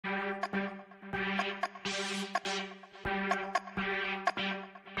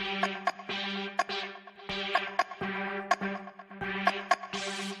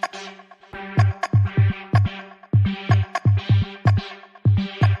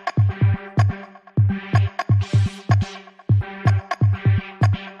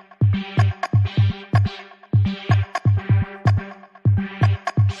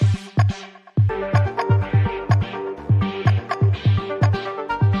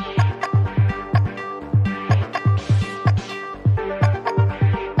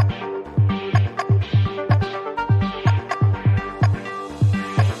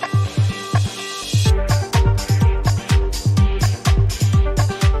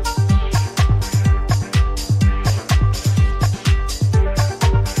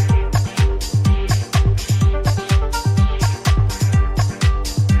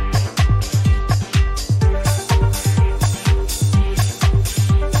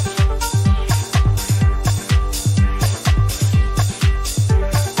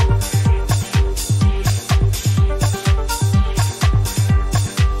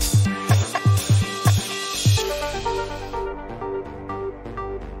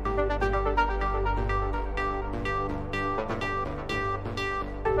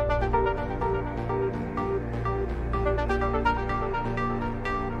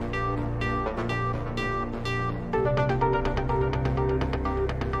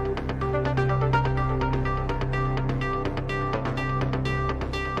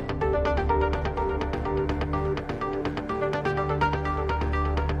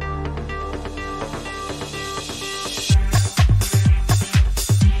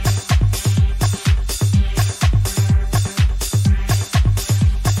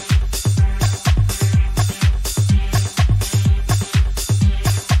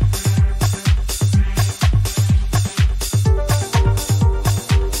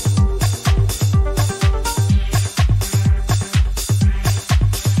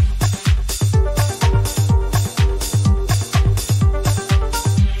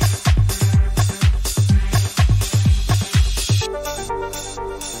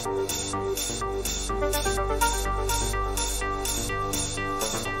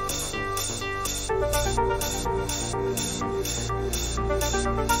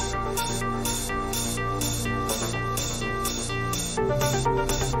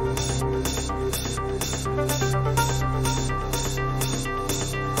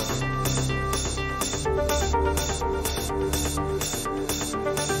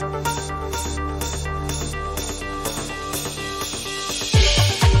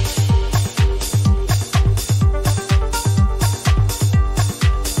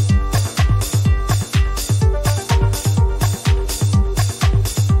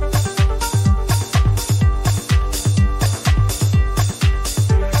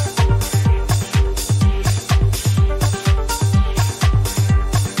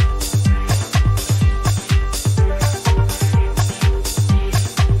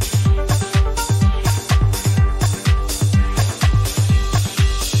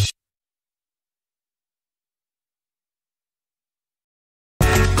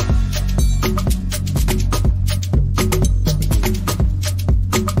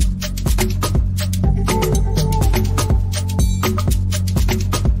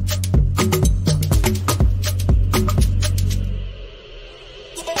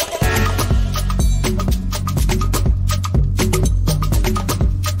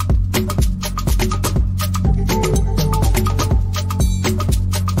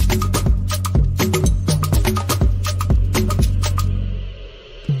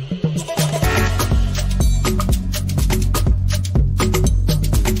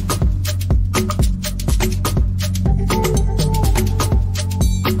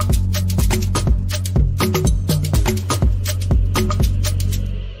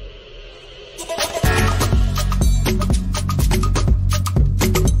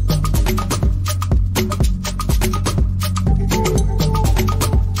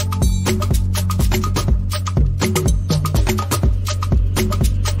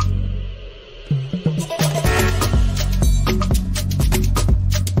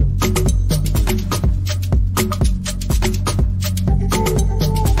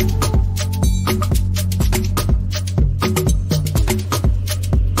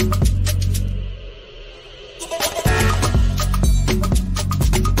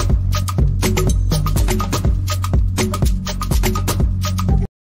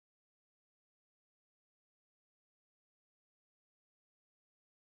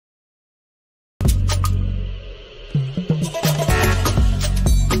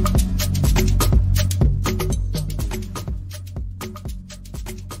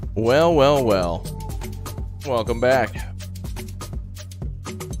Well, well, well. Welcome back.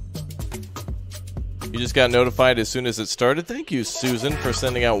 You just got notified as soon as it started. Thank you, Susan, for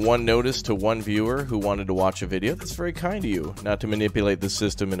sending out one notice to one viewer who wanted to watch a video. That's very kind of you, not to manipulate the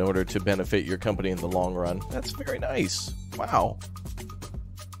system in order to benefit your company in the long run. That's very nice. Wow.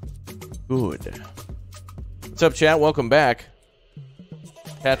 Good. What's up, chat? Welcome back.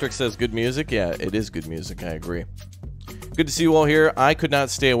 Patrick says good music. Yeah, it is good music. I agree. Good to see you all here. I could not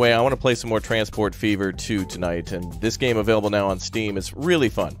stay away. I want to play some more Transport Fever 2 tonight, and this game available now on Steam is really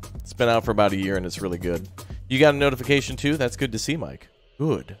fun. It's been out for about a year, and it's really good. You got a notification, too? That's good to see, Mike.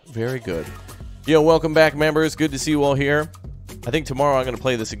 Good. Very good. Yo, welcome back, members. Good to see you all here. I think tomorrow I'm going to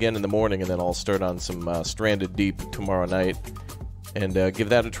play this again in the morning, and then I'll start on some Stranded Deep tomorrow night, and give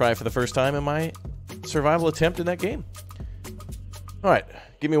that a try for the first time in my survival attempt in that game. All right.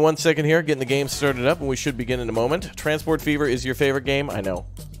 Give me 1 second here, getting the game started up, and we should begin in a moment. Transport Fever is your favorite game? I know.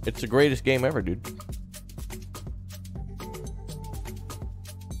 It's the greatest game ever, dude.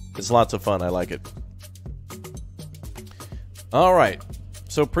 It's lots of fun. I like it. All right.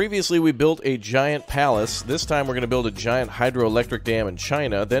 So previously we built a giant palace. This time we're going to build a giant hydroelectric dam in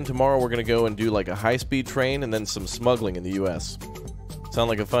China. Then tomorrow we're going to go and do like a high-speed train and then some smuggling in the U.S. Sound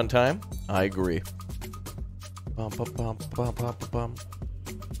like a fun time? I agree. Bum, bum, bum, bum, bum, bum.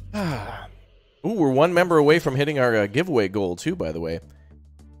 Ooh, we're one member away from hitting our giveaway goal, too, by the way.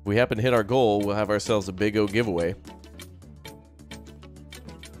 If we happen to hit our goal, we'll have ourselves a big O giveaway.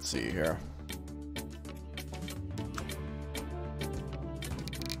 Let's see here.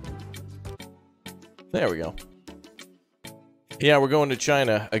 There we go. Yeah, we're going to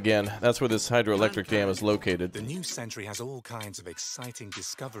China again. That's where this hydroelectric dam is located. The new century has all kinds of exciting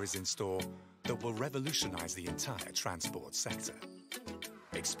discoveries in store that will revolutionize the entire transport sector.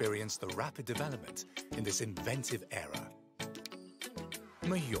 Experience the rapid development in this inventive era.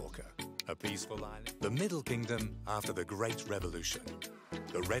 Majorca, a peaceful island. The Middle Kingdom after the Great Revolution.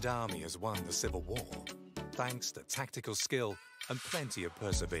 The Red Army has won the Civil War, thanks to tactical skill and plenty of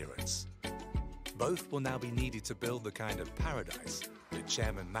perseverance. Both will now be needed to build the kind of paradise that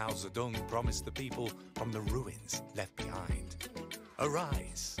Chairman Mao Zedong promised the people from the ruins left behind.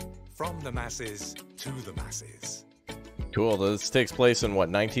 Arise, from the masses to the masses. Cool. This takes place in, what,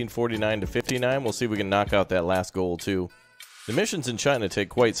 1949 to 59? We'll see if we can knock out that last goal, too. The missions in China take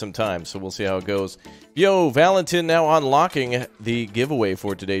quite some time, so we'll see how it goes. Yo, Valentin now unlocking the giveaway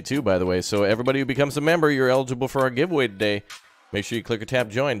for today, too, by the way. So everybody who becomes a member, you're eligible for our giveaway today. Make sure you click or tap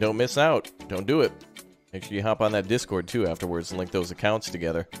join. Don't miss out. Don't do it. Make sure you hop on that Discord, too, afterwards and link those accounts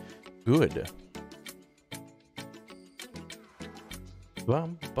together. Good.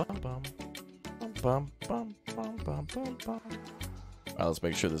 Bum, bum, bum. Bum, bum, bum, bum, bum, bum. Alright, let's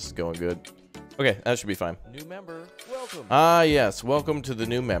make sure this is going good. Okay, that should be fine. New member, welcome. Ah, yes. Welcome to the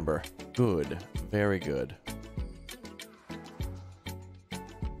new member. Good. Very good.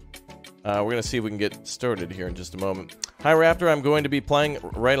 We're going to see if we can get started here in just a moment. Hi, Raptor. I'm going to be playing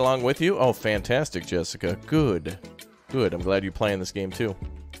right along with you. Oh, fantastic, Jessica. Good. Good. I'm glad you're playing this game, too.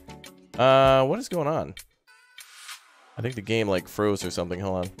 What is going on? I think the game, like, froze or something.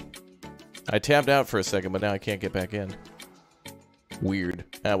 Hold on. I tabbed out for a second, but now I can't get back in. Weird.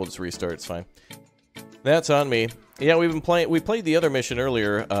 We'll just restart. It's fine. That's on me. Yeah, we've been playing. We played the other mission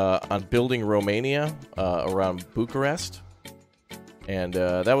earlier on building Romania around Bucharest, and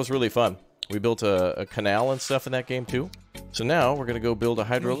that was really fun. We built a canal and stuff in that game too. So now we're gonna go build a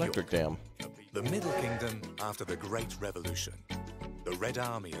hydroelectric dam. The Middle Kingdom after the Great Revolution. The Red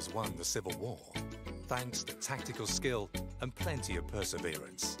Army has won the Civil War, thanks to tactical skill and plenty of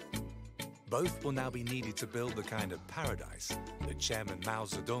perseverance. Both will now be needed to build the kind of paradise that Chairman Mao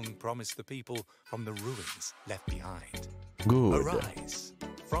Zedong promised the people from the ruins left behind. Good. Arise,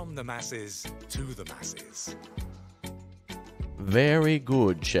 from the masses to the masses. Very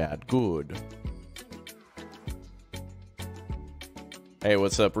good, Chad. Good. Hey,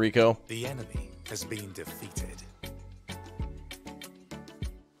 what's up, Rico? The enemy has been defeated.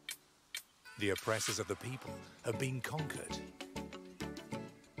 The oppressors of the people have been conquered.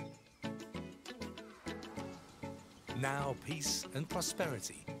 Now peace and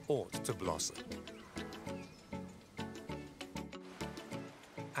prosperity ought to blossom.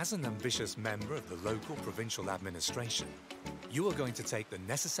 As an ambitious member of the local provincial administration, you are going to take the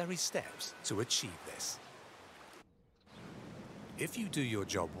necessary steps to achieve this. If you do your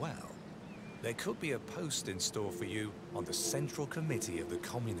job well, there could be a post in store for you on the Central Committee of the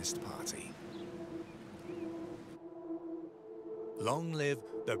Communist Party. Long live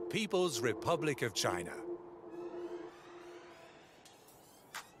the People's Republic of China.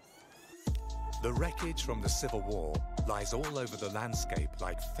 The wreckage from the Civil War lies all over the landscape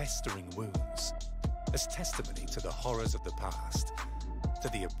like festering wounds, as testimony to the horrors of the past, to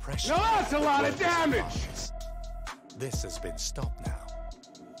the oppression. Now that's a lot of damage! This has been stopped now.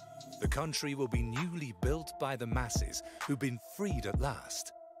 The country will be newly built by the masses who've been freed at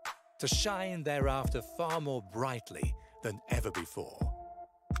last, to shine thereafter far more brightly than ever before.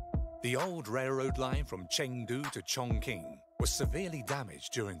 The old railroad line from Chengdu to Chongqing was severely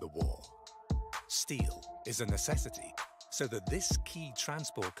damaged during the war. Steel is a necessity, so that this key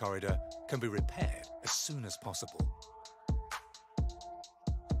transport corridor can be repaired as soon as possible.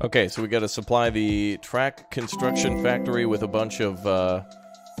 Okay, so we got to supply the track construction factory with a bunch of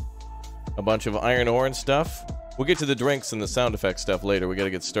iron ore and stuff. We'll get to the drinks and the sound effect stuff later. We got to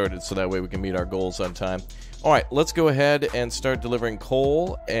get started so that way we can meet our goals on time. All right, let's go ahead and start delivering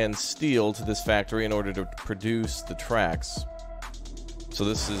coal and steel to this factory in order to produce the tracks. So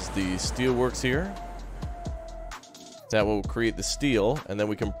this is the steel works here. That will create the steel, and then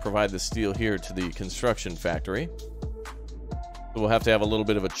we can provide the steel here to the construction factory. So we'll have to have a little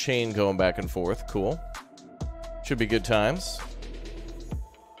bit of a chain going back and forth. Cool. Should be good times.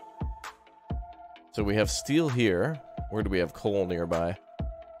 So we have steel here. Where do we have coal nearby?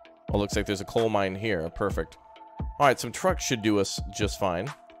 Oh, looks like there's a coal mine here. Perfect. All right, some trucks should do us just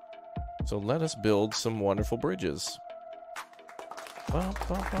fine. So let us build some wonderful bridges.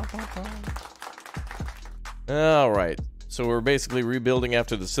 All right. So we're basically rebuilding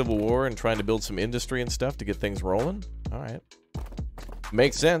after the Civil War and trying to build some industry and stuff to get things rolling. All right.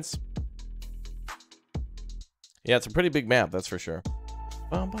 Makes sense. Yeah, it's a pretty big map, that's for sure.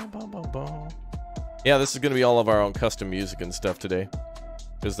 Yeah, this is going to be all of our own custom music and stuff today.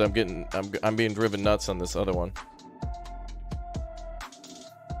 Because I'm being driven nuts on this other one.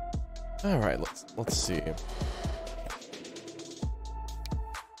 All right, let's see.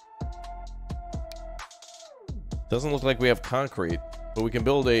 Doesn't look like we have concrete, but we can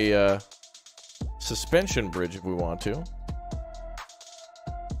build a suspension bridge if we want to.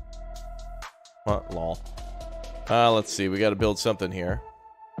 Lol. Let's see. We got to build something here.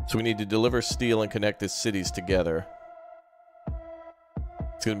 So we need to deliver steel and connect the cities together.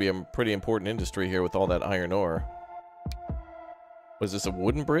 It's going to be a pretty important industry here with all that iron ore. Was this a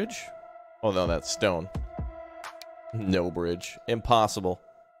wooden bridge? Oh, no, that's stone. No bridge. Impossible.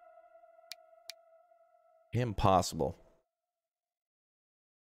 Impossible.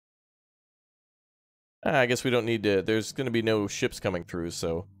 I guess we don't need to. There's going to be no ships coming through,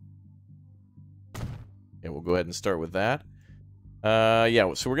 so yeah, we'll go ahead and start with that.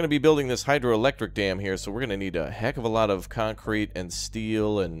 Yeah, so we're going to be building this hydroelectric dam here, so we're going to need a heck of a lot of concrete and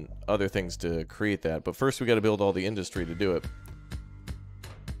steel and other things to create that. But first we got to build all the industry to do it.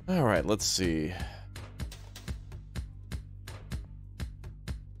 All right, let's see.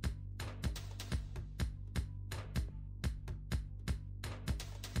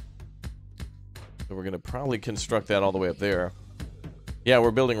 So we're going to probably construct that all the way up there. Yeah,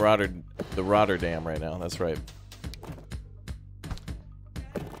 we're building the Rotterdam right now. That's right.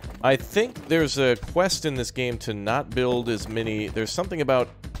 I think there's a quest in this game to not build as many... There's something about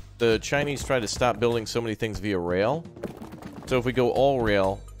the Chinese try to stop building so many things via rail. So if we go all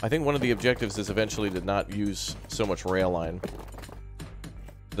rail, I think one of the objectives is eventually to not use so much rail line.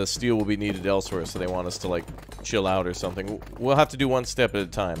 The steel will be needed elsewhere, so they want us to, like, chill out or something. We'll have to do one step at a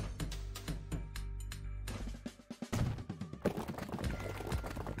time.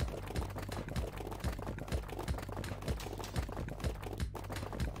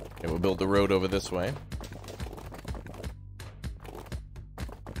 Okay, we'll build the road over this way.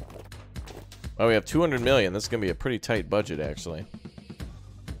 Oh, we have 200 million. This is going to be a pretty tight budget, actually.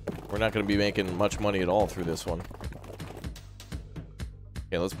 We're not going to be making much money at all through this one.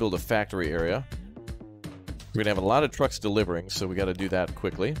 Okay, let's build a factory area. We're going to have a lot of trucks delivering, so we got to do that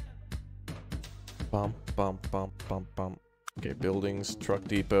quickly. Bum, bum, bum, bum, bum. Okay, buildings, truck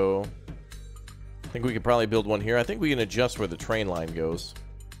depot. I think we could probably build one here. I think we can adjust where the train line goes.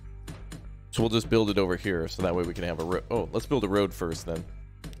 So we'll just build it over here, so that way we can have a road. Oh, let's build a road first, then.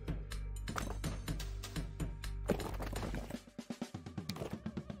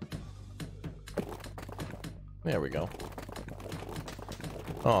 There we go.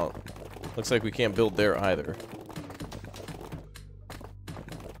 Oh, looks like we can't build there either.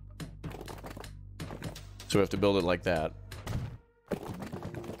 So we have to build it like that.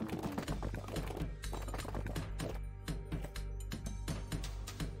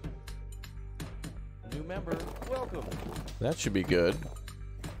 New member, welcome. That should be good.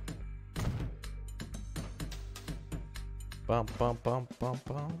 Bum, bum, bum, bum,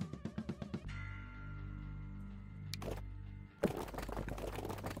 bum.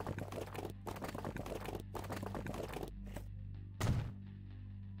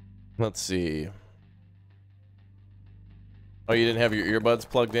 Let's see. Oh, you didn't have your earbuds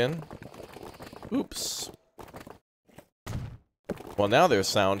plugged in? Oops. Well, now there's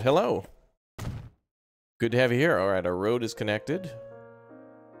sound. Hello. Good to have you here. Alright, our road is connected.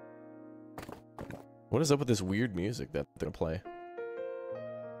 What is up with this weird music that they're gonna play?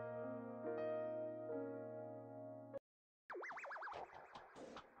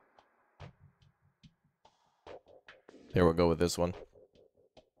 There we'll go with this one.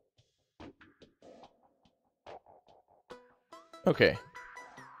 Okay.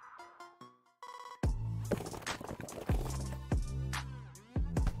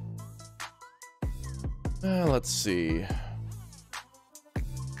 Let's see.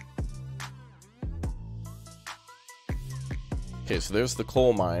 Okay, so there's the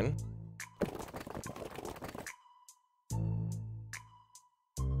coal mine.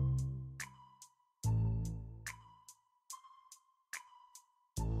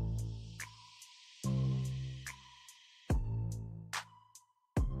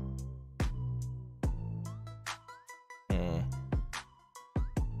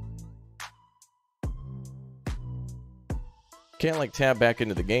 Can't, like, tab back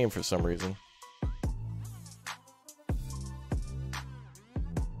into the game for some reason.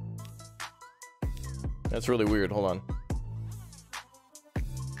 That's really weird. Hold on.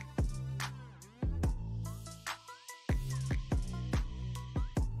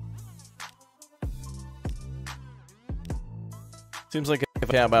 Seems like if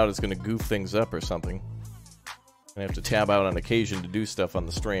I tab out, it's going to goof things up or something. I have to tab out on occasion to do stuff on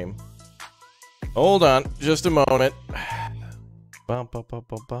the stream. Hold on, just a moment. Bum, bum, bum,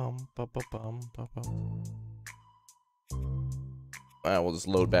 bum, bum, bum, bum, bum, bum. We'll just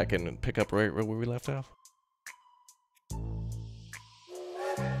load back in and pick up right where we left off.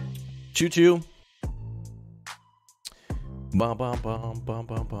 Choo choo. Bum, bum, bum, bum,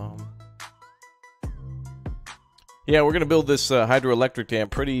 bum, bum. Yeah, we're gonna build this hydroelectric dam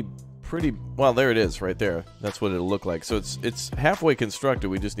pretty well. There it is, right there. That's what it'll look like. So it's halfway constructed.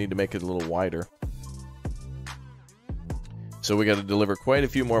 We just need to make it a little wider. So we got to deliver quite a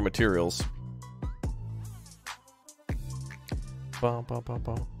few more materials. Bum, bum, bum,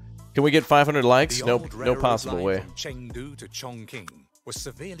 bum. Can we get 500 likes? Nope, no possible way. Chengdu to Chongqing was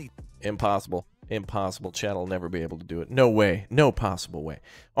severely impossible. Impossible. Chat will never be able to do it. No way. No possible way.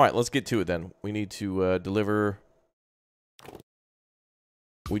 All right, let's get to it then. We need to deliver...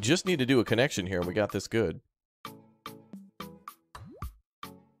 We just need to do a connection here. We got this good.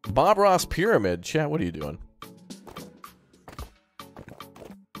 Bob Ross Pyramid. Chat, what are you doing?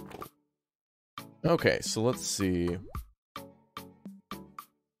 Okay, so let's see.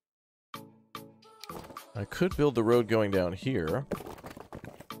 I could build the road going down here.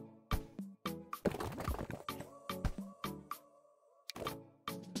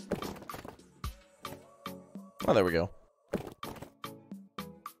 Oh, there we go.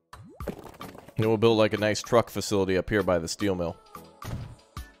 And we'll build like a nice truck facility up here by the steel mill.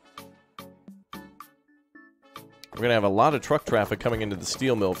 We're going to have a lot of truck traffic coming into the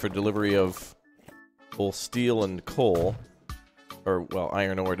steel mill for delivery of both steel and coal. Or, well,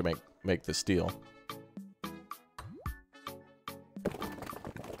 iron ore to make the steel.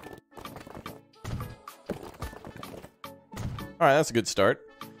 Alright, that's a good start.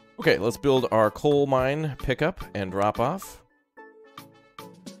 Okay, let's build our coal mine pickup and drop off.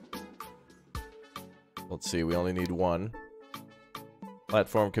 Let's see, we only need one.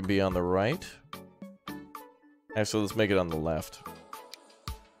 Platform can be on the right. Actually, let's make it on the left.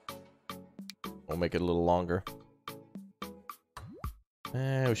 We'll make it a little longer.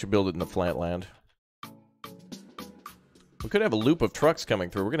 We should build it in the flat land. We could have a loop of trucks coming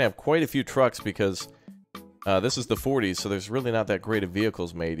through. We're going to have quite a few trucks because this is the 40s, so there's really not that great of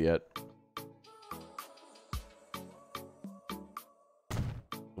vehicles made yet.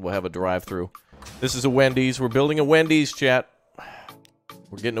 We'll have a drive-through. This is a Wendy's. We're building a Wendy's, chat.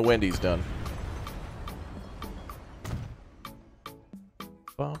 We're getting a Wendy's done.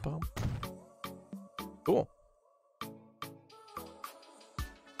 Bum, bum. Cool.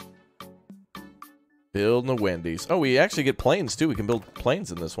 Building a Wendy's. Oh, we actually get planes, too. We can build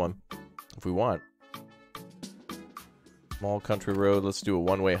planes in this one, if we want. Small country road. Let's do a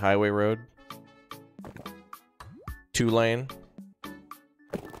one-way highway road. 2-lane.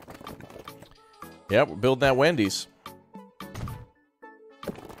 Yep, we're building that Wendy's.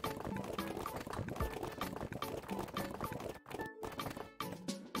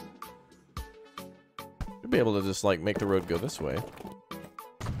 We'll be able to just, like, make the road go this way.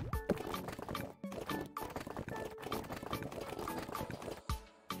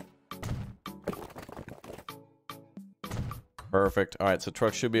 Perfect. Alright, so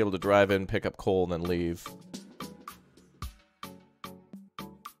trucks should be able to drive in, pick up coal, and then leave.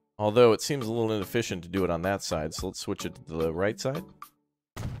 Although it seems a little inefficient to do it on that side, so let's switch it to the right side.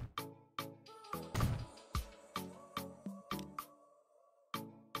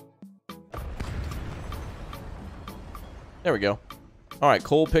 There we go. Alright,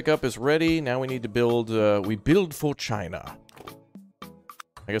 coal pickup is ready. Now we need to build, we build for China.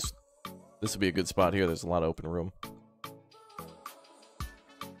 I guess this would be a good spot here. There's a lot of open room.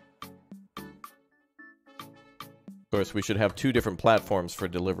 Of course, we should have 2 different platforms for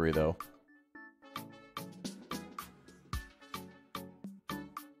delivery, though.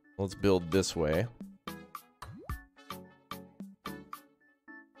 Let's build this way.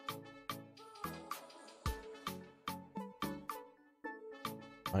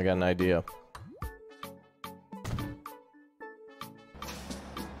 I got an idea.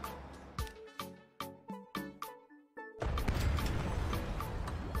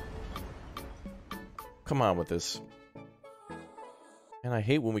 Come on with this. And I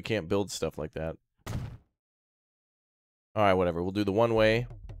hate when we can't build stuff like that. Alright, whatever. We'll do the one-way.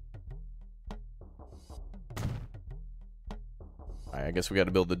 Alright, I guess we got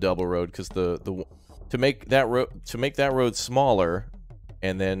to build the double road because to make that road smaller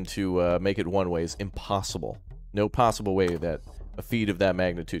and then to make it one-way is impossible. No possible way that a feat of that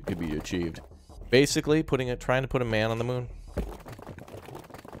magnitude could be achieved. Basically, trying to put a man on the moon.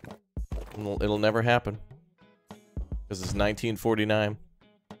 It'll never happen. Because it's 1949.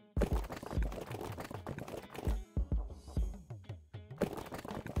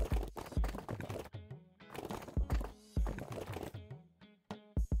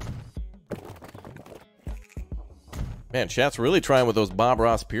 Man, chat's really trying with those Bob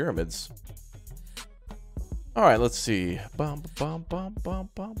Ross pyramids. Alright, let's see.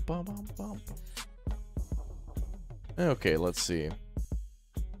 Okay, let's see.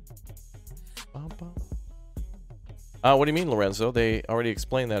 What do you mean, Lorenzo? They already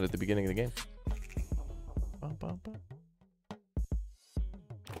explained that at the beginning of the game.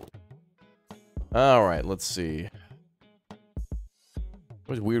 Alright, let's see.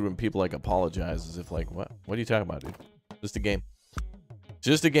 It's weird when people, like, apologize as if, like, what? What are you talking about, dude? Just a game.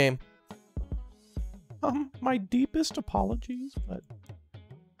 Just a game. My deepest apologies, but...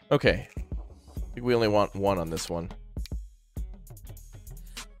 Okay. I think we only want one on this one.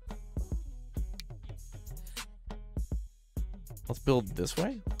 Let's build this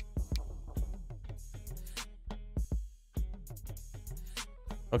way.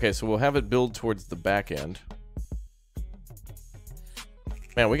 Okay, so we'll have it build towards the back end.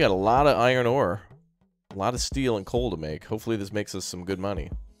 Man, we got a lot of iron ore. A lot of steel and coal to make. Hopefully this makes us some good money.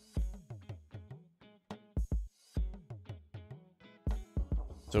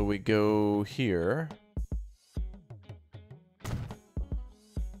 So we go here. Can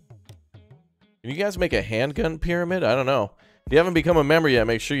you guys make a handgun pyramid? I don't know. If you haven't become a member yet,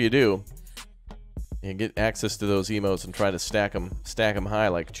 make sure you do. And get access to those emotes and try to stack them high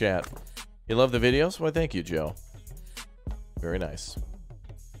like chat. You love the videos? Why, thank you, Joe. Very nice.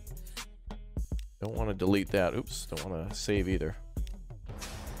 Don't want to delete that. Oops, don't want to save either.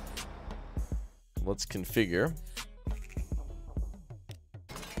 Let's configure.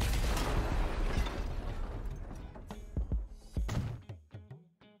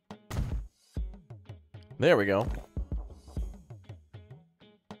 There we go.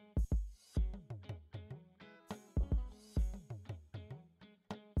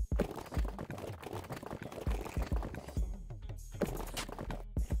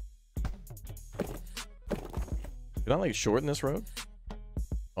 Can I like shorten this road?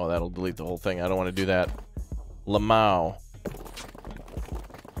 Oh, that'll delete the whole thing. I don't want to do that. Lamau.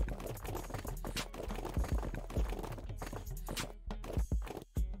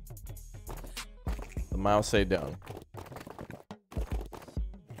 Lamau say down.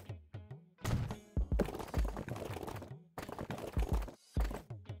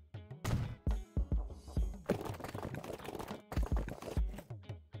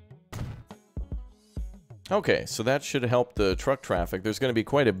 Okay, so that should help the truck traffic. There's going to be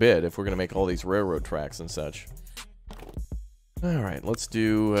quite a bit if we're going to make all these railroad tracks and such. All right, let's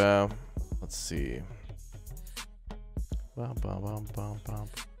do, let's see. Bum, bum, bum, bum, bum.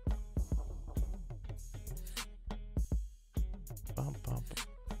 Bum, bum.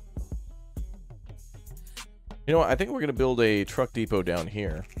 You know what? I think we're going to build a truck depot down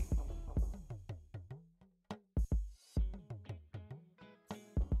here.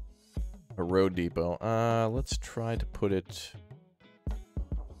 A road depot. Let's try to put it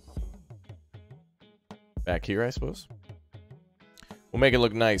back here, I suppose. We'll make it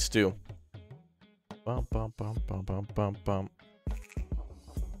look nice too. Bum, bum, bum, bum, bum, bum, bum.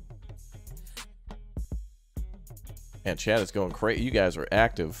 Man, chat is going crazy. You guys are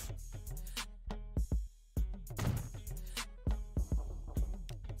active.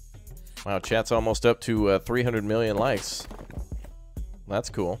 Wow, chat's almost up to 300 million likes. That's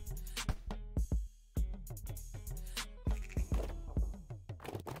cool.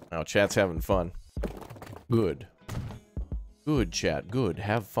 Wow, chat's having fun. Good. Good, chat. Good.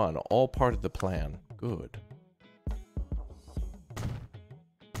 Have fun. All part of the plan. Good.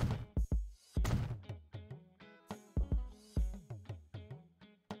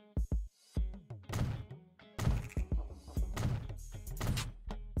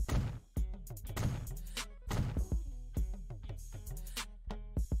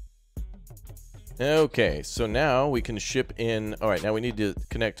 Okay, so now we can ship in... Alright, now we need to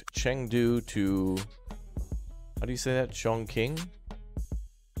connect Chengdu to... How do you say that? Chongqing?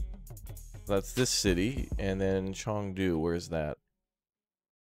 That's this city. And then Chengdu, where's that?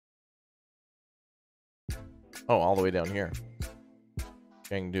 Oh, all the way down here.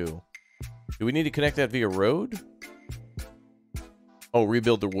 Chengdu. Do we need to connect that via road? Oh,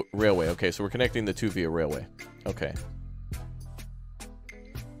 rebuild the railway. Okay, so we're connecting the two via railway. Okay.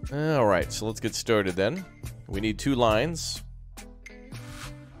 Alright, so let's get started then. We need 2 lines.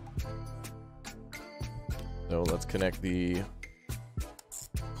 So let's connect the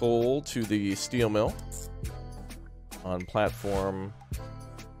coal to the steel mill on platform.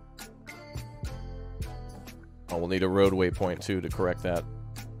 Oh, we'll need a roadway point too to correct that.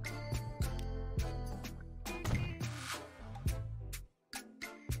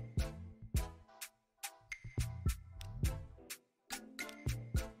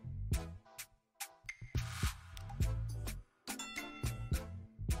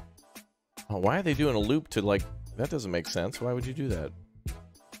 Oh, why are they doing a loop to, like... That doesn't make sense. Why would you do that?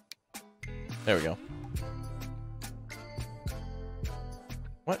 There we go.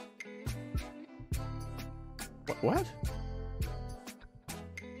 What? What?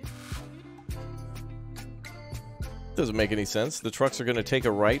 Doesn't make any sense. The trucks are going to take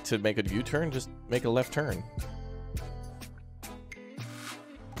a right to make a U-turn. Just make a left turn.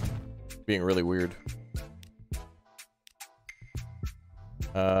 Being really weird.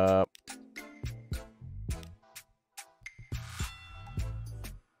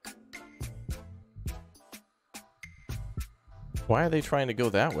 Why are they trying to go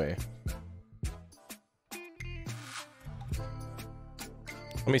that way?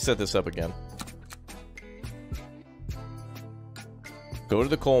 Let me set this up again. Go to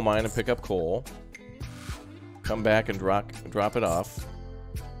the coal mine and pick up coal. Come back and drop it off.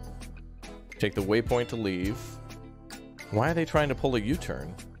 Take the waypoint to leave. Why are they trying to pull a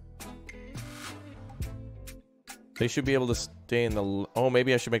U-turn? They should be able to stay in the... Oh,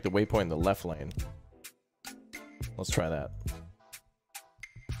 maybe I should make the waypoint in the left lane. Let's try that.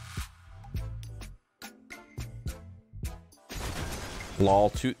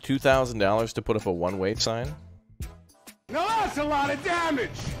 Lol, $2,000 to put up a one-way sign? Now that's a lot of damage!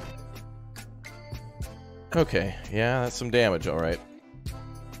 Okay, yeah, that's some damage, alright.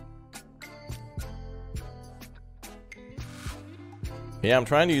 Yeah, I'm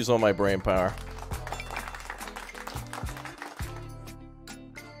trying to use all my brain power.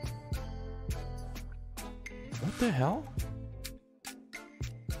 What the hell?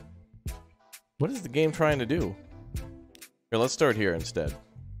 What is the game trying to do? Here, let's start here instead.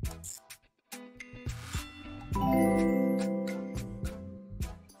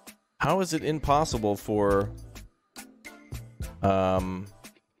 How is it impossible for... I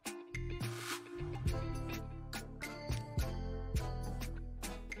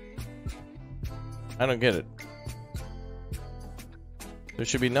don't get it. There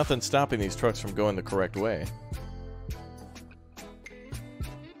should be nothing stopping these trucks from going the correct way.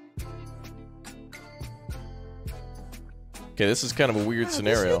 Okay, this is kind of a weird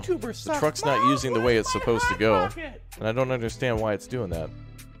scenario. The truck's not using the way it's supposed to go, and I don't understand why it's doing that.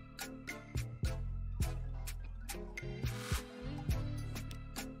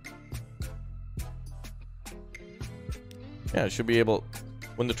 Yeah, it should be able...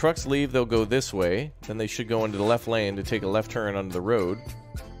 When the trucks leave, they'll go this way. Then they should go into the left lane to take a left turn onto the road,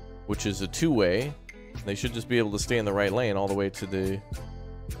 which is a two-way. They should just be able to stay in the right lane all the way to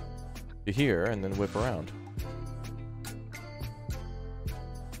here, and then whip around.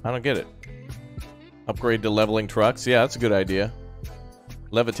 I don't get it. Upgrade to leveling trucks. Yeah, that's a good idea.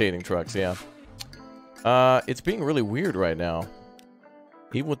 Levitating trucks, yeah. It's being really weird right now.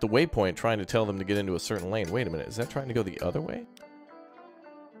 Even with the waypoint trying to tell them to get into a certain lane. Wait a minute, is that trying to go the other way?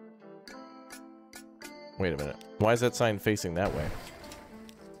 Wait a minute. Why is that sign facing that way?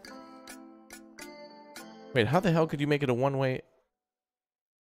 Wait, how the hell could you make it a one-way?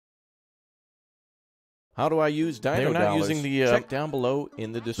 How do I use Dino They're not dollars? using the... Check down below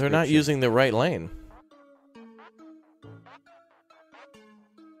in the description. They're not using the right lane.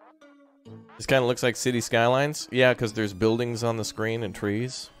 This kind of looks like City Skylines. Yeah, because there's buildings on the screen and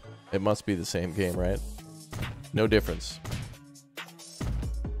trees. It must be the same game, right? No difference.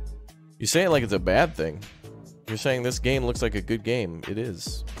 You say it like it's a bad thing. You're saying this game looks like a good game. It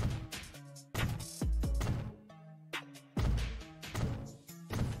is.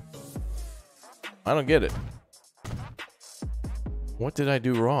 I don't get it. What did I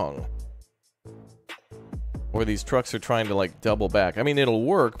do wrong? Or these trucks are trying to, like, double back. I mean, it'll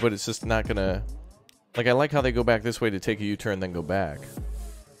work, but it's just not gonna... Like, I like how they go back this way to take a U-turn, then go back.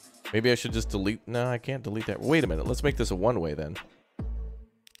 Maybe I should just delete... No, I can't delete that. Wait a minute. Let's make this a one-way, then.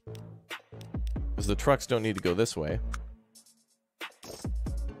 Because the trucks don't need to go this way.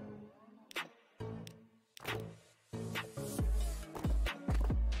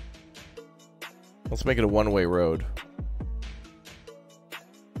 Let's make it a one-way road.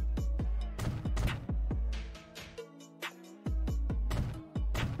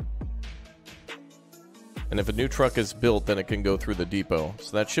 And if a new truck is built, then it can go through the depot.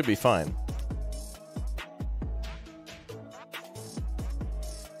 So that should be fine.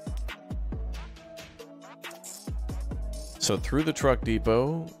 So through the truck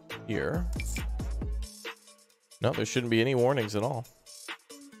depot here. No, there shouldn't be any warnings at all.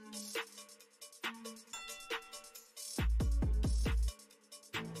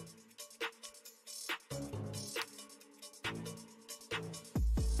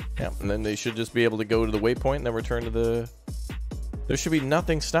 Yeah, and then they should just be able to go to the waypoint and then return to the... There should be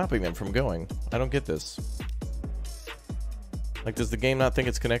nothing stopping them from going. I don't get this. Like, does the game not think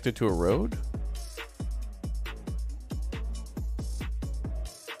it's connected to a road?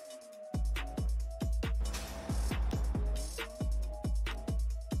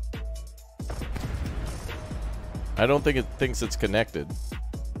 I don't think it thinks it's connected.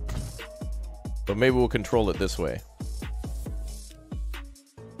 But maybe we'll control it this way.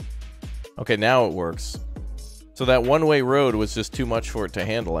 Okay, now it works. So that one-way road was just too much for it to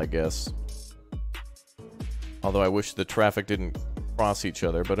handle, I guess. Although I wish the traffic didn't cross each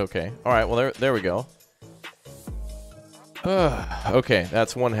other, but okay. Alright, well, there we go. Okay,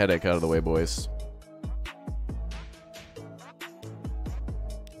 that's one headache out of the way, boys.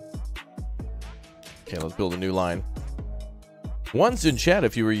 Okay, let's build a new line. One's in chat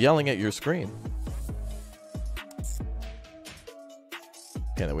if you were yelling at your screen.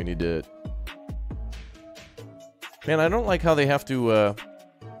 Okay, then we need to... Man, I don't like how they have to, I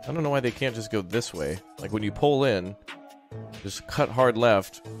don't know why they can't just go this way. Like, when you pull in, just cut hard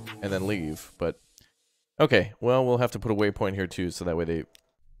left and then leave, but... Okay, well, we'll have to put a waypoint here, too, so that way they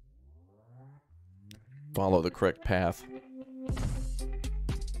follow the correct path.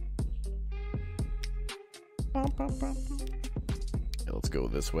 Okay, let's go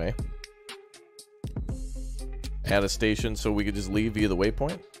this way. Add a station so we could just leave via the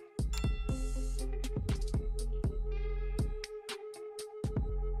waypoint.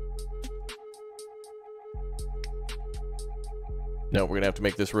 No, we're gonna have to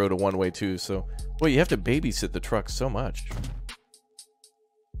make this road a one-way too, so... Well, you have to babysit the truck so much.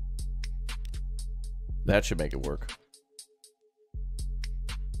 That should make it work.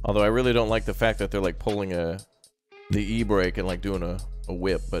 Although I really don't like the fact that they're like pulling the e-brake and like doing a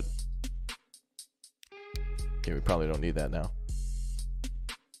whip, but... Okay, we probably don't need that now.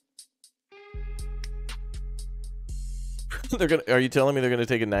 Are you telling me they're gonna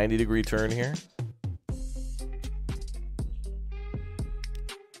take a 90-degree turn here?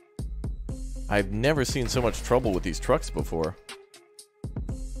 I've never seen so much trouble with these trucks before.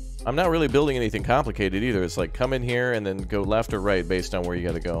 I'm not really building anything complicated either. It's like come in here and then go left or right based on where you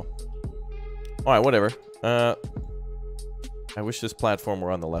gotta go. Alright, whatever. I wish this platform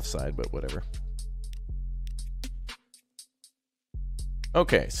were on the left side, but whatever.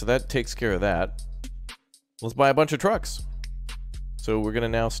 Okay, so that takes care of that. Let's buy a bunch of trucks. So we're gonna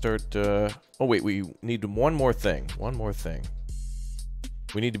now start... Oh wait, we need one more thing. One more thing.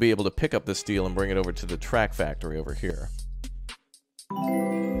 We need to be able to pick up the steel and bring it over to the track factory over here.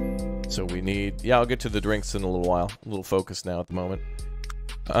 So we need... Yeah, I'll get to the drinks in a little while. A little focused now at the moment.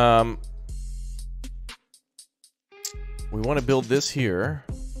 We want to build this here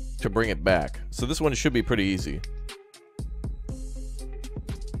to bring it back. So this one should be pretty easy.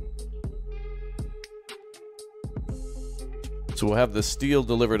 So we'll have the steel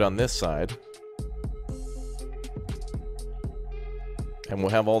delivered on this side. And we'll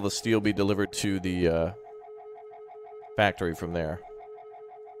have all the steel be delivered to the factory from there.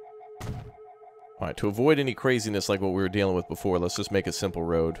 Alright, to avoid any craziness like what we were dealing with before, let's just make a simple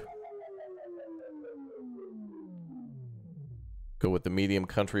road. Go with the medium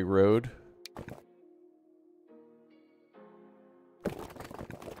country road.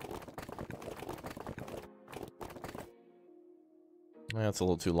 That's a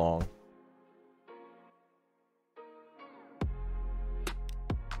little too long.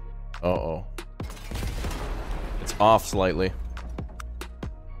 Uh-oh. It's off slightly.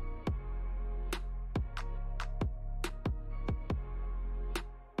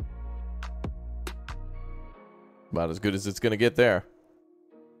 About as good as it's gonna get there.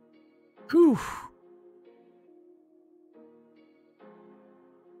 Whew.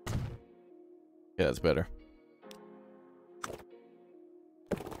 Yeah, that's better.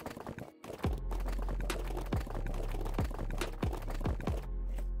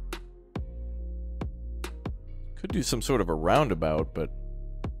 Could do some sort of a roundabout, but...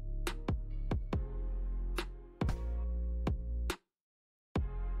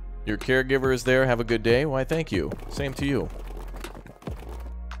 Your caregiver is there. Have a good day. Why, thank you. Same to you.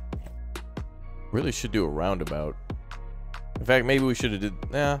 Really should do a roundabout. In fact, maybe we should have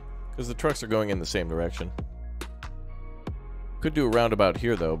did... Nah, because the trucks are going in the same direction. Could do a roundabout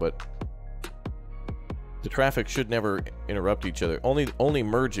here, though, but... The traffic should never interrupt each other. Only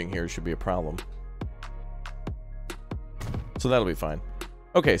merging here should be a problem. So that'll be fine.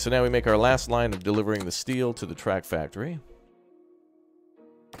 Okay, so now we make our last line of delivering the steel to the track factory.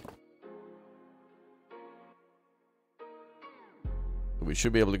 We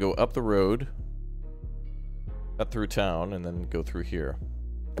should be able to go up the road, cut through town, and then go through here.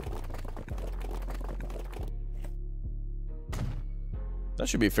 That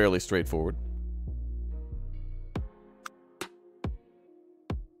should be fairly straightforward.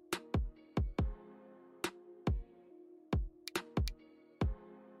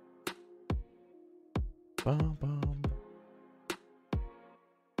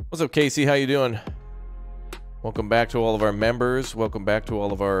 What's up, Casey? How you doing? Welcome back to all of our members. Welcome back to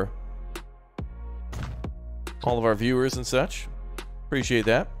all of our viewers and such. Appreciate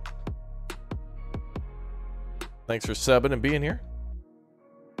that. Thanks for subbing and being here.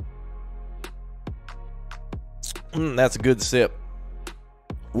 That's a good sip.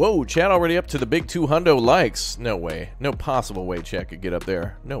 Whoa, chat already up to the big 200 likes. No way. No possible way chat could get up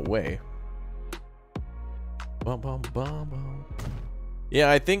there. No way. Bum, bum, bum, bum. Yeah,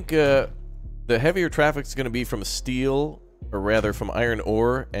 I think the heavier traffic is going to be from steel, or rather from iron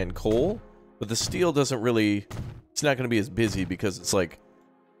ore and coal, but the steel doesn't really, it's not going to be as busy because it's like,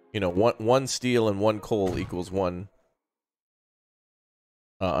 you know, one steel and one coal equals one,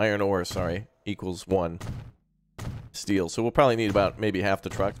 iron ore, sorry, equals one steel. So we'll probably need about maybe half the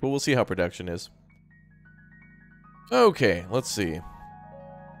trucks, but we'll see how production is. Okay, let's see.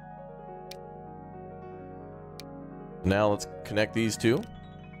 Now let's connect these two.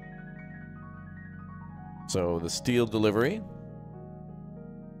 So the steel delivery.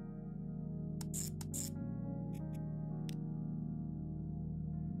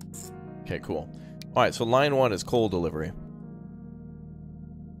 Okay, cool. All right, so line 1 is coal delivery.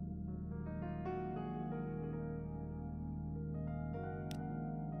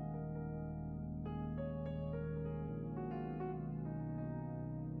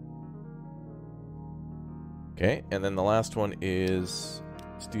 Okay, and then the last one is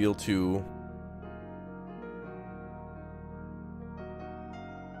steel to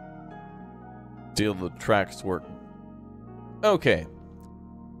steel the tracks work. Okay.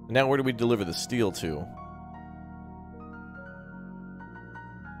 Now where do we deliver the steel to?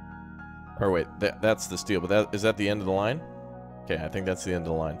 Or wait, that's the steel, but is that the end of the line? Okay, I think that's the end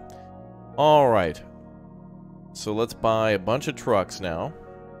of the line. All right. So let's buy a bunch of trucks now.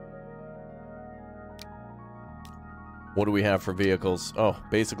 What do we have for vehicles? Oh,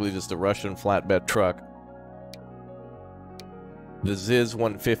 basically just a Russian flatbed truck. The Ziz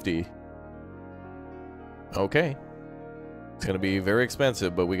 150. Okay. It's going to be very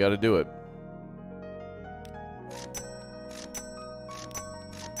expensive, but we got to do it.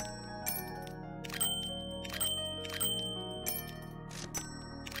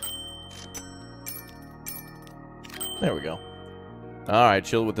 There we go. All right,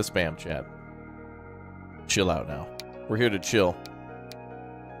 chill with the spam chat. Chill out now. We're here to chill.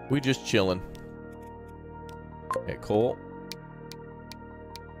 We just chilling. Okay, coal.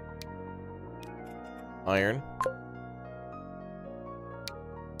 Iron.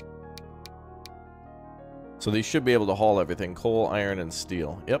 So these should be able to haul everything. Coal, iron, and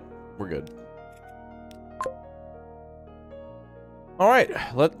steel. Yep, we're good. Alright,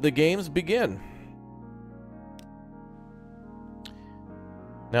 let the games begin.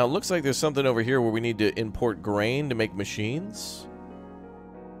 Now, it looks like there's something over here where we need to import grain to make machines.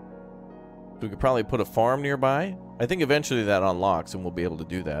 We could probably put a farm nearby. I think eventually that unlocks and we'll be able to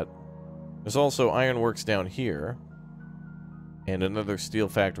do that. There's also ironworks down here. And another steel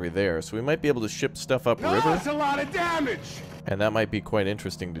factory there. So we might be able to ship stuff up river. That's a lot of damage! And that might be quite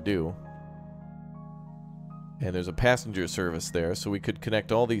interesting to do. And there's a passenger service there, so we could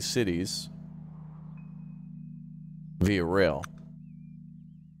connect all these cities via rail.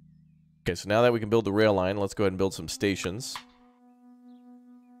 Okay, so now that we can build the rail line, let's go ahead and build some stations.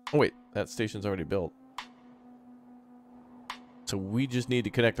 Oh wait, that station's already built. So we just need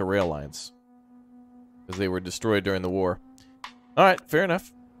to connect the rail lines, because they were destroyed during the war. Alright, fair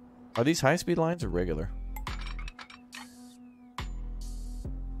enough. Are these high-speed lines or regular? I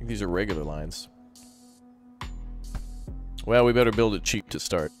think these are regular lines. Well, we better build it cheap to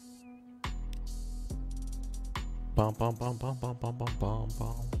start. Bum, bum, bum, bum, bum, bum, bum, bum,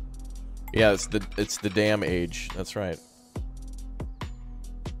 bum. Yeah, it's the damn age. That's right.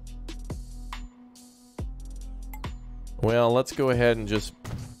 Well, let's go ahead and just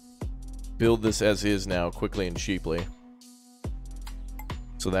build this as is now, quickly and cheaply.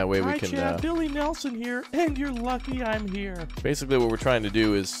 So that way we can... Hi, Billy Nelson here, and you're lucky I'm here. Basically what we're trying to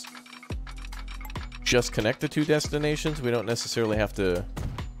do is just connect the two destinations. We don't necessarily have to...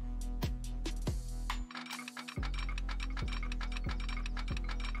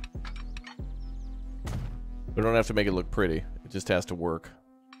 We don't have to make it look pretty. It just has to work.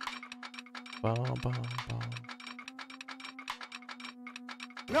 Bum, bum, bum.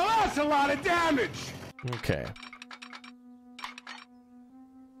 Now that's a lot of damage! Okay.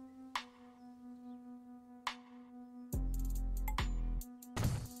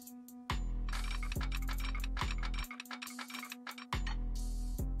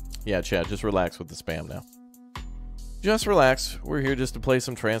 Yeah, chat, just relax with the spam now. Just relax. We're here just to play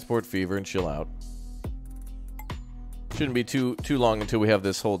some Transport Fever and chill out. Shouldn't be too long until we have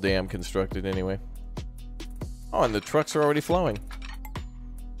this whole dam constructed anyway. Oh, and the trucks are already flowing.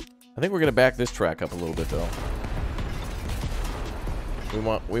 I think we're gonna back this track up a little bit though.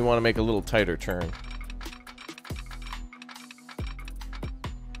 We want to make a little tighter turn.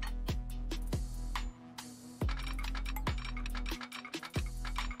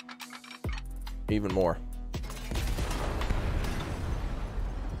 Even more.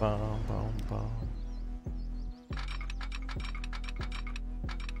 Bum, bum, bum.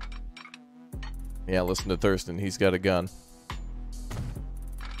 Yeah, listen to Thurston. He's got a gun.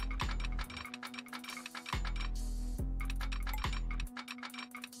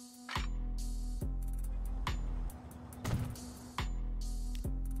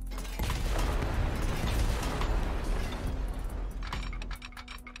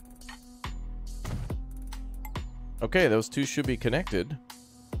 Okay, those two should be connected.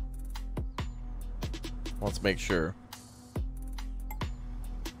 Let's make sure.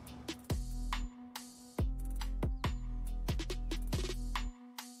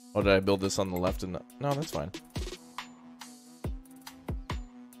 Oh, did I build this on the left and no, that's fine.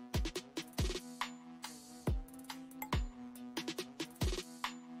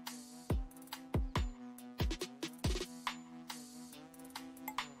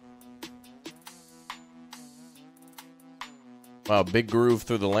 Wow, big groove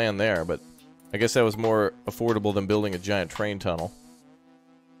through the land there, but I guess that was more affordable than building a giant train tunnel.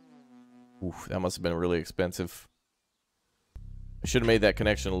 Oof, that must have been really expensive. I should have made that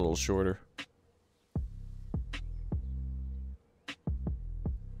connection a little shorter.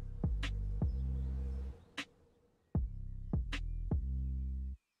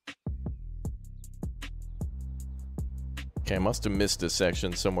 Okay, I must have missed a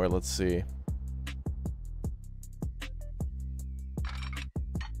section somewhere. Let's see.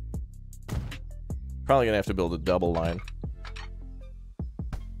 Probably gonna have to build a double line.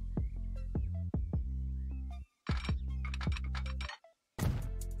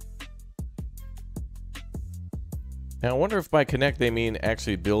 Now I wonder if by connect they mean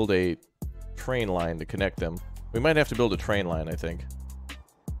actually build a train line to connect them. We might have to build a train line, I think.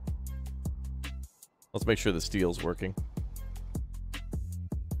 Let's make sure the steel's working.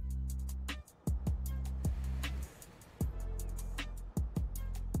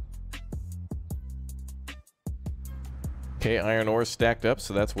 Okay, iron ore stacked up,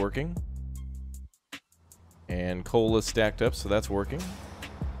 so that's working. And coal is stacked up, so that's working.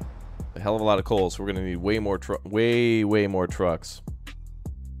 A hell of a lot of coal, so we're gonna need way more way more trucks.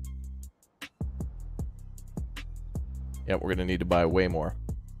 Yep, we're gonna need to buy way more.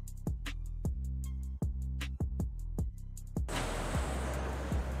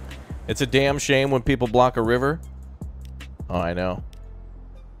 It's a damn shame when people block a river. Oh, I know.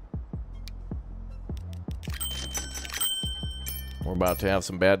 We're about to have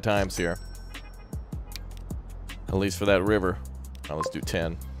some bad times here. At least for that river. Now let's do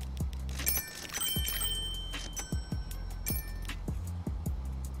 10.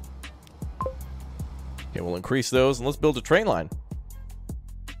 Okay, we'll increase those and let's build a train line.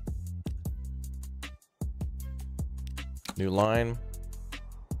 New line.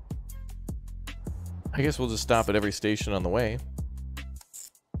 I guess we'll just stop at every station on the way.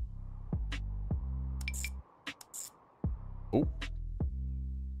 Oh.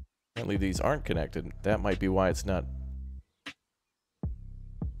 Apparently these aren't connected. That might be why it's not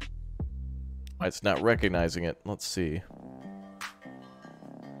recognizing it. Let's see.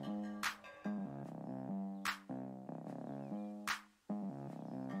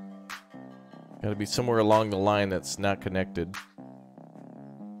 Gotta be somewhere along the line that's not connected.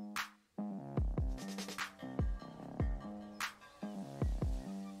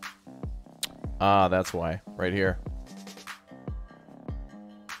 Ah, that's why. Right here.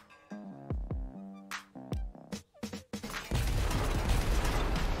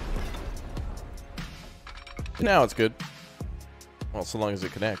 Now it's good. Well, so long as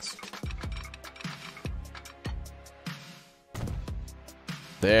it connects.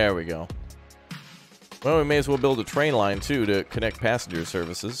 There we go. Well, we may as well build a train line, too, to connect passenger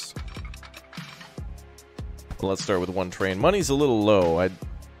services. Well, let's start with one train. Money's a little low. I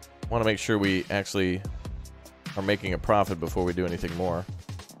want to make sure we actually are making a profit before we do anything more.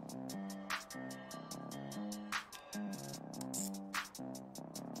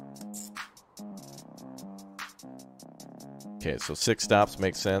 Okay, so 6 stops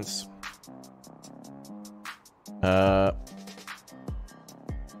makes sense.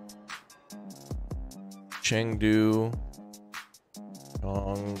 Chengdu,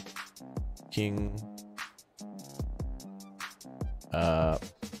 Chongqing,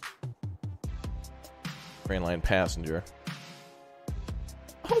 train line passenger.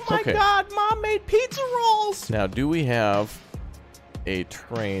 Oh my God, Mom made pizza rolls! Now, do we have a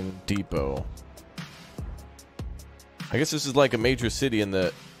train depot? I guess this is like a major city in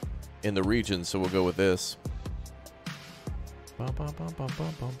the region, so we'll go with this. Bum, bum, bum, bum,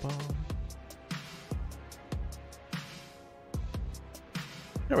 bum, bum, bum.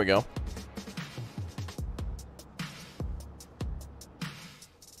 There we go.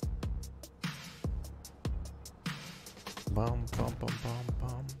 Bum, bum, bum, bum,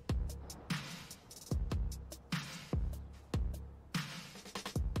 bum.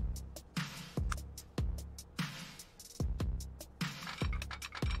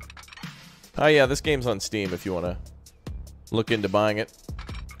 Oh yeah, this game's on Steam if you want to look into buying it.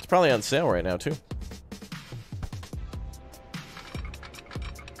 It's probably on sale right now too.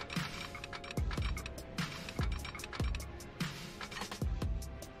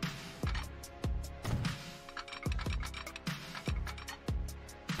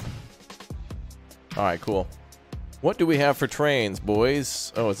 Alright, cool. What do we have for trains,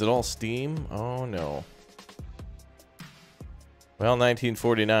 boys? Oh, is it all Steam? Oh, no. Well,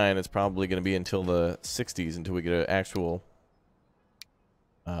 1949, it's probably going to be until the 60s until we get an actual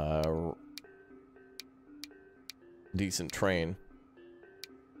decent train.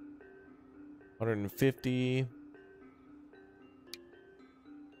 150.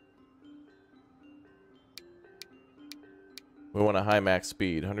 We want a high max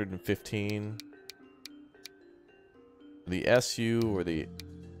speed, 115. The SU or the...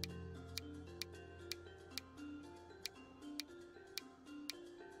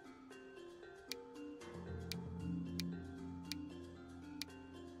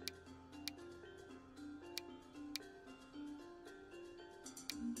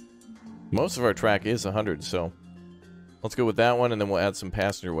 Most of our track is 100, so let's go with that one, and then we'll add some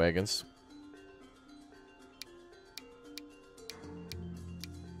passenger wagons.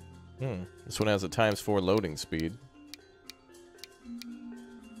 This one has a ×4 loading speed.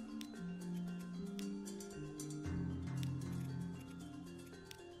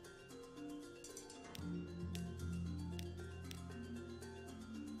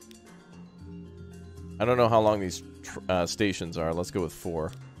 I don't know how long these stations are. Let's go with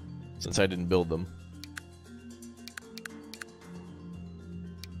 4, since I didn't build them.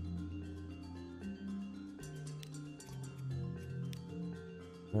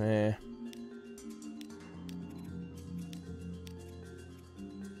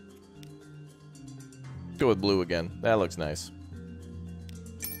 Go with blue again. That looks nice.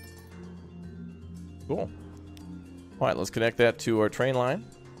 Cool. Alright, let's connect that to our train line.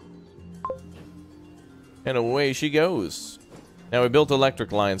 And away she goes. Now we built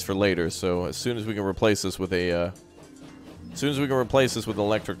electric lines for later, so as soon as we can replace this with a as soon as we can replace this with an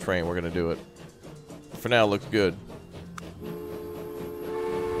electric train, we're gonna do it. For now, it looks good.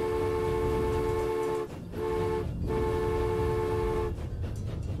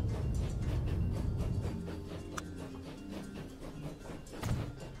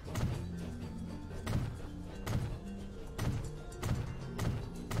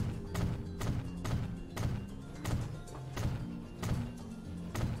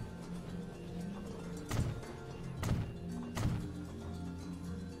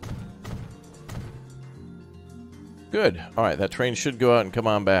 Good. Alright, that train should go out and come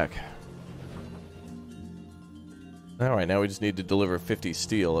on back. Alright, now we just need to deliver 50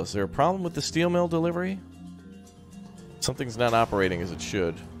 steel. Is there a problem with the steel mill delivery? Something's not operating as it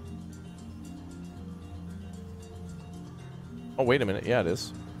should. Oh, wait a minute. Yeah, it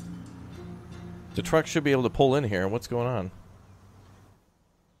is. The truck should be able to pull in here. What's going on?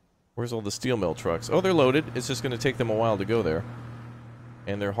 Where's all the steel mill trucks? Oh, they're loaded. It's just going to take them a while to go there.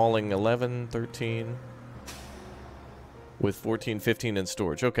 And they're hauling 11, 13... with 14, 15 in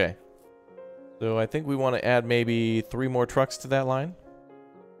storage. Okay. So I think we want to add maybe 3 more trucks to that line.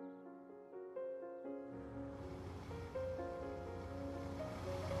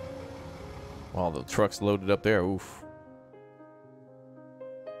 Wow, the truck's loaded up there. Oof.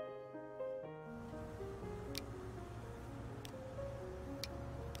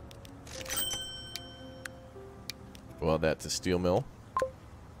 Well, that's a steel mill.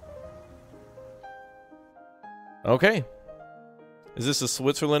 Okay. Is this a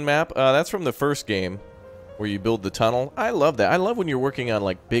Switzerland map? That's from the first game, where you build the tunnel. I love that. I love when you're working on,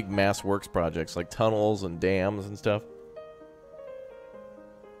 like, big mass works projects, like tunnels and dams and stuff.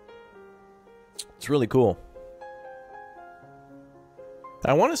 It's really cool.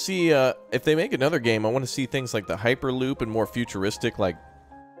 I want to see, if they make another game, I want to see things like the Hyperloop and more futuristic, like,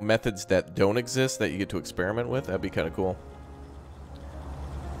 methods that don't exist that you get to experiment with. That'd be kind of cool.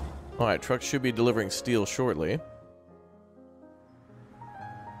 Alright, trucks should be delivering steel shortly.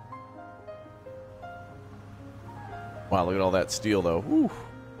 Wow, look at all that steel, though. Woo.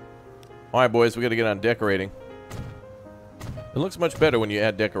 Alright, boys, we gotta get on decorating. It looks much better when you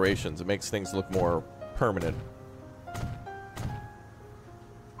add decorations. It makes things look more permanent.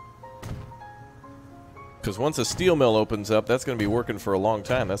 Because once a steel mill opens up, that's gonna be working for a long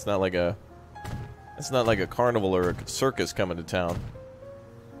time. That's not like a carnival or a circus coming to town.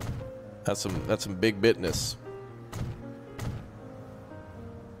 That's some big business.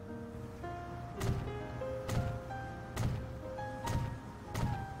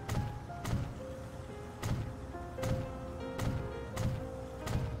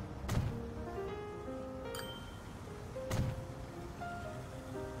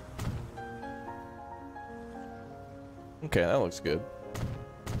 Okay, that looks good.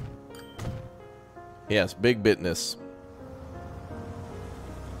 Yes, big bitness.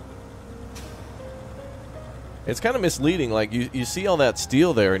 It's kind of misleading. Like, you see all that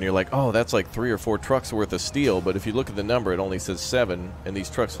steel there, and you're like, oh, that's like 3 or 4 trucks worth of steel. But if you look at the number, it only says 7, and these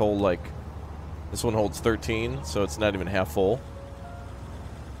trucks hold, like, this one holds 13, so it's not even half full.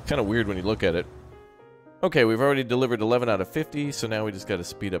 Kind of weird when you look at it. Okay, we've already delivered 11 out of 50, so now we just got to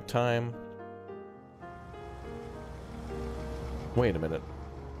speed up time. Wait a minute.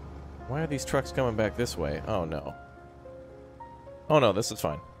 Why are these trucks coming back this way? Oh, no. Oh, no, this is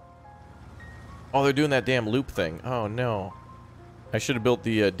fine. Oh, they're doing that damn loop thing. Oh, no. I should have built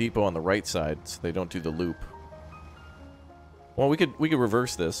the depot on the right side so they don't do the loop. Well, we could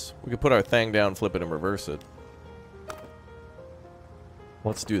reverse this. We could put our thing down, flip it, and reverse it.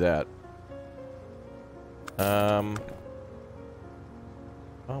 Let's do that. Bum,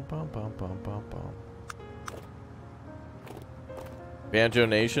 bum, bum, bum, bum, bum. Banjo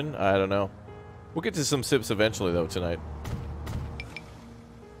Nation? I don't know. We'll get to some sips eventually, though, tonight.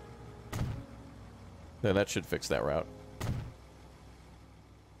 Yeah, that should fix that route.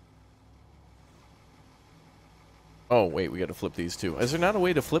 Oh, wait, we gotta flip these, too. Is there not a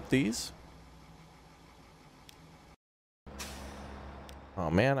way to flip these? Oh,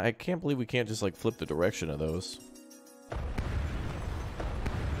 man, I can't believe we can't just, like, flip the direction of those.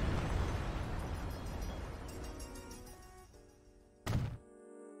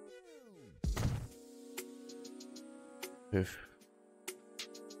 Oof.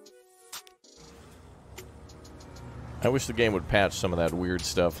 I wish the game would patch some of that weird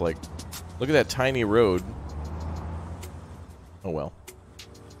stuff. Like, look at that tiny road. Oh, well.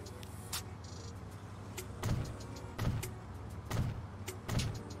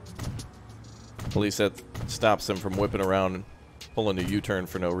 At least that stops them from whipping around and pulling a U-turn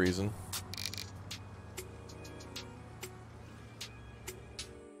for no reason.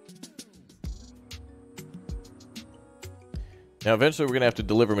 Now, eventually we're going to have to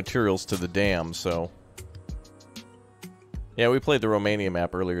deliver materials to the dam, so... Yeah, we played the Romania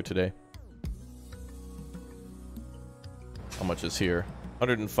map earlier today. How much is here?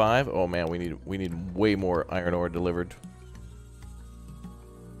 105? Oh man, we need way more iron ore delivered.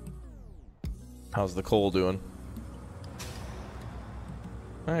 How's the coal doing?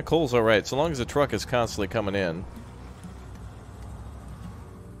 Coal's alright, so long as the truck is constantly coming in.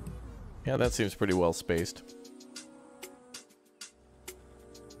 Yeah, that seems pretty well spaced.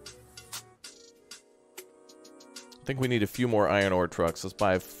 I think we need a few more iron ore trucks. Let's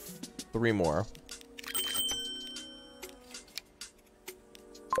buy 3 more.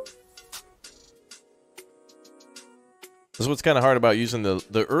 This is what's kind of hard about using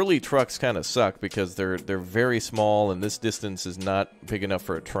the early trucks. Kind of suck because they're very small and this distance is not big enough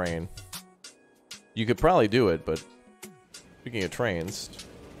for a train. You could probably do it, but speaking of trains,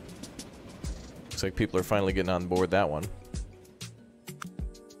 looks like people are finally getting on board that one.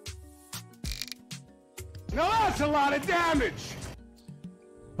 Now that's a lot of damage!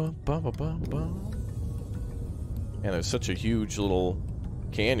 Bum, bum, bum, bum, bum. Man, there's such a huge little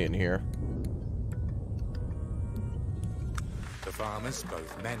canyon here. The farmers,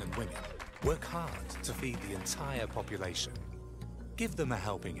 both men and women, work hard to feed the entire population. Give them a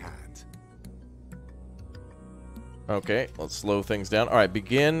helping hand. Okay, let's slow things down. All right,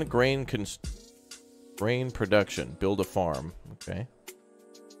 begin grain production. Build a farm. Okay.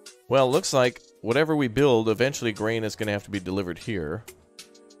 Well, looks like whatever we build, eventually grain is going to have to be delivered here.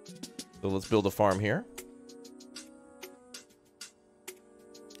 So let's build a farm here.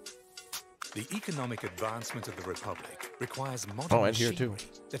 The economic advancement of the Republic requires modern here too.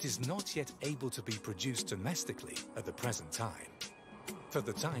 machinery that is not yet able to be produced domestically at the present time. For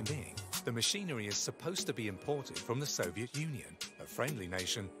the time being, the machinery is supposed to be imported from the Soviet Union, a friendly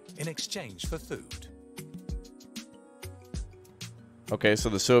nation, in exchange for food. Okay, so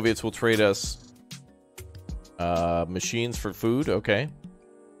the Soviets will trade us machines for food. Okay.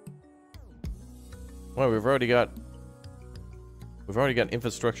 Well, we've already got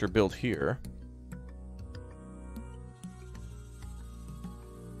infrastructure built here.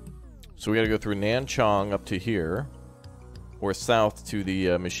 So we got to go through Nanchang up to here, or south to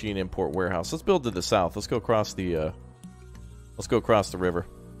the machine import warehouse. Let's build to the south. Let's go across the river.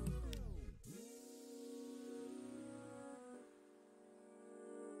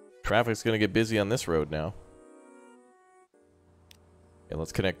 Traffic's going to get busy on this road now. Okay,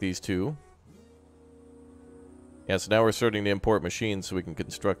 let's connect these two. Yeah, so now we're starting to import machines so we can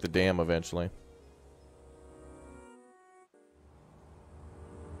construct the dam eventually.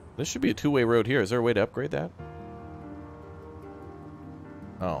 This should be a two-way road here. Is there a way to upgrade that?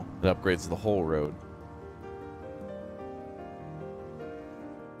 Oh, it upgrades the whole road.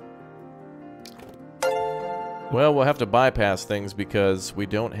 Well, we'll have to bypass things because we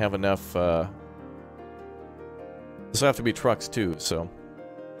don't have enough, this will have to be trucks too, so.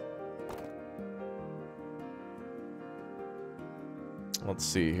 Let's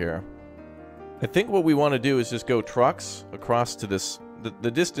see here. I think what we want to do is just go trucks across to this.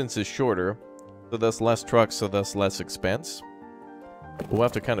 The distance is shorter, so thus less trucks, so thus less expense. We'll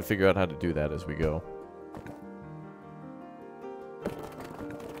have to kind of figure out how to do that as we go.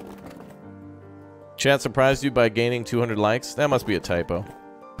 Chat surprised you by gaining 200 likes? That must be a typo.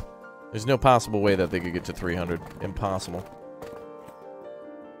 There's no possible way that they could get to 300. Impossible.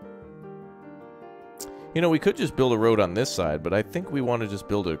 You know, we could just build a road on this side, but I think we want to just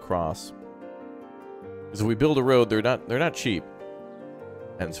build it across. Because if we build a road, they're not cheap.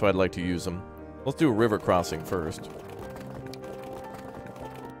 And so I'd like to use them. Let's do a river crossing first.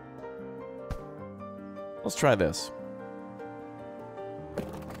 Let's try this.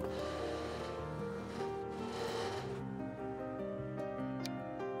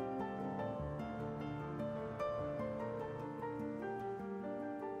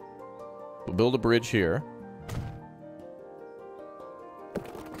 We'll build a bridge here.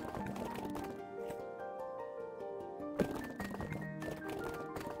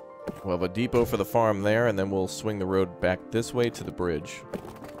 We'll have a depot for the farm there, and then we'll swing the road back this way to the bridge.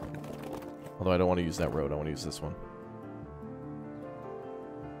 Although I don't want to use that road, I want to use this one.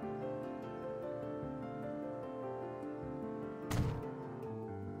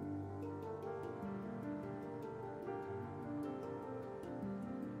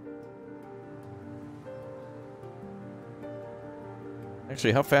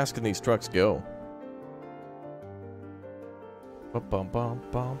 Actually, how fast can these trucks go?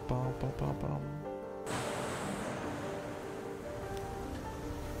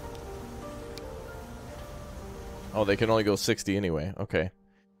 Oh, they can only go 60 anyway. Okay.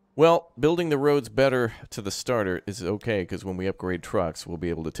 Well, building the roads better to the starter is okay, because when we upgrade trucks, we'll be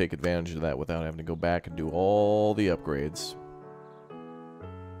able to take advantage of that without having to go back and do all the upgrades.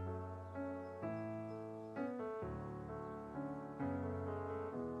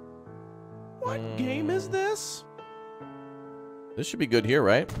 What game is this? This should be good here,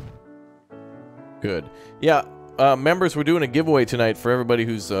 right? Good. Yeah, members, we're doing a giveaway tonight for everybody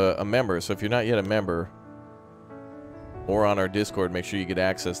who's a member. So if you're not yet a member or on our Discord, make sure you get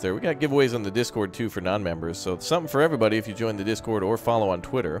access there. We got giveaways on the Discord, too, for non-members. So it's something for everybody if you join the Discord or follow on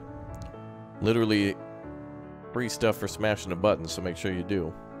Twitter. Literally free stuff for smashing a button, so make sure you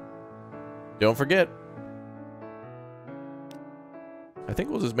do. Don't forget. I think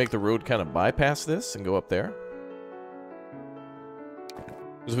we'll just make the road kind of bypass this and go up there.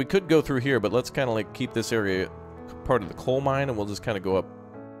 Because we could go through here, but let's kind of like keep this area part of the coal mine, and we'll just kind of go up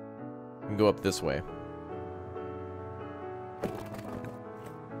and go up this way.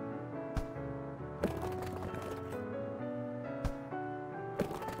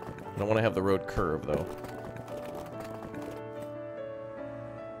 I don't want to have the road curve, though.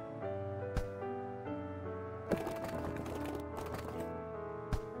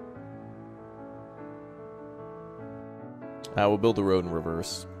 We'll build the road in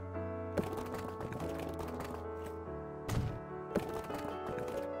reverse.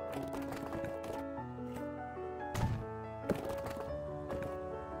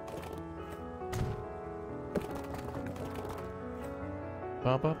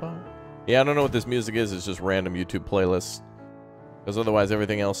 Yeah, I don't know what this music is. It's just random YouTube playlists. Because otherwise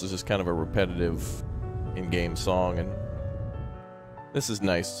everything else is just kind of a repetitive in-game song. And this is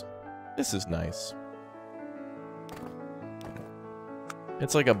nice. This is nice.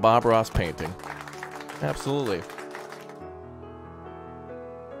 It's like a Bob Ross painting. Absolutely.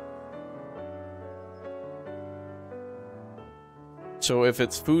 So if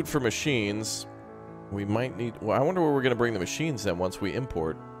it's food for machines, we might need... Well, I wonder where we're going to bring the machines then once we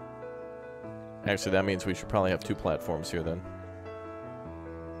import. Actually, that means we should probably have 2 platforms here then.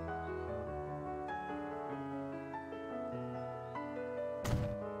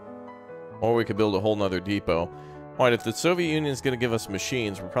 Or we could build a whole nother depot. Alright, if the Soviet Union is going to give us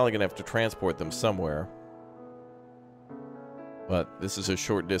machines, we're probably going to have to transport them somewhere. But this is a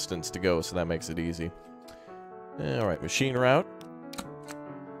short distance to go, so that makes it easy. Alright, machine route.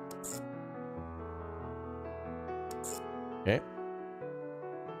 Okay.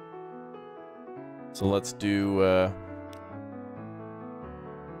 So let's do...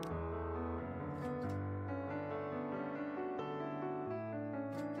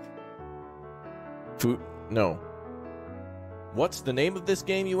 food... No. What's the name of this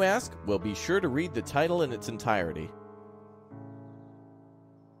game, you ask? Well, be sure to read the title in its entirety.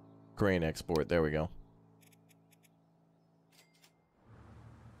 Grain export. There we go.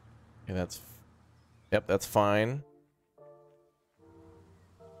 Okay, that's Yep, that's fine.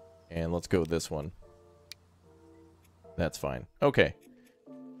 And let's go with this one. That's fine. Okay.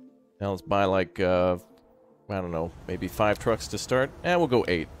 Now let's buy like, I don't know, maybe 5 trucks to start. And we'll go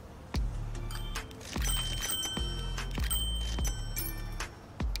 8.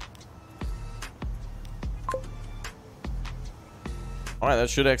 Alright, that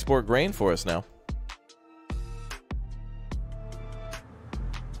should export grain for us now.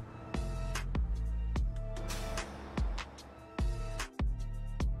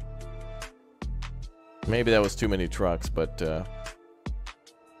 Maybe that was too many trucks, but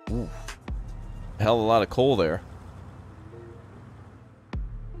ooh, hell of a lot of coal there.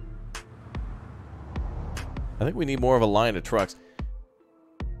 I think we need more of a line of trucks.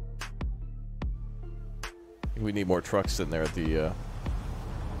 I think we need more trucks sitting there at the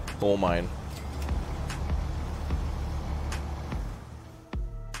coal mine.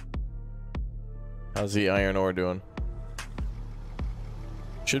 How's the iron ore doing?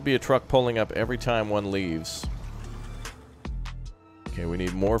 Should be a truck pulling up every time one leaves. Okay, we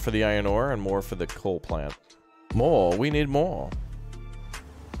need more for the iron ore and more for the coal plant. More, we need more.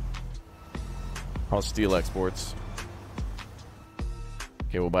 How's steel exports?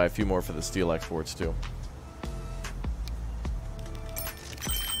 Okay, we'll buy a few more for the steel exports too.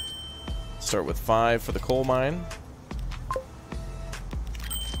 Start with 5 for the coal mine.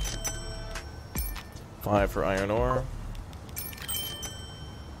 5 for iron ore.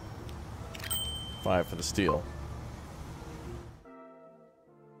 5 for the steel.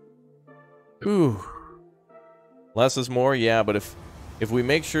 Ooh. Less is more, yeah, but if we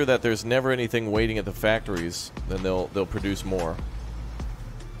make sure that there's never anything waiting at the factories, then they'll produce more.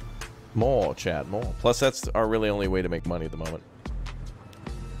 More, chat, more. Plus, that's our really only way to make money at the moment.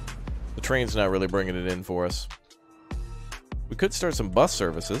 The train's not really bringing it in for us. We could start some bus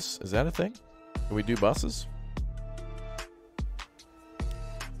services. Is that a thing? Can we do buses?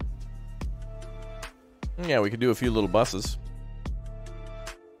 Yeah, we could do a few little buses.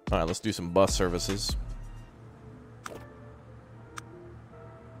 Alright, let's do some bus services.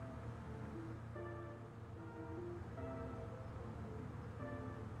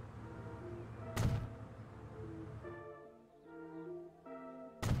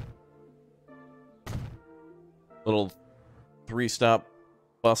 Little 3-stop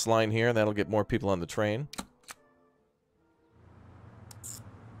bus line here. That'll get more people on the train.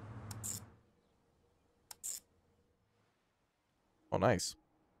 Oh, nice.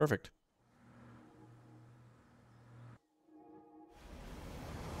 Perfect.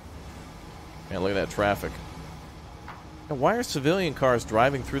 Man, look at that traffic. And why are civilian cars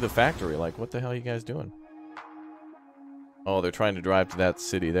driving through the factory? Like, what the hell are you guys doing? Oh, they're trying to drive to that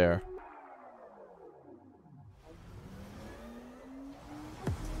city there.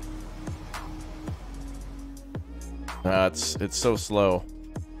 It's so slow.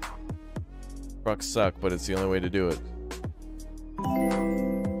 Trucks suck, but it's the only way to do it.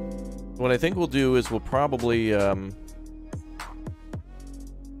 What I think we'll do is we'll probably,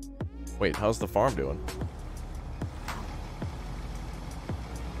 wait, how's the farm doing?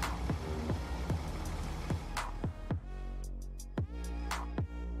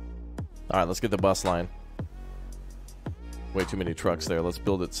 Alright, let's get the bus line. Way too many trucks there. Let's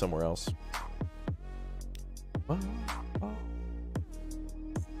build it somewhere else.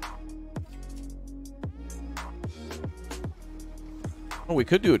 Oh, we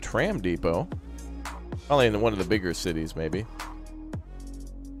could do a tram depot. Probably in one of the bigger cities, maybe.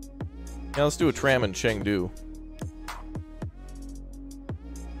 Yeah, let's do a tram in Chengdu.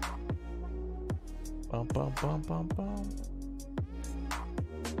 Bum, bum, bum, bum, bum.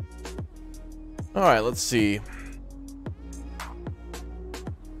 Alright, let's see.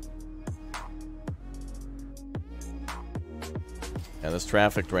 And this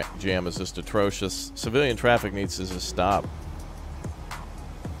traffic jam is just atrocious. Civilian traffic needs to just stop.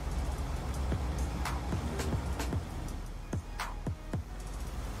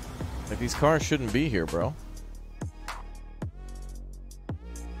 Like, these cars shouldn't be here, bro.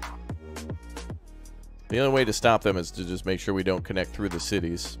 The only way to stop them is to just make sure we don't connect through the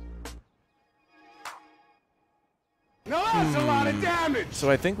cities. Now that's a lot of damage! So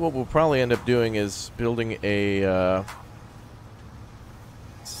I think what we'll probably end up doing is building a, let's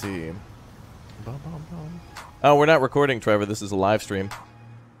see. Oh, we're not recording, Trevor. This is a live stream.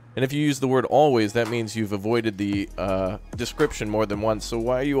 And if you use the word always, that means you've avoided the description more than once. So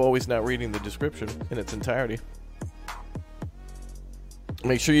why are you always not reading the description in its entirety?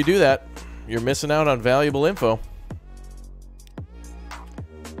 Make sure you do that. You're missing out on valuable info.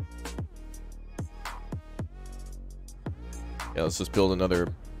 Yeah, let's just build another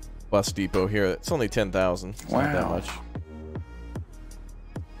bus depot here. It's only 10,000. It's not that much.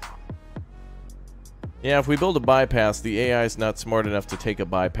 Yeah, if we build a bypass, the AI is not smart enough to take a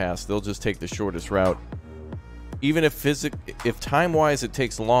bypass. They'll just take the shortest route. Even if time-wise it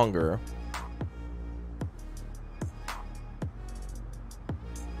takes longer,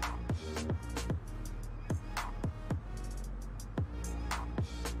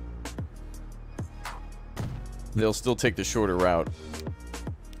 they'll still take the shorter route.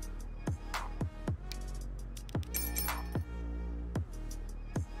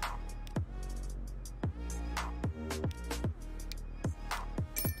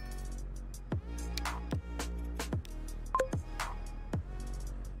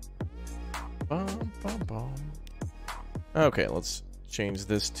 Okay, let's change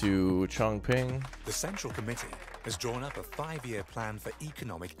this to Chongping. The Central Committee has drawn up a 5-year plan for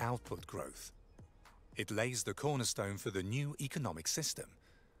economic output growth. It lays the cornerstone for the new economic system.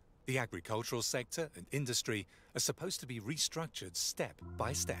 The agricultural sector and industry are supposed to be restructured step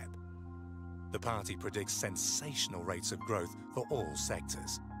by step. The party predicts sensational rates of growth for all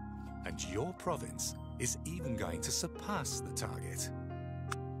sectors. And your province is even going to surpass the target.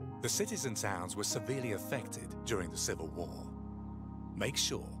 The cities and towns were severely affected during the Civil War. Make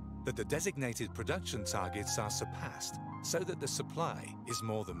sure that the designated production targets are surpassed so that the supply is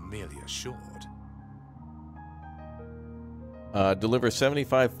more than merely assured. Deliver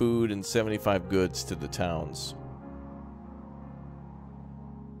 75 food and 75 goods to the towns.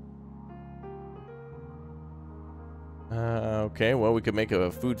 Okay, well, we could make a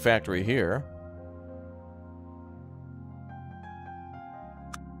food factory here.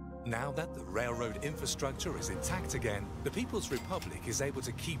 Now that the railroad infrastructure is intact again, the People's Republic is able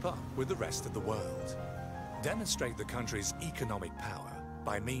to keep up with the rest of the world. Demonstrate the country's economic power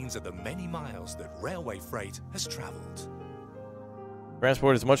by means of the many miles that railway freight has traveled.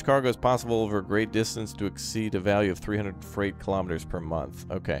 Transport as much cargo as possible over a great distance to exceed a value of 300 freight kilometers per month.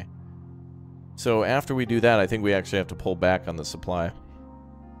 Okay. So after we do that, I think we actually have to pull back on the supply.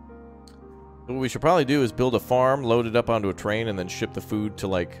 What we should probably do is build a farm, load it up onto a train, and then ship the food to,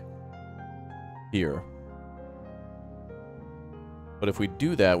 like, here. But if we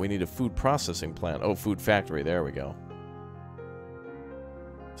do that, we need a food processing plant. Oh, food factory. There we go.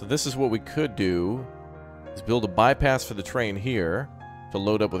 So this is what we could do, is build a bypass for the train here to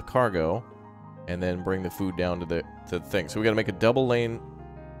load up with cargo, and then bring the food down to the thing. So we got to make a double lane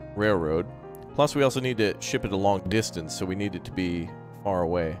railroad. Plus, we also need to ship it a long distance, so we need it to be far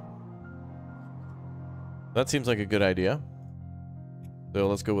away. That seems like a good idea. So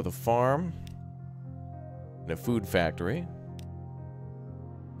let's go with a farm and a food factory.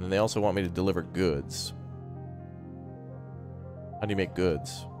 And they also want me to deliver goods. How do you make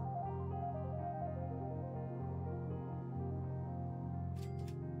goods?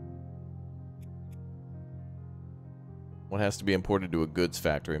 What has to be imported to a goods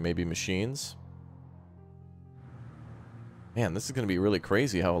factory? Maybe machines? Man, this is going to be really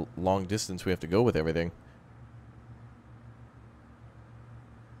crazy how long distance we have to go with everything.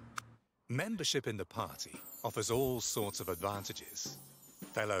 Membership in the party offers all sorts of advantages.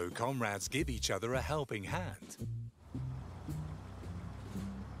 Fellow comrades give each other a helping hand.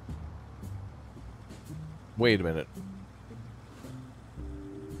 Wait a minute.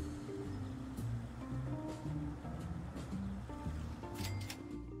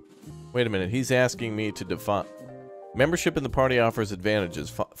 Wait a minute. He's asking me to define... Membership in the party offers advantages.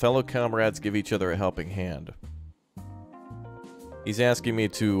 Fellow comrades give each other a helping hand. He's asking me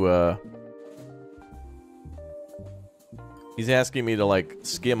to, He's asking me to, like,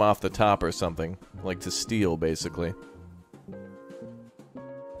 skim off the top or something. Like, to steal, basically.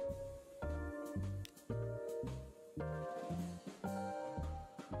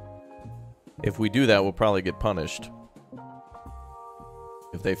 If we do that, we'll probably get punished.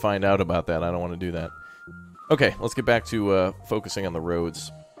 If they find out about that, I don't want to do that. Okay, let's get back to focusing on the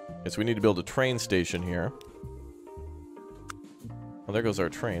roads. Okay, so we need to build a train station here. Well, there goes our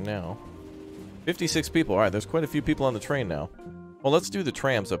train now. 56 people. Alright, there's quite a few people on the train now. Well, let's do the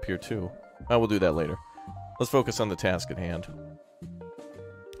trams up here, too. Oh, we'll do that later. Let's focus on the task at hand.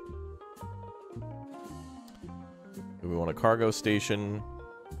 Do we want a cargo station?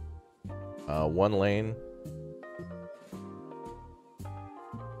 1 lane.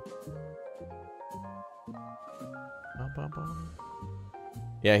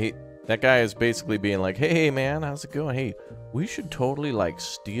 Yeah, that guy is basically being like, hey, man, how's it going? Hey, we should totally, like,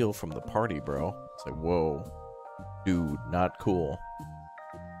 steal from the party, bro. It's like, whoa. Dude, not cool.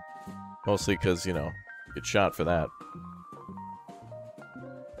 Mostly because, you know, get shot for that.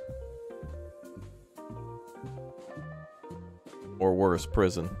 Or worse,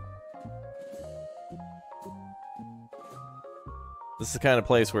 prison. This is the kind of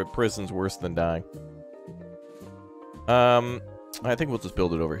place where prison's worse than dying. I think we'll just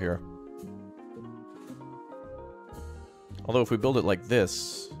build it over here. Although if we build it like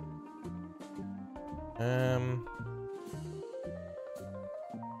this...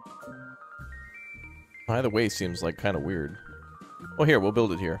 Either way seems like kind of weird. Well, here, we'll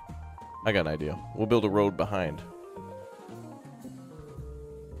build it here. I got an idea. We'll build a road behind.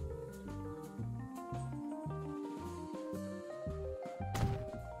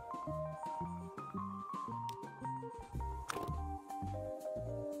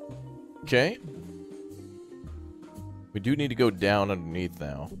 Okay. We do need to go down underneath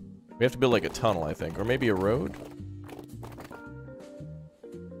now. We have to build like a tunnel, I think. Or maybe a road?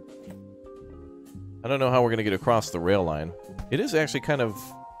 I don't know how we're going to get across the rail line. It is actually kind of...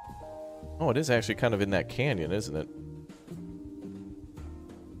 Oh, it is actually kind of in that canyon, isn't it?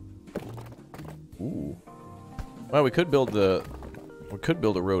 Ooh. Well, we could build the... We could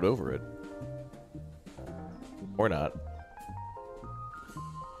build a road over it. Or not.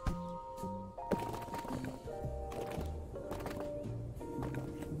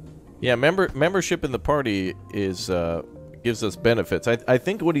 Yeah, membership in the party is gives us benefits. I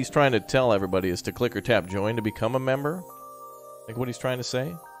think what he's trying to tell everybody is to click or tap join to become a member. I think what he's trying to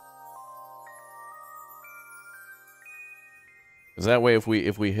say. Because that way, if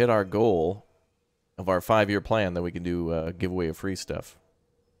we hit our goal of our 5-year plan, then we can do giveaway of free stuff.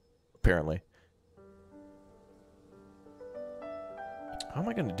 Apparently. How am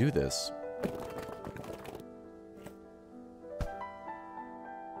I going to do this?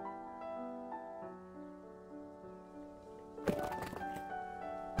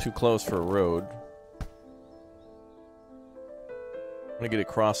 Too close for a road. I'm gonna get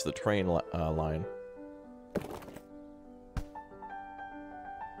across the train line.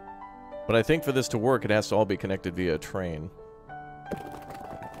 But I think for this to work, it has to all be connected via a train.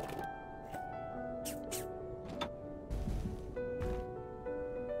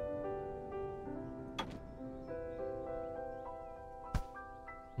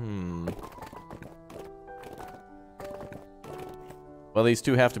 Well, these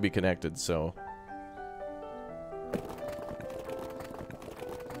two have to be connected, so...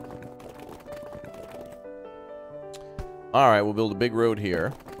 Alright, we'll build a big road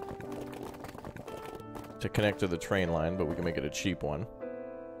here to connect to the train line, but we can make it a cheap one.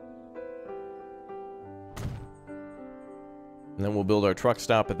 And then we'll build our truck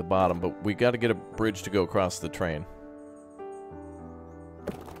stop at the bottom, but we got to get a bridge to go across the train.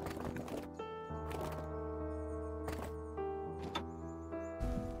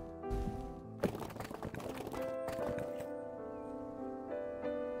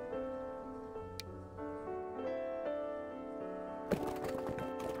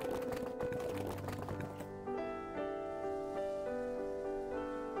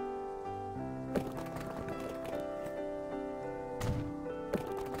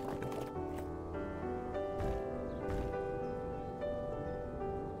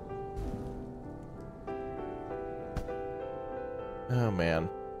 Oh, man.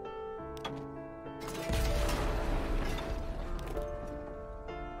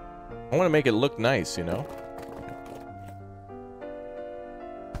 I want to make it look nice, you know?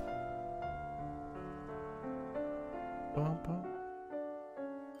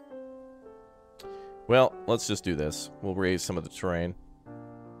 Well, let's just do this. We'll raise some of the terrain.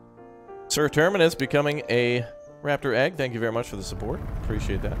 Sir Terminus becoming a Raptor Egg. Thank you very much for the support.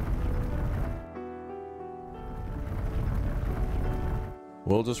 Appreciate that.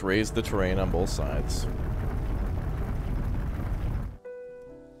 We'll just raise the terrain on both sides.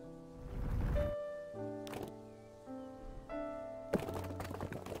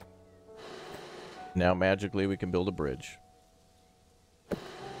 Now magically we can build a bridge.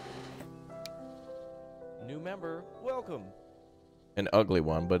 New member, welcome. An ugly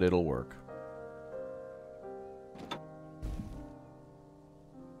one, but it'll work.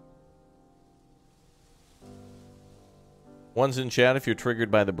 One's in chat if you're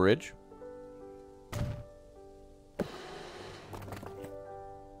triggered by the bridge. I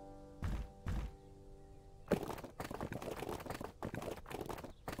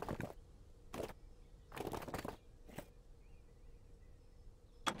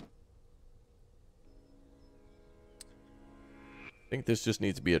think this just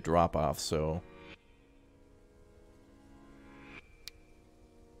needs to be a drop-off, so...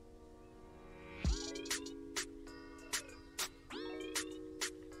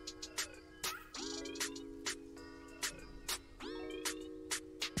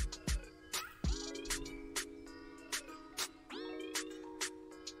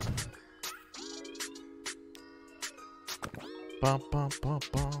 Bum, bum, bum,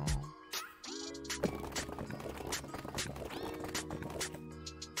 bum.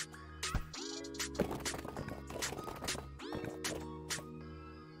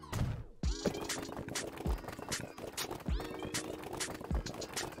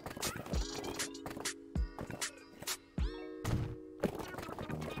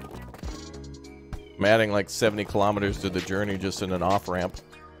 I'm adding like 70 kilometers to the journey just in an off-ramp.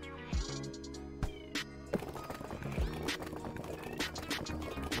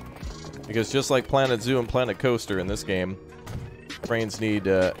 Because just like Planet Zoo and Planet Coaster in this game, trains need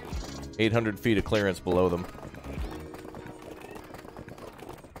 800 feet of clearance below them.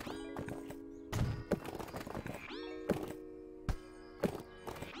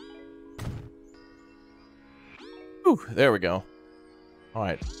 Whew, there we go.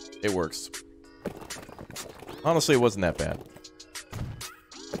 Alright, it works. Honestly, it wasn't that bad.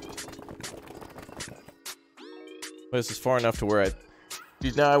 But this is far enough to where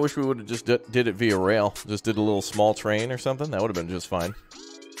Dude, now I wish we would have just did it via rail. Just did a little small train or something. That would have been just fine.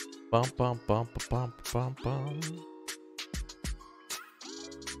 Bum, bum, bum, bum, bum, bum.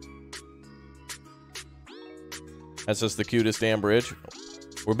 That's just the cutest damn bridge.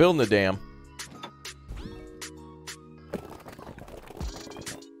 We're building the dam.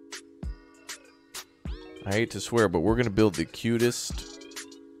 I hate to swear, but we're going to build the cutest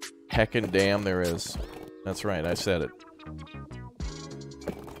heckin' dam there is. That's right, I said it.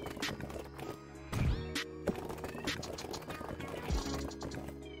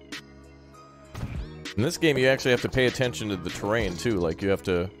 In this game, you actually have to pay attention to the terrain, too. Like, you have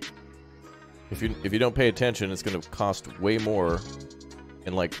to... If you don't pay attention, it's going to cost way more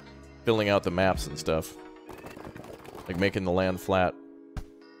in, like, filling out the maps and stuff. Like, making the land flat.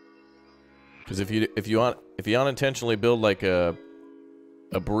 Because if you unintentionally build like a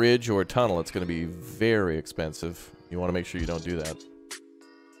bridge or a tunnel, it's going to be very expensive. You want to make sure you don't do that.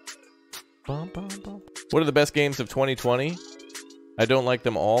 Bum, bum, bum. What are the best games of 2020? I don't like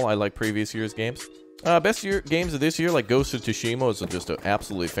them all. I like previous year's games. Best games of this year, like Ghost of Tsushima, is just an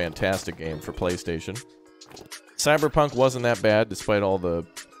absolutely fantastic game for PlayStation. Cyberpunk wasn't that bad, despite all the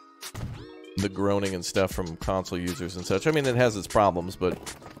groaning and stuff from console users and such. I mean, it has its problems,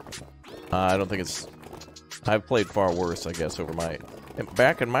 but I don't think it's... I've played far worse, I guess,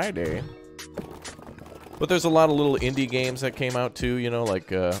 back in my day. But there's a lot of little indie games that came out, too, you know,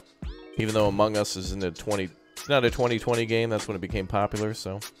 like, even though Among Us is in the it's not a 2020 game, that's when it became popular,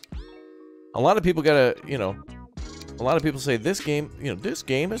 so... A lot of people gotta, you know... A lot of people say, this game, you know, this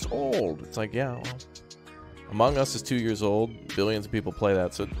game is old. It's like, yeah, well... Among Us is 2 years old. Billions of people play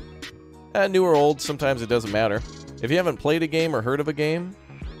that, so... new or old, sometimes it doesn't matter. If you haven't played a game or heard of a game...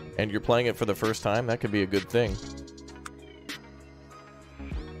 and you're playing it for the first time, that could be a good thing.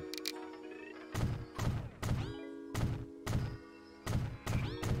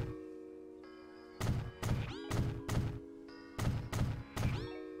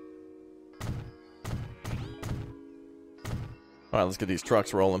 Alright, let's get these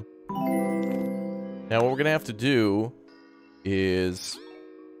trucks rolling. Now, what we're going to have to do is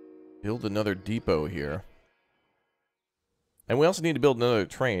build another depot here. And we also need to build another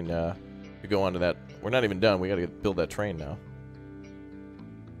train to go onto that. We're not even done. We got to build that train now.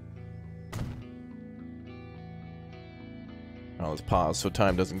 Oh, let's pause so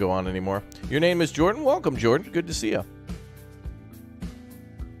time doesn't go on anymore. Your name is Jordan? Welcome, Jordan. Good to see you.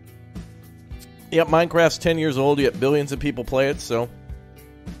 Yep, Minecraft's 10 years old, yet billions of people play it, so...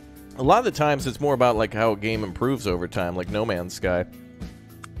 A lot of the times it's more about like how a game improves over time, like No Man's Sky.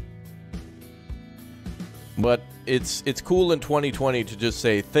 But it's cool in 2020 to just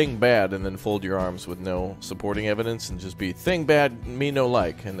say thing bad and then fold your arms with no supporting evidence and just be thing bad, me no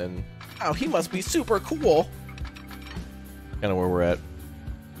like, and then, oh, he must be super cool. Kind of where we're at.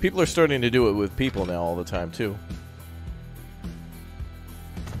 People are starting to do it with people now all the time, too.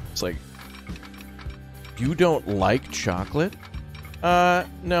 It's like, you don't like chocolate?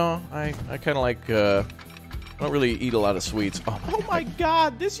 No, I kind of like, I don't really eat a lot of sweets. Oh my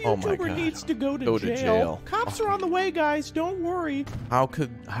god, this YouTuber needs to go to jail. Cops are on the way, guys, don't worry. How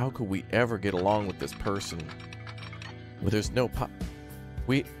could we ever get along with this person? Well, there's no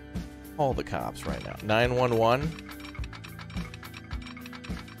we call the cops right now. 911.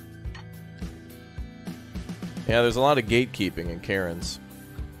 Yeah, there's a lot of gatekeeping in Karen's.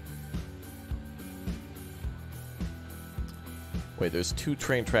 Wait, there's 2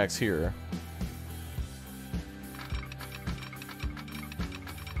 train tracks here.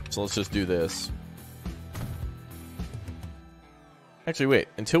 So let's just do this. Actually, wait.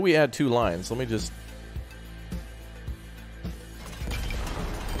 Until we add 2 lines, let me just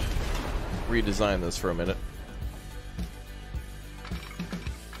redesign this for a minute.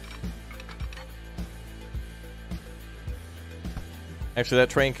 Actually,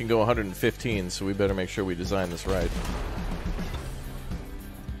 that train can go 115, so we better make sure we design this right.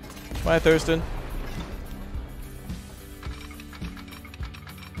 Bye, Thurston.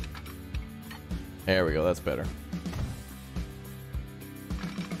 There we go, that's better.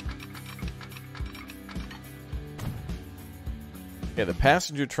 Yeah, the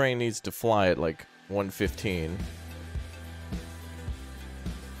passenger train needs to fly at like 115.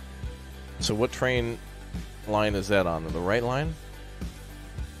 So what train line is that on? The right line?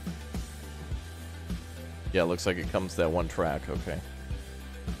 Yeah, it looks like it comes to that one track, okay.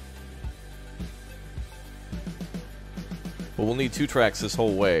 Well, we'll need 2 tracks this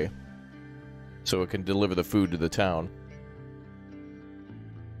whole way, so it can deliver the food to the town.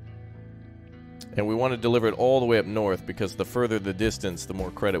 And we want to deliver it all the way up north, because the further the distance, the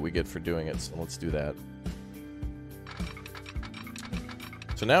more credit we get for doing it, so let's do that.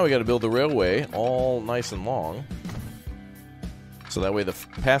 So now we got to build the railway, all nice and long, so that way the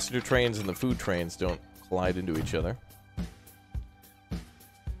passenger trains and the food trains don't collide into each other.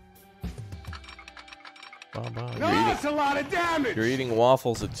 No, that's a lot of damage! You're eating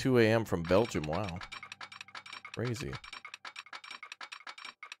waffles at 2 a.m. from Belgium, wow. Crazy.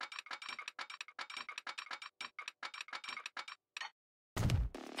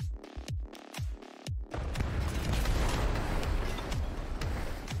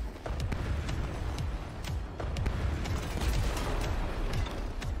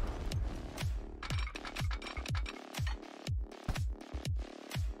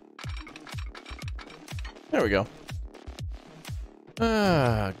 There we go.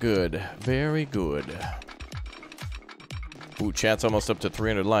 Ah, good. Very good. Ooh, chat's almost up to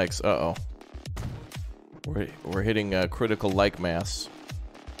 300 likes. Uh-oh. We're hitting critical like mass.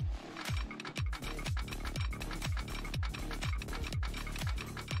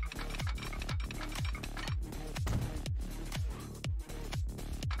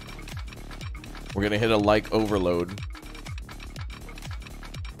 We're gonna hit a like overload.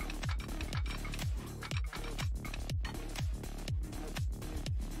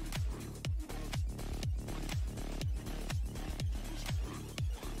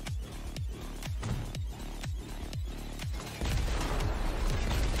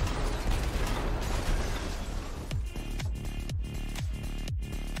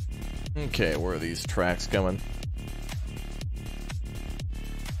 Okay, where are these tracks coming?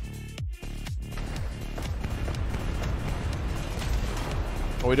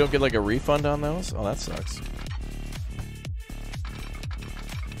 Oh, we don't get like a refund on those? Oh, that sucks.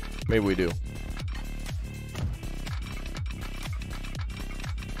 Maybe we do.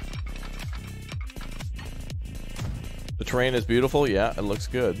 The train is beautiful? Yeah, it looks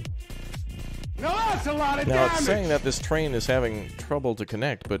good. No, that's a lot of now damage. It's saying that this train is having trouble to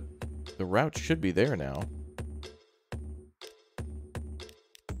connect, but the route should be there now.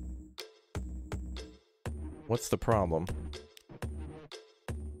 What's the problem?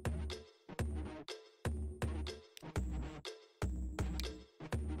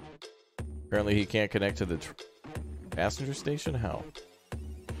 Apparently he can't connect to the passenger station? How?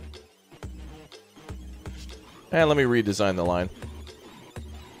 And let me redesign the line.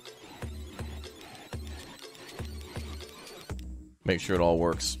 Make sure it all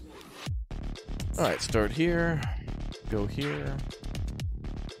works. Alright, start here. Go here.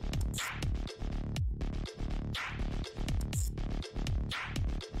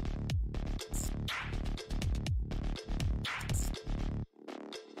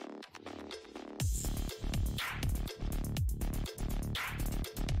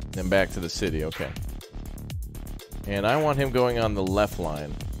 Then back to the city, okay. And I want him going on the left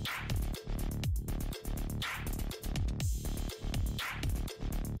line.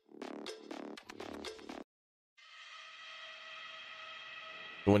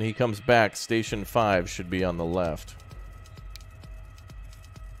 When he comes back, Station 5 should be on the left.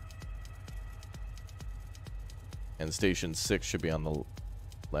 And Station 6 should be on the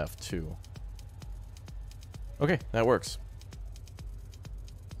left, too. Okay, that works.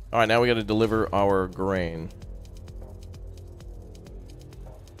 Alright, now we gotta deliver our grain.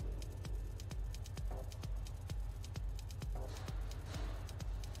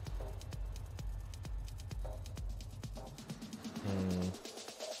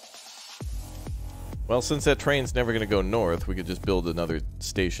 Well, since that train's never going to go north, we could just build another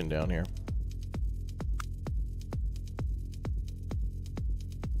station down here.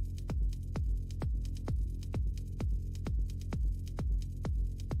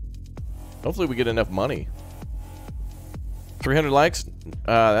 Hopefully we get enough money. 300 likes?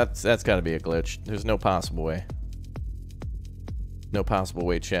 That's got to be a glitch. There's no possible way. No possible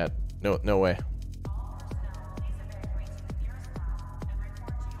way, chat. No way.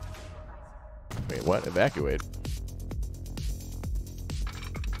 Wait, what? Evacuate?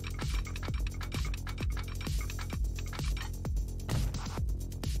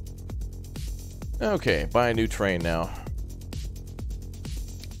 Okay, buy a new train now.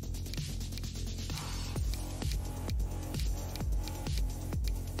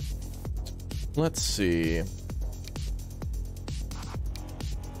 Let's see.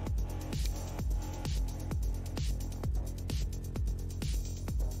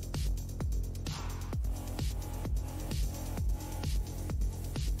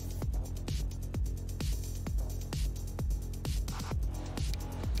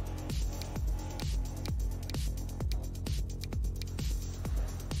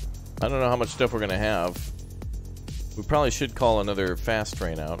 I don't know how much stuff we're gonna have. We probably should call another fast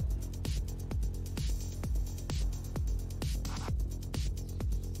train out.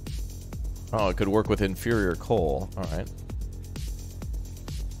 Oh, it could work with inferior coal. Alright.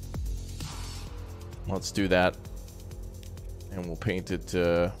 Let's do that. And we'll paint it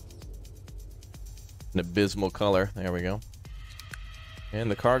an abysmal color. There we go.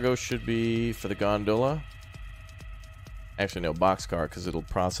 And the cargo should be for the gondola. Actually, no, boxcar, because it'll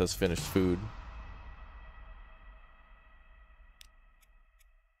process finished food.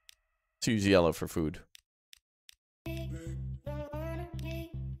 Let's use yellow for food.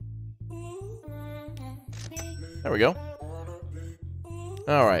 There we go.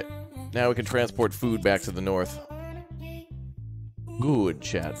 Alright. Now we can transport food back to the north. Good,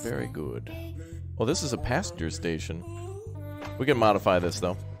 chat. Very good. Well, this is a passenger station. We can modify this,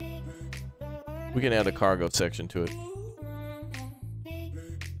 though. We can add a cargo section to it.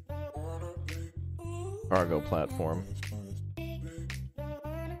 Cargo platform.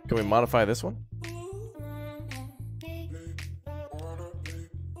 Can we modify this one?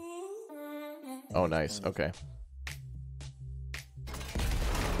 Oh, nice. Okay.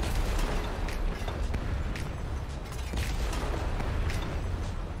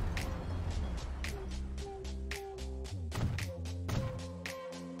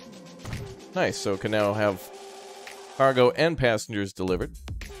 Nice. So it can now have cargo and passengers delivered.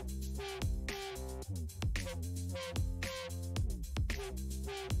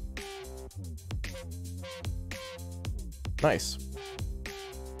 Nice.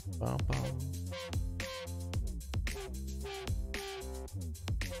 Bum, bum.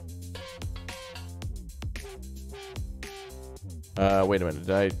 Wait a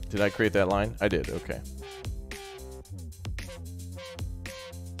minute. Did I create that line? I did. Okay.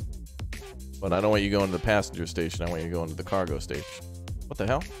 But I don't want you going to the passenger station. I want you to go into the cargo station. What the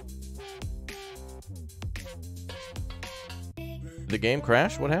hell? Did the game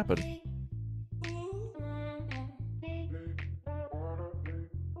crash? What happened?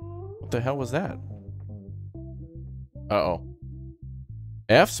 What the hell was that? Uh-oh.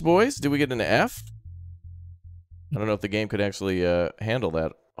 F's, boys? Did we get an F? I don't know if the game could actually handle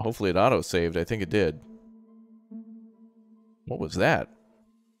that. Hopefully it auto-saved. I think it did. What was that?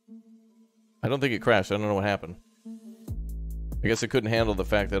 I don't think it crashed. I don't know what happened. I guess it couldn't handle the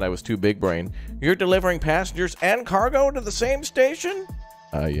fact that I was too big brain. You're delivering passengers and cargo to the same station?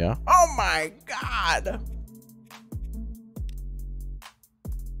 Yeah. Oh my god!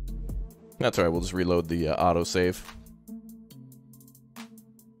 That's alright, we'll just reload the autosave.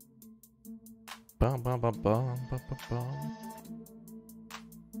 Bum, bum, bum, bum, bum, bum, bum.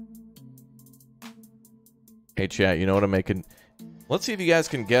 Hey chat, you know what I'm making? Let's see if you guys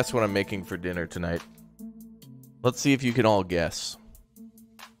can guess what I'm making for dinner tonight. Let's see if you can all guess.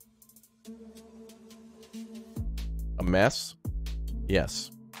 A mess?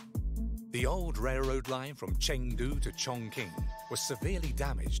 Yes. The old railroad line from Chengdu to Chongqing was severely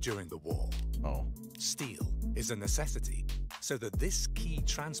damaged during the war. Oh. Steel is a necessity, so that this key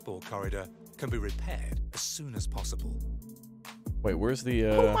transport corridor can be repaired as soon as possible. Wait, where's the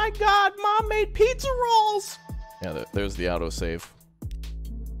Oh my god, Mom made pizza rolls! Yeah, there's the autosave.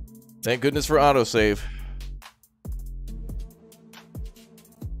 Thank goodness for autosave.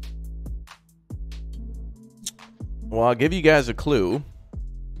 Well, I'll give you guys a clue.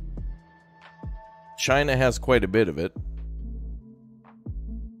 China has quite a bit of it.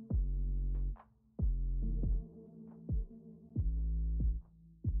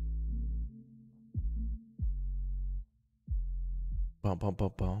 Bum, bum,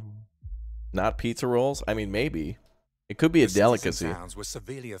 bum, bum. Not pizza rolls? I mean, maybe. It could be a delicacy. The towns were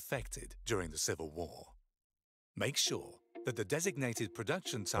severely affected during the Civil War. Make sure that the designated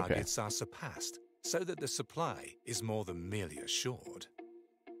production targets are surpassed so that the supply is more than merely assured.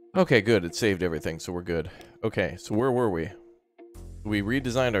 Okay, good. It saved everything, so we're good. Okay, so where were we? We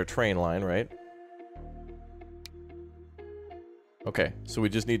redesigned our train line, right? Okay, so we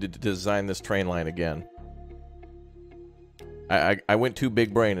just need to design this train line again. I went too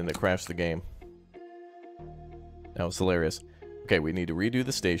big brain and it crashed the game. That was hilarious. Okay, we need to redo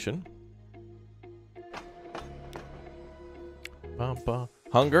the station.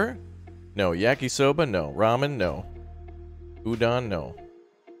 Hunger? No. Yakisoba? No. Ramen? No. Udon? No.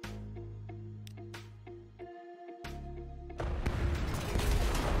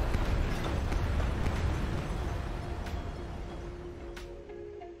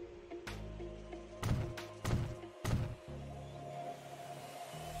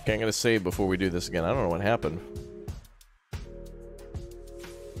 Okay, I'm gonna save before we do this again. I don't know what happened.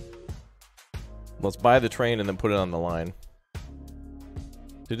 Let's buy the train and then put it on the line.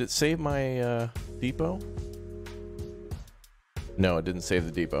 Did it save my depot? No, it didn't save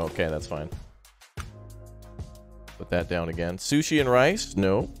the depot. Okay, that's fine. Put that down again. Sushi and rice?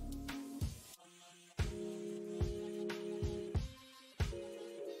 No.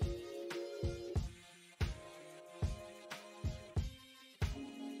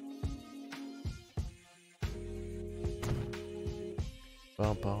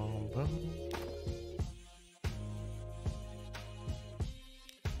 Bum, bum, bum.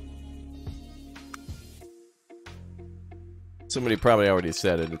 Somebody probably already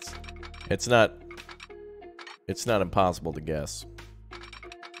said it. It's not impossible to guess.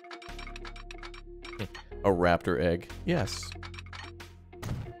 A raptor egg. Yes.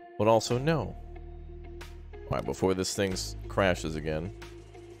 But also no. Alright, before this thing crashes again.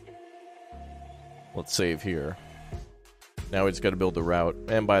 Let's save here. Now we just gotta build the route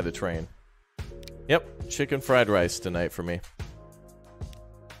and buy the train. Yep, chicken fried rice tonight for me.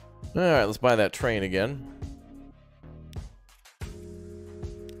 Alright, let's buy that train again.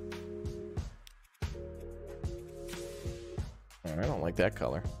 I don't like that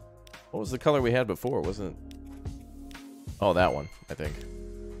color. What was the color we had before? Wasn't it? Oh, that one, I think.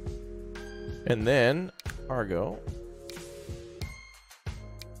 And then cargo.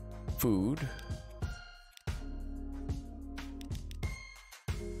 Food.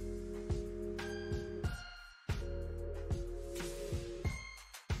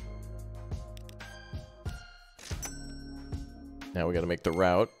 Now we gotta make the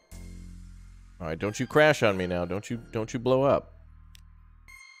route. Alright, don't you crash on me now. Don't you blow up.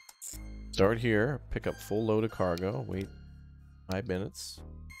 Start here, pick up full load of cargo, wait 5 minutes.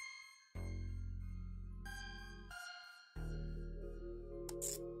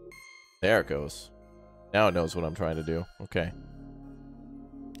 There it goes. Now it knows what I'm trying to do. Okay.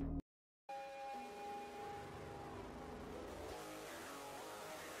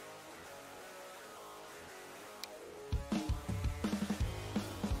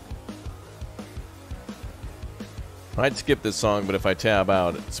 I'd skip this song, but if I tab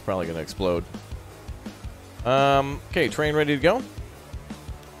out, it's probably going to explode. Okay, train ready to go?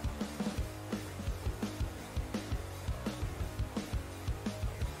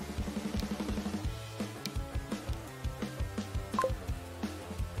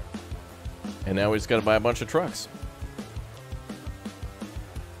 And now we just got to buy a bunch of trucks.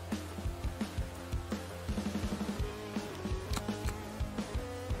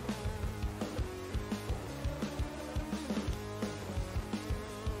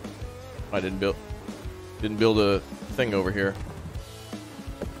 I didn't build a thing over here.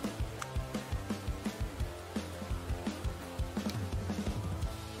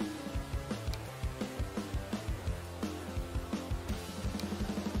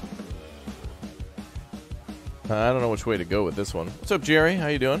 I don't know which way to go with this one. What's up, Jerry? How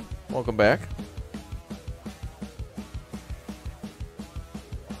you doing? Welcome back.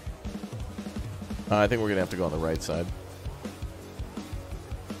 I think we're gonna have to go on the right side.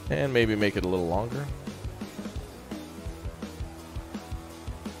 And maybe make it a little longer.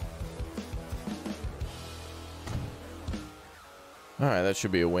 Alright, that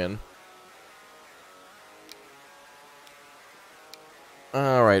should be a win.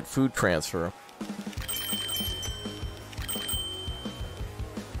 Alright, food transfer.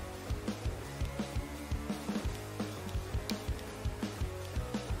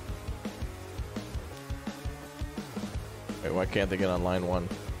 Wait, why can't they get on line 1?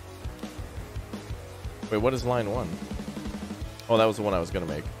 Wait, what is line 1? Oh, that was the one I was going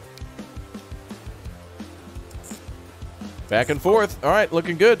to make. Back and forth. All right,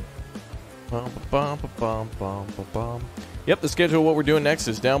 looking good. Yep, the schedule of what we're doing next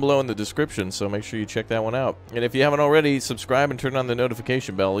is down below in the description, so make sure you check that one out. And if you haven't already, subscribe and turn on the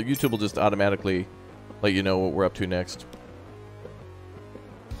notification bell. YouTube will just automatically let you know what we're up to next.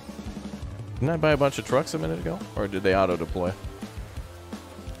 Didn't I buy a bunch of trucks a minute ago? Or did they auto-deploy?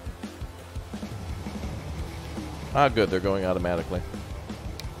 Ah, good. They're going automatically.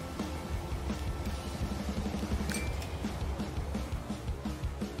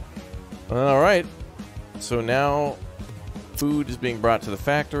 All right. So now food is being brought to the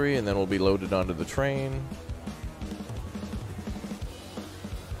factory, and then will be loaded onto the train.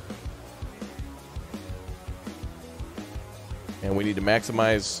 And we need to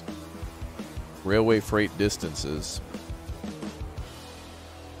maximize railway freight distances.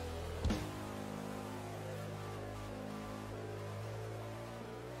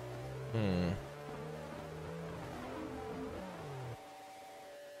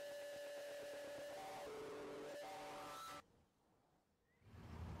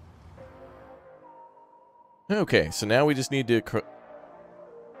 Okay, so now we just need to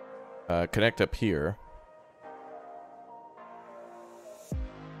connect up here.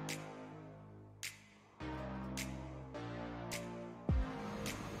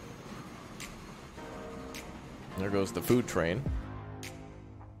 There goes the food train.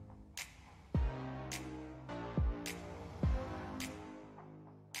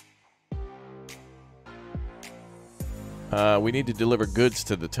 We need to deliver goods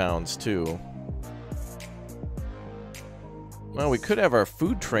to the towns, too. Well, we could have our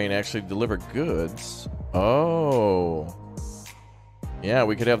food train actually deliver goods. Oh. Yeah,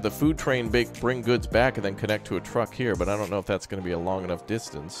 we could have the food train bring goods back and then connect to a truck here, but I don't know if that's going to be a long enough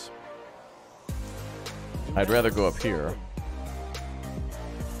distance. I'd rather go up here.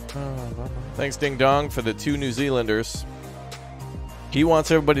 Thanks, Ding Dong, for the 2 New Zealanders. He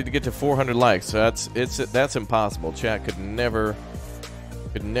wants everybody to get to 400 likes. So that's impossible. Chat could never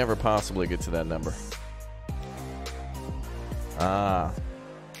possibly get to that number. Ah,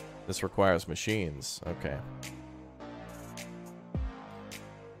 this requires machines. Okay.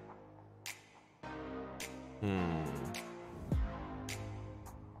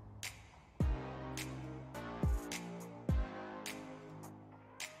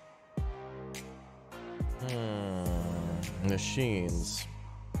 Machines.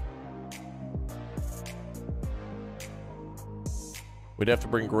 We'd have to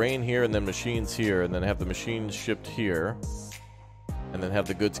bring grain here and then machines here and then have the machines shipped here and then have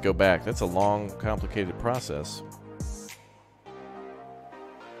the goods go back. That's a long, complicated process.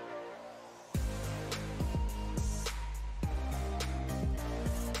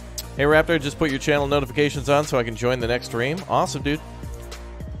 Hey Raptor, just put your channel notifications on so I can join the next stream. Awesome, dude.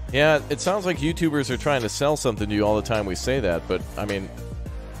 Yeah, it sounds like YouTubers are trying to sell something to you all the time we say that, but, I mean,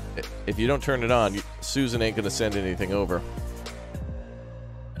 if you don't turn it on, Susan ain't going to send anything over.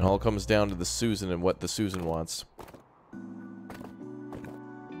 It all comes down to the Susan and what the Susan wants.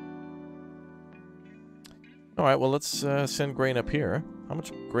 Alright, well, let's send grain up here. How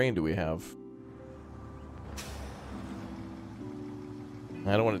much grain do we have?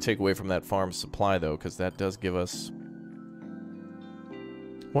 I don't want to take away from that farm supply, though, because that does give us...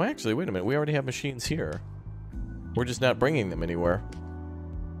 Well, actually, wait a minute. We already have machines here. We're just not bringing them anywhere.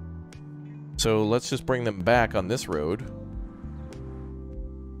 So let's just bring them back on this road.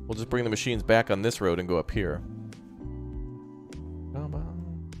 We'll just bring the machines back on this road and go up here.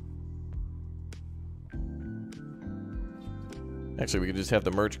 Actually, we could just have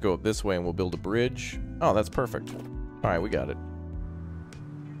the merch go up this way and we'll build a bridge. Oh, that's perfect. Alright, we got it.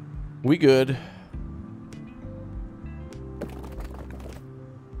 We good.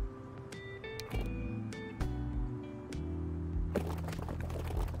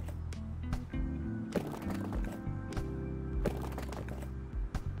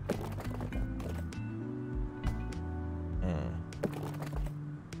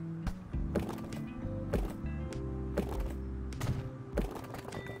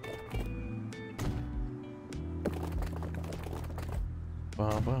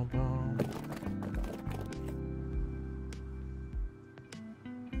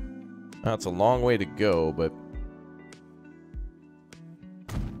 That's a long way to go, but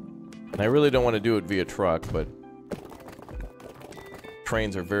I really don't want to do it via truck, but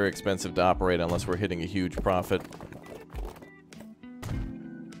trains are very expensive to operate unless we're hitting a huge profit.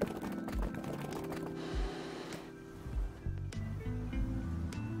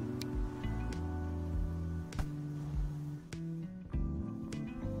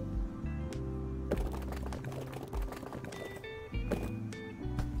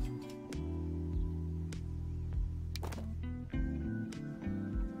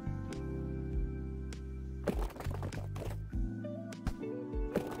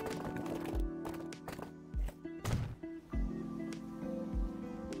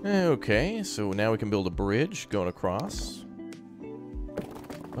 Okay, so now we can build a bridge going across.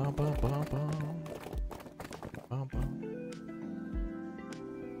 Bum, bum, bum, bum. Bum, bum.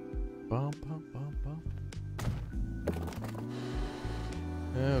 Bum, bum, bum, bum.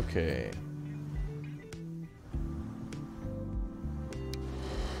 Okay.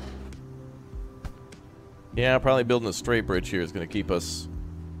 Yeah, probably building a straight bridge here is going to keep us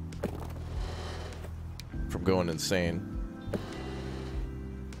from going insane.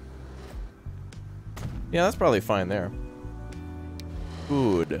 Yeah, that's probably fine there.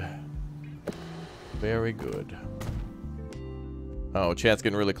 Good. Very good. Oh, chat's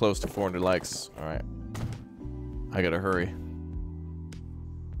getting really close to 400 likes. Alright. I gotta hurry.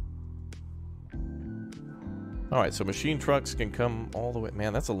 Alright, so machine trucks can come all the way.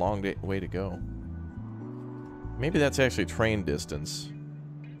 Man, that's a long way to go. Maybe that's actually train distance.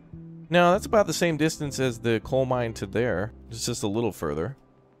 No, that's about the same distance as the coal mine to there. It's just a little further.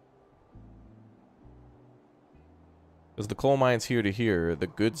 Because the coal mine's here to here, the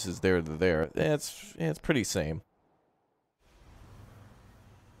goods is there to there. It's pretty same.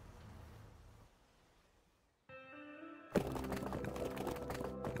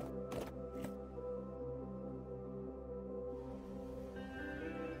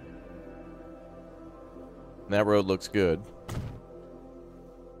 That road looks good.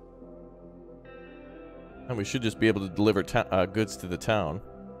 And we should just be able to deliver goods to the town.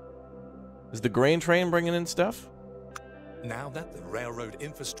 Is the grain train bringing in stuff? Now that the railroad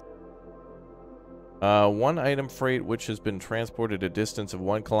infrastructure... One item freight which has been transported a distance of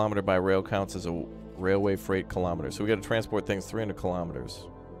 1 kilometer by rail counts as a railway freight kilometer. So we got to transport things 300 kilometers.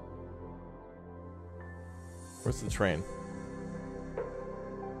 Where's the train?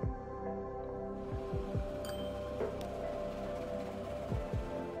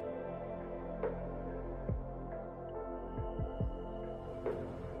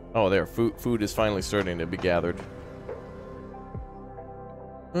 Oh, there. Food is finally starting to be gathered.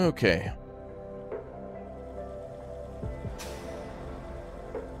 Okay.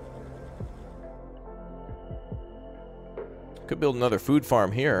 Could build another food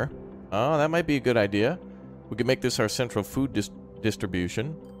farm here. Oh, that might be a good idea. We could make this our central food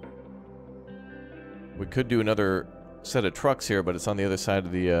distribution. We could do another set of trucks here, but it's on the other side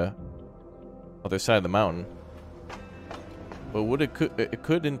of the mountain. But would it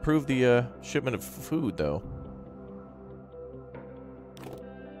could improve the shipment of food though.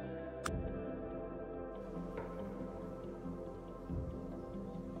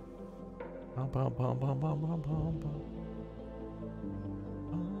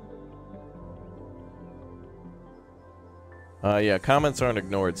 Yeah, comments aren't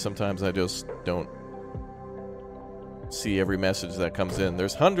ignored. Sometimes I just don't see every message that comes in.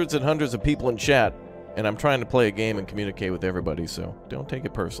 There's hundreds and hundreds of people in chat, and I'm trying to play a game and communicate with everybody, so don't take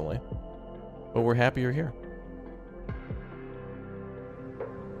it personally. But we're happy you're here.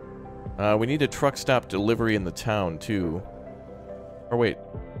 We need a truck stop delivery in the town, too. Or wait.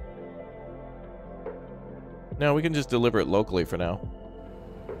 No, we can just deliver it locally for now.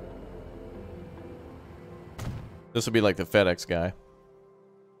 This will be like the FedEx guy.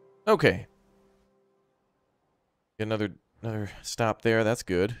 Okay. Get another stop there. That's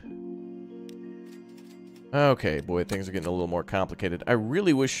good. Okay, boy, things are getting a little more complicated. I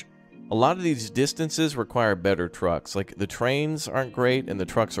really wish a lot of these distances require better trucks. Like, the trains aren't great and the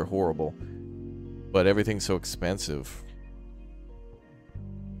trucks are horrible. But everything's so expensive.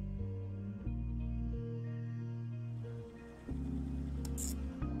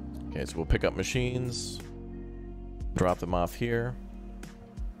 Okay, so we'll pick up machines. Drop them off here.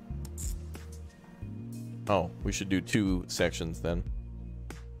 Oh, we should do 2 sections then.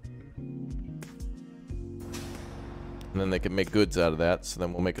 And then they can make goods out of that, so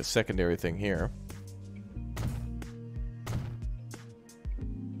then we'll make a secondary thing here.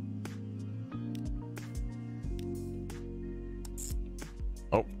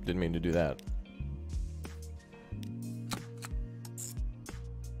 Oh, didn't mean to do that.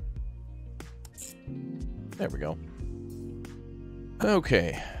 There we go.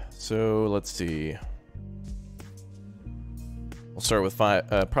 Okay, so let's see. We'll start with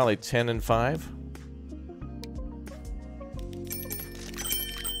 5, probably 10 and 5.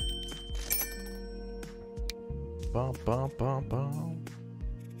 Bum, bum, bum, bum.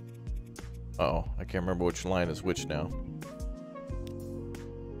 Uh-oh, I can't remember which line is which now.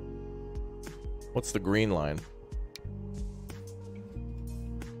 What's the green line?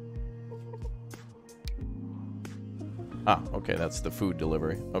 Ah, okay, that's the food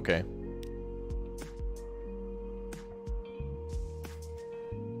delivery. Okay.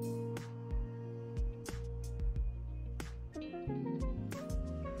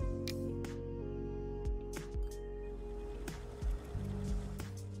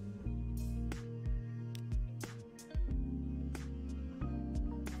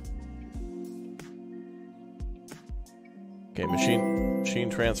 Okay, machine. Machine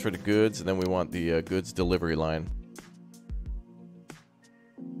transfer to goods, and then we want the goods delivery line.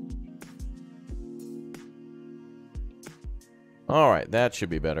 All right, that should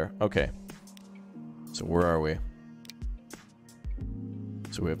be better. Okay. So where are we?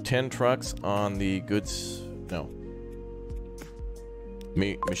 So we have 10 trucks on the goods. No.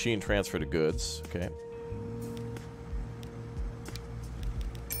 Machine transfer to goods. Okay.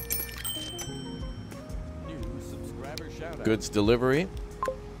 Goods delivery.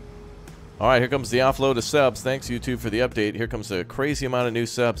 All right, here comes the offload of subs. Thanks, YouTube, for the update. Here comes a crazy amount of new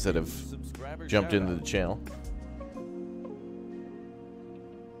subs that have jumped into the channel.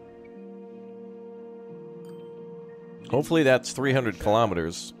 Hopefully that's 300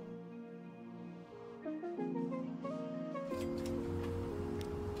 kilometers.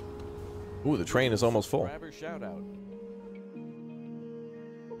 Ooh, the train is almost full.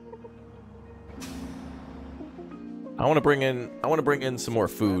 I want to bring in some more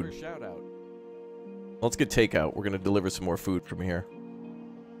food. Let's get takeout. We're going to deliver some more food from here.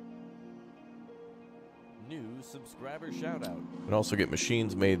 New subscriber shout out. And also get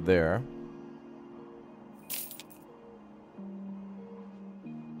machines made there.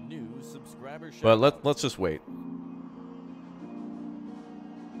 New subscriber shout out. But let's just wait.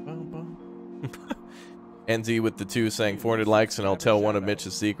 NZ with the 2 saying 400 likes and I'll tell one of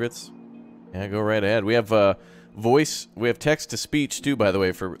Mitch's secrets. Yeah, go right ahead. We have voice, we have text to speech too, by the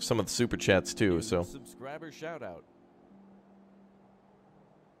way, for some of the super chats too. So subscriber shout out.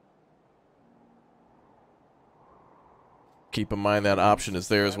 Keep in mind that option is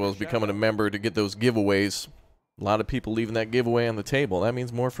there as well as becoming a member to get those giveaways. A lot of people leaving that giveaway on the table. That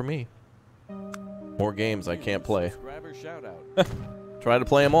means more for me. More games I can't play. Try to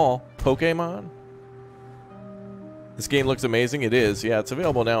play them all. Pokemon. This game looks amazing. It is. Yeah, it's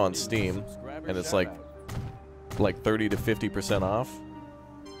available now on Steam, and it's like 30 to 50% off.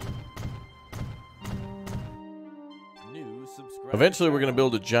 Eventually, we're going to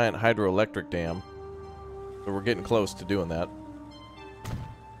build a giant hydroelectric dam. So we're getting close to doing that.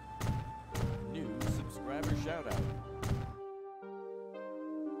 New subscriber shout out.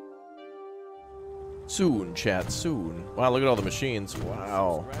 Soon, chat, soon. Wow, look at all the machines.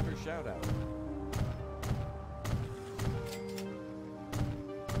 Wow.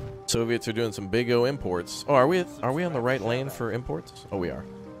 Soviets are doing some big O imports. Oh, are we on the right lane for imports? Oh, we are.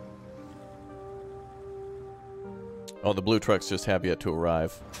 Oh, the blue trucks just have yet to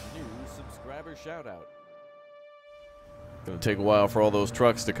arrive. New subscriber shout out. Gonna take a while for all those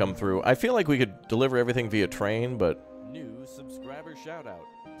trucks to come through. I feel like we could deliver everything via train, but new subscriber shout out.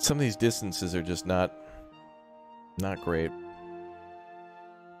 Some of these distances are just not great.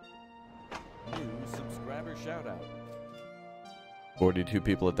 New subscriber shout out. 42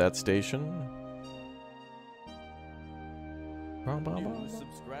 people at that station. New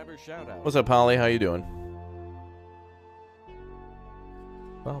subscriber shout out. What's up, Holly? How you doing?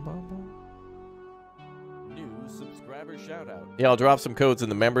 New subscriber shout out. Yeah, I'll drop some codes in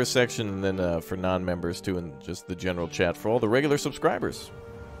the members section and then for non-members too, and just the general chat for all the regular subscribers.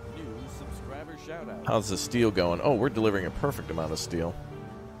 New subscriber shout out. How's the steel going? Oh, we're delivering a perfect amount of steel.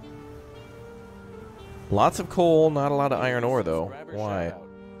 Lots of coal, not a lot of iron ore though. Why?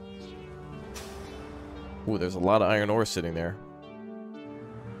 Ooh, there's a lot of iron ore sitting there.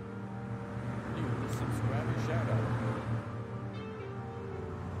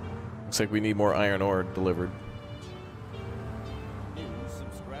 Looks like we need more iron ore delivered. New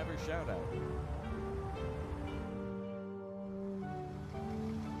subscriber shout out.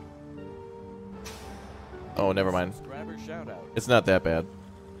 Oh, never mind. It's not that bad.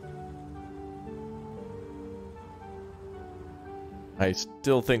 I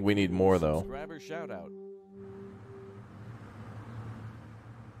still think we need more though. Subscriber shout out.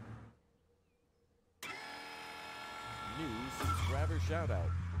 New subscriber shout out.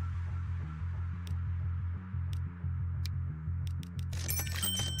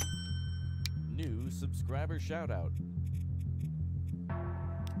 New subscriber shout out.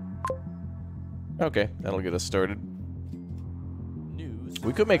 Okay, that'll get us started.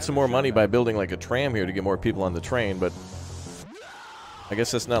 We could make some more money by building like a tram here to get more people on the train, but I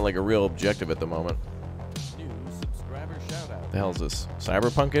guess that's not like a real objective at the moment. New subscriber shout out. The hell is this?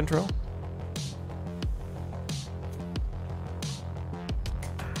 Cyberpunk intro? New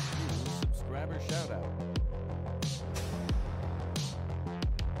subscriber shout out.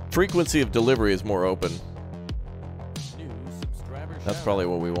 Frequency of delivery is more open. New subscriber shout out. That's probably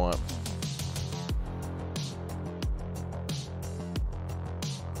what we want.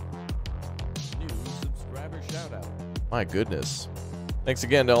 New subscriber shout out. My goodness. Thanks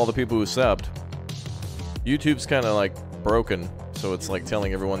again to all the people who subbed. YouTube's kind of like broken, so it's like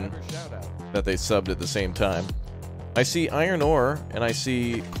telling everyone that they subbed at the same time. I see iron ore, and I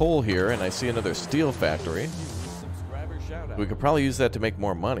see coal here, and I see another steel factory. We could probably use that to make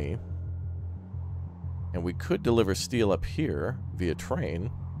more money. And we could deliver steel up here via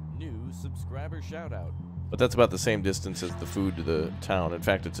train. New subscriber shout out. But that's about the same distance as the food to the town. In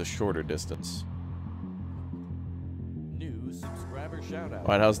fact, it's a shorter distance. New subscriber shout out.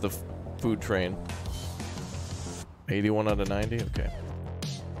 Alright, how's the food train? 81 out of 90? Okay.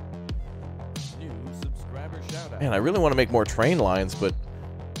 New subscriber shout out. Man, I really want to make more train lines, but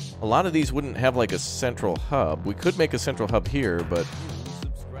a lot of these wouldn't have like a central hub. We could make a central hub here, but... New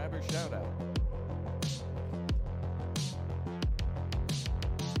subscriber shout out.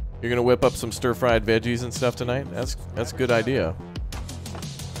 You're gonna whip up some stir-fried veggies and stuff tonight? That's a good idea.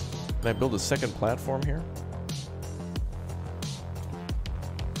 Can I build a second platform here?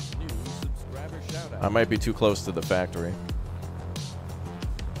 New subscriber shout out. I might be too close to the factory.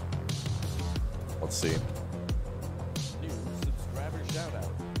 Let's see. New subscriber shout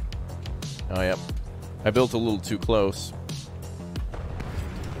out. Oh, yep. I built a little too close.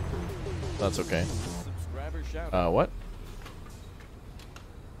 That's okay. Subscriber shout out. What?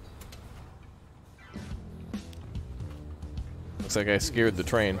 Looks like I scared the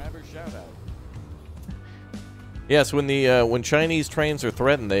train. Subscriber shout out. Yes, when Chinese trains are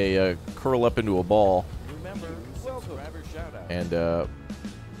threatened, they curl up into a ball. Remember, subscriber shout out. And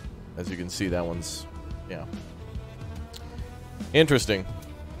as you can see, that one's, yeah, interesting.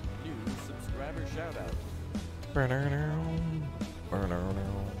 New subscriber shout out.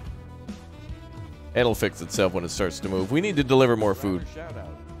 It'll fix itself when it starts to move. We need to deliver more food. Shout out.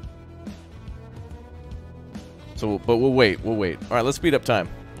 So, but we'll wait. We'll wait. All right, let's speed up time.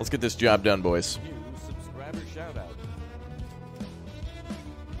 Let's get this job done, boys. New subscriber shout out.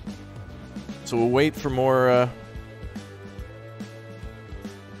 So we'll wait for more. Are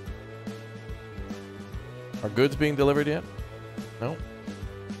goods being delivered yet? No.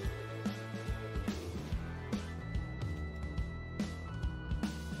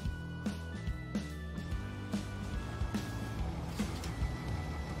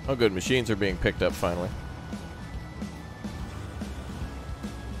 Oh, good. Machines are being picked up finally.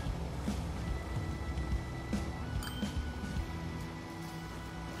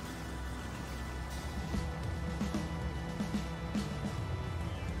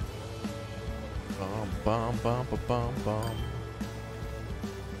 Bum, bum, bum, bum, bum.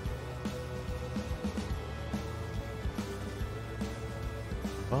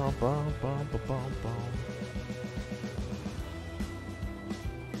 Bum, bum, bum, bum, bum, bum.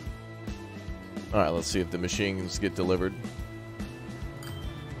 Alright, let's see if the machines get delivered.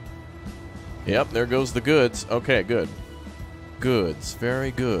 Yep, there goes the goods. Okay, good. Goods.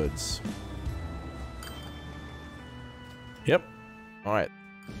 Very goods. Yep. Alright.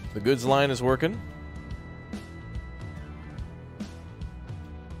 The goods line is working.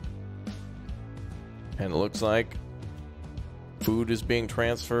 And it looks like food is being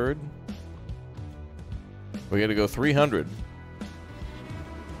transferred. We gotta go 300.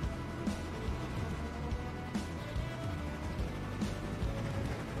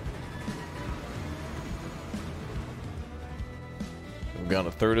 We've gone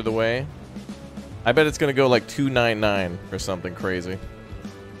a third of the way. I bet it's gonna go like 299 or something crazy.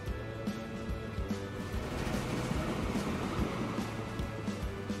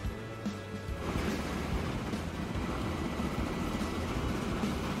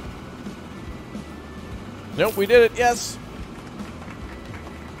 Nope, we did it. Yes.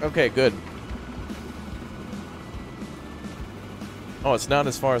 Okay, good. Oh, it's not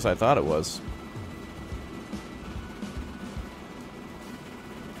as far as I thought it was.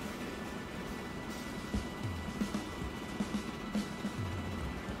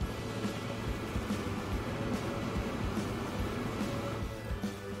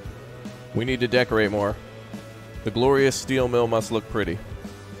 We need to decorate more. The glorious steel mill must look pretty.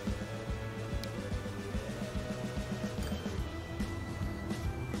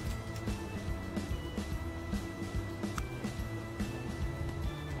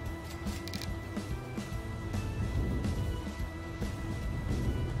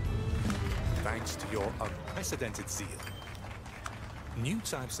 Thanks to your unprecedented zeal, new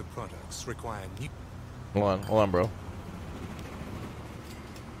types of products require new... Hold on, bro.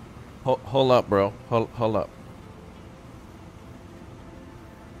 Hold up, bro. Hold up.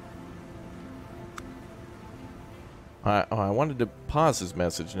 I wanted to pause his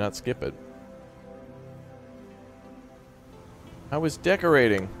message, not skip it. I was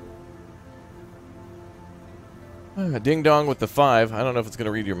decorating. Ding dong with the 5. I don't know if it's going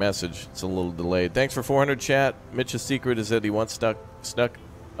to read your message. It's a little delayed. Thanks for 400 chat. Mitch's secret is that he once stuck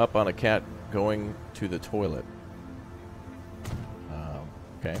up on a cat going to the toilet.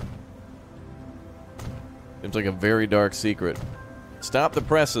 Okay. Seems like a very dark secret. Stop the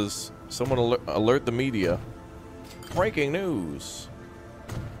presses. Someone alert the media. Breaking news.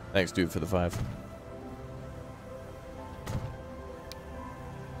 Thanks, dude, for the 5.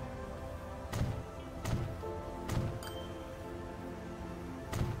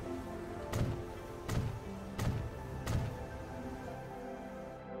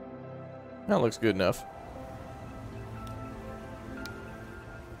 That looks good enough.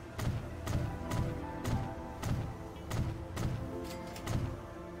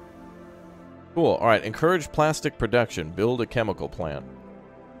 Cool. All right. Encourage plastic production. Build a chemical plant.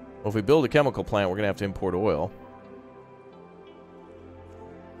 Well, if we build a chemical plant, we're going to have to import oil.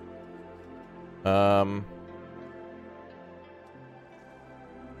 Oh,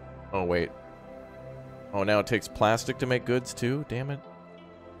 wait. Oh, now it takes plastic to make goods, too? Damn it.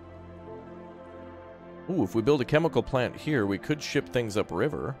 Ooh, if we build a chemical plant here, we could ship things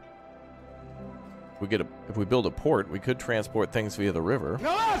upriver. If we build a port, we could transport things via the river.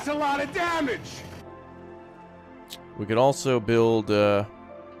 Now that's a lot of damage! We could also build, yeah,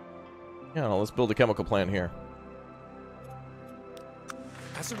 let's build a chemical plant here.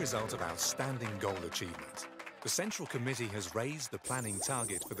 As a result of outstanding goal achievement, the Central Committee has raised the planning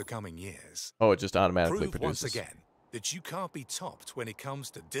target for the coming years. Oh, it just automatically Prove produces. once again that you can't be topped when it comes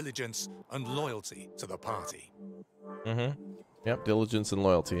to diligence and loyalty to the party. Mm-hmm. Yep, diligence and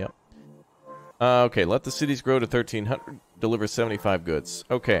loyalty, yep. Okay, let the cities grow to 1,300, deliver 75 goods.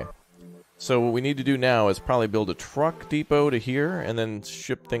 Okay, so what we need to do now is probably build a truck depot to here, and then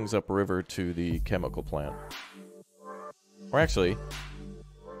ship things upriver to the chemical plant. Or actually...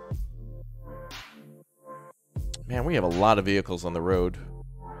 Man, we have a lot of vehicles on the road.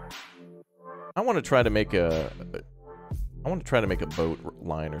 I want to try to make a boat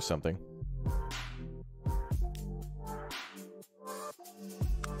line or something.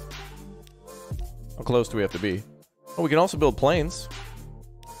 How close do we have to be? Oh, we can also build planes.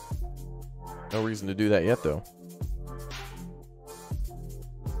 No reason to do that yet, though.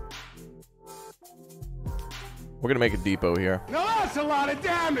 We're gonna make a depot here. Now that's a lot of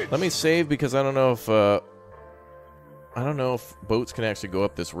damage! Let me save because I don't know if boats can actually go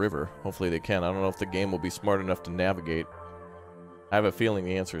up this river. Hopefully they can. I don't know if the game will be smart enough to navigate. I have a feeling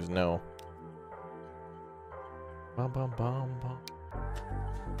the answer is no. Bum, bum, bum, bum.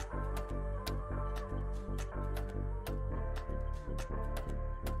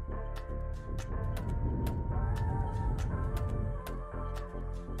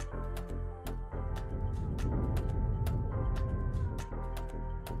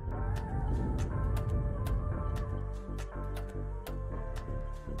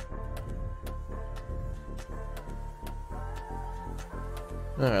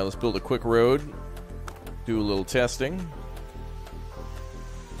 Alright, let's build a quick road. Do a little testing.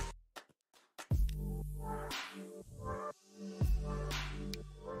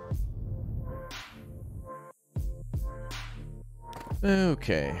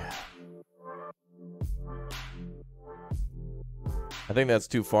 Okay. I think that's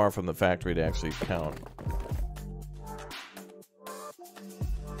too far from the factory to actually count.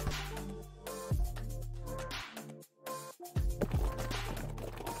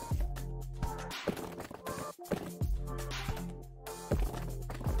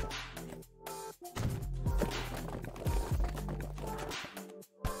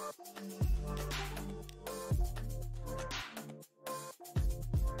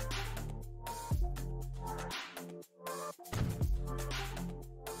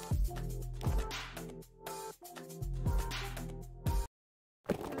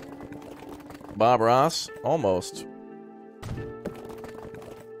 Bob Ross? Almost.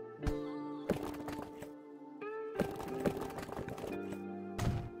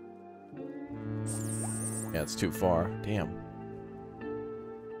 Yeah, it's too far. Damn.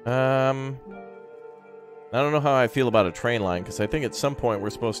 I don't know how I feel about a train line, because I think at some point we're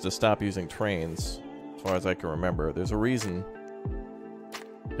supposed to stop using trains, as far as I can remember. There's a reason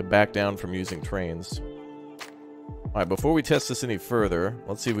to back down from using trains. Alright, before we test this any further,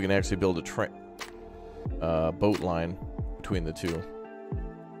 let's see if we can actually build a boat line between the two.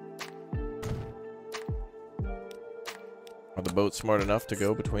 Are the boats smart enough to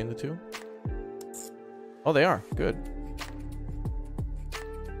go between the two? Oh, they are. Good.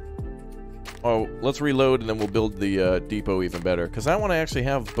 Oh, let's reload and then we'll build the depot even better, because I want to actually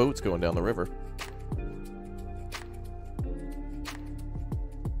have boats going down the river.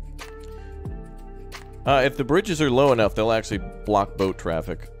 If the bridges are low enough, they'll actually block boat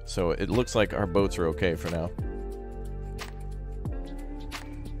traffic. So it looks like our boats are okay for now.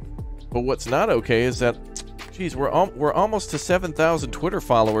 But what's not okay is that, geez, we're almost to 7,000 Twitter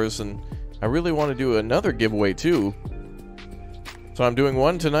followers, and I really want to do another giveaway too. So I'm doing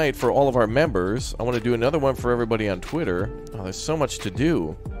one tonight for all of our members. I want to do another one for everybody on Twitter. Oh, there's so much to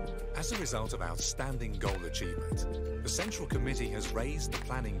do. As a result of outstanding goal achievement, the Central Committee has raised the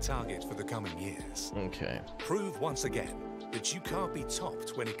planning target for the coming years. Okay. Prove once again that you can't be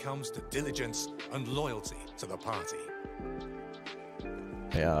topped when it comes to diligence and loyalty to the party.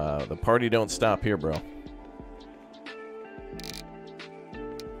 Yeah, the party don't stop here, bro.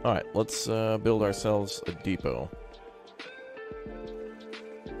 Alright, let's build ourselves a depot.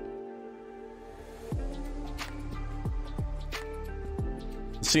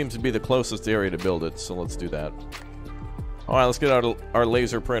 Seems to be the closest area to build it, so let's do that. Alright, let's get our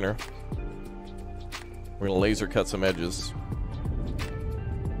laser printer. We're gonna laser cut some edges.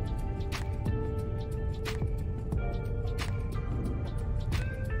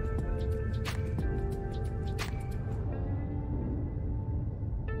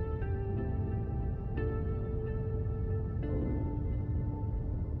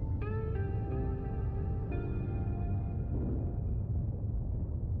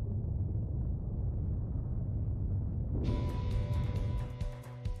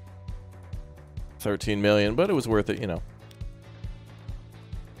 $13 million, but it was worth it, you know.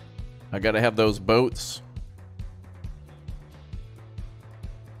 I gotta have those boats.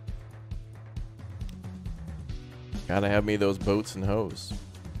 Gotta have me those boats and hoes.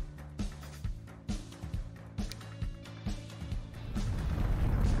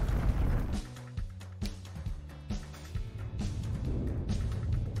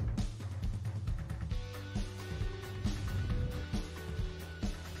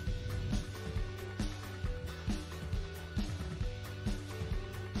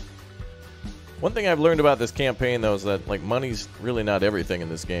 One thing I've learned about this campaign, though, is that, like, money's really not everything in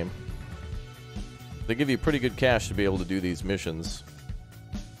this game. They give you pretty good cash to be able to do these missions.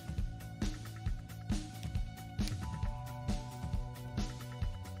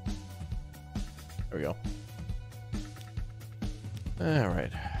 There we go.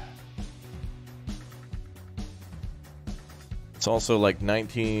 Alright. It's also like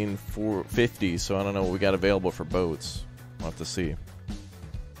 1950, so I don't know what we got available for boats. We'll have to see.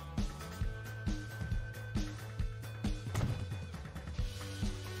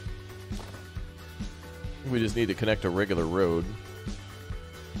 We just need to connect a regular road.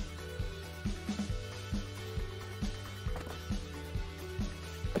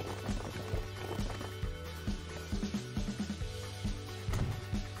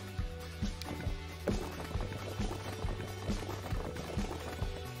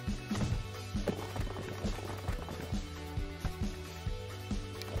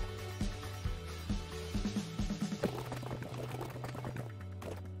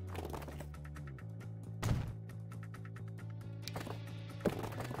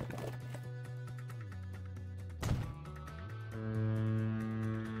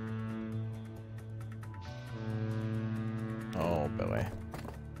 Oh, boy.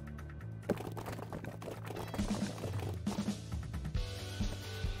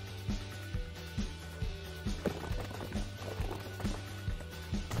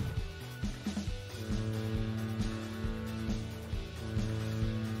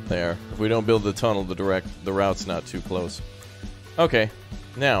 There. If we don't build the tunnel, the route's not too close. Okay.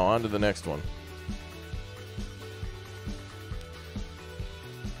 Now, on to the next one.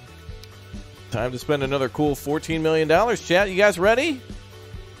 Time to spend another cool $14 million. Chat, you guys ready?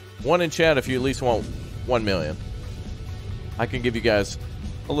 One in chat if you at least want 1 million. I can give you guys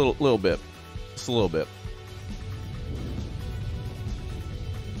a little bit. Just a little bit.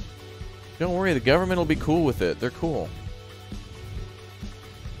 Don't worry, the government will be cool with it. They're cool.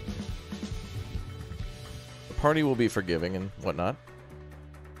 The party will be forgiving and whatnot.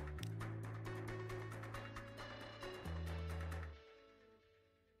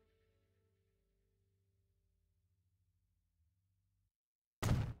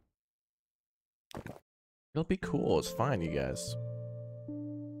 It'll be cool. It's fine, you guys.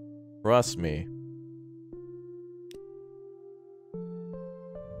 Trust me.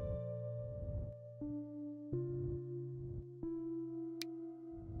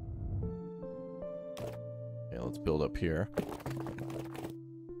 Okay, let's build up here.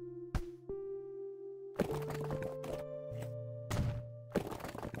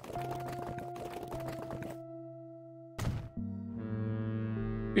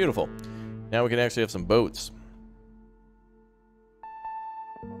 Beautiful. Now we can actually have some boats.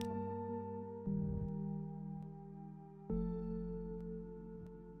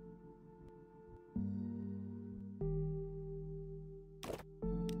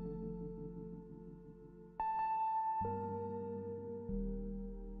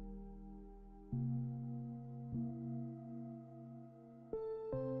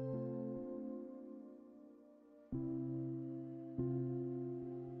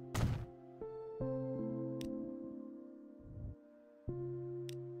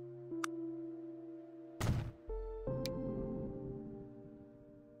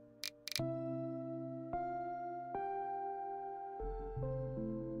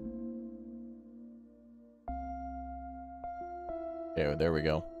 Yeah, there we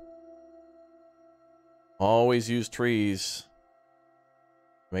go. Always use trees.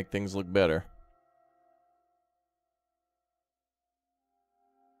 Make things look better.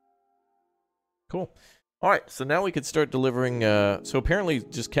 Cool. All right, so now we could start delivering. So apparently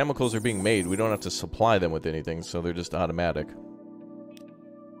just chemicals are being made. We don't have to supply them with anything, so they're just automatic.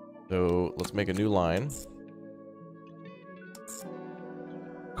 So let's make a new line.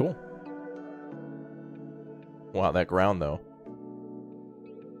 Cool. Wow, that ground, though.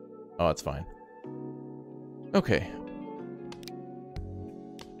 Oh, it's fine. Okay.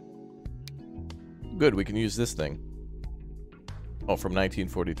 Good, we can use this thing. Oh, from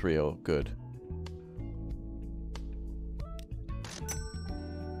 1943. Oh, good.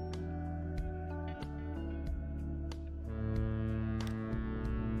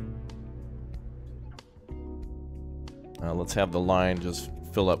 Let's have the line just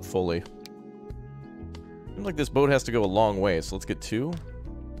fill up fully. Seems like this boat has to go a long way, so let's get 2.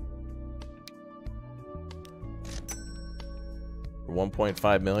 For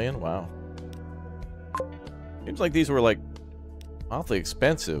 1.5 million? Wow. Seems like these were, like, awfully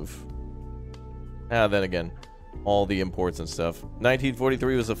expensive. Ah, then again, all the imports and stuff.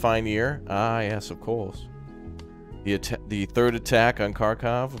 1943 was a fine year. Ah, yes, of course. The third attack on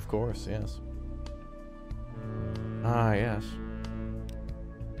Kharkov, of course, yes. Ah, yes.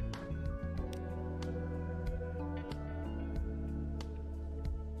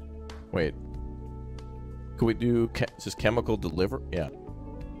 Wait. Could we do just chemical deliver? Yeah.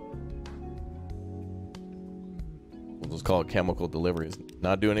 We'll just call it chemical deliveries.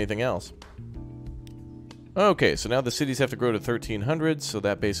 Not do anything else. Okay, so now the cities have to grow to 1,300, so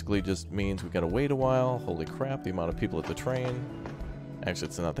that basically just means we gotta wait a while. Holy crap, the amount of people at the train. Actually,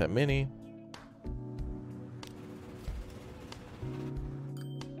 it's not that many.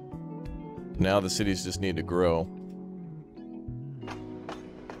 Now the cities just need to grow.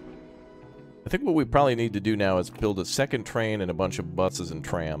 I think what we probably need to do now is build a second train and a bunch of buses and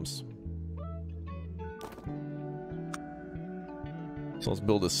trams. So let's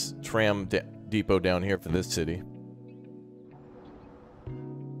build a tram depot down here for this city.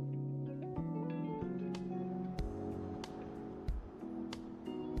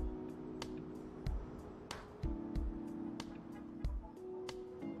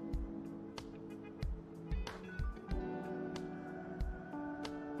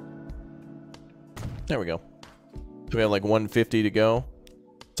 There we go. So we have like 150 to go.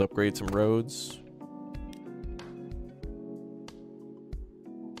 Let's upgrade some roads.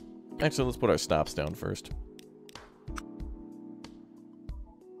 Actually, let's put our stops down first.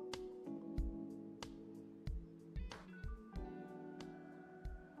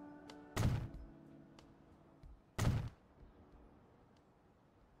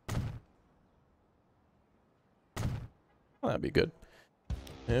 Well, that'd be good.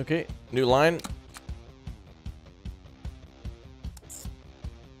 Okay, new line.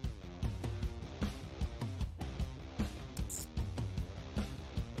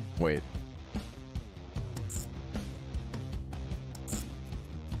 Wait.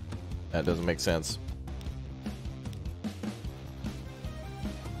 That doesn't make sense.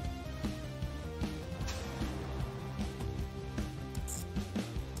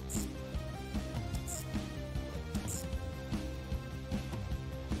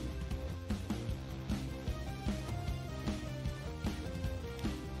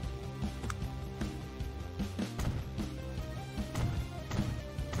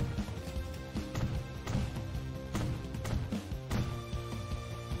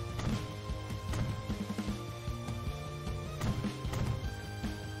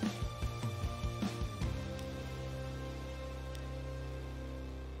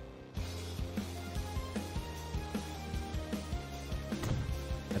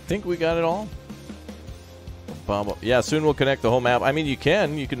 I think we got it all. Yeah, soon we'll connect the whole map. I mean, you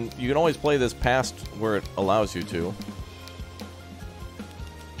can always play this past where it allows you to.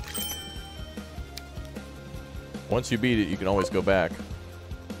 Once you beat it, you can always go back.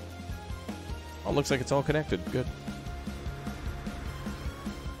 Oh, looks like it's all connected. Good.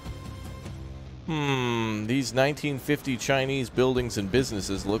 These 1950 Chinese buildings and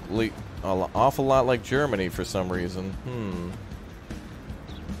businesses look like an awful lot like Germany for some reason.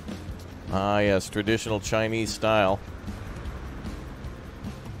 Ah, yes, traditional Chinese style.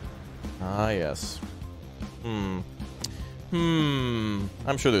 Ah, yes. I'm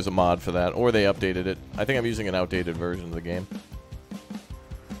sure there's a mod for that, or they updated it. I think I'm using an outdated version of the game.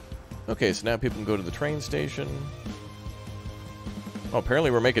 Okay, so now people can go to the train station. Oh,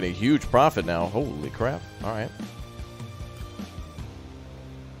 apparently we're making a huge profit now. Holy crap. All right.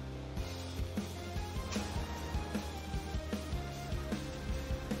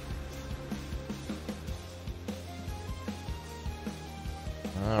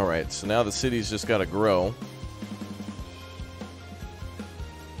 So now the city's just got to grow.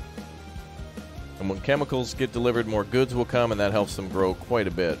 And when chemicals get delivered, more goods will come, and that helps them grow quite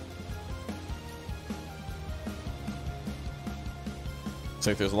a bit. It's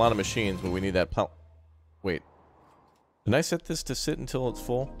like there's a lot of machines, but we need that Wait. Did I set this to sit until it's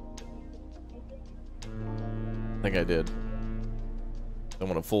full? I think I did. I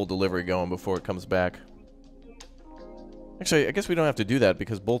want a full delivery going before it comes back. Actually, I guess we don't have to do that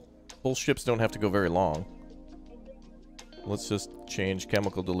because both ships don't have to go very long. Let's just change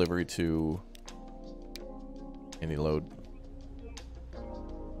chemical delivery to any load.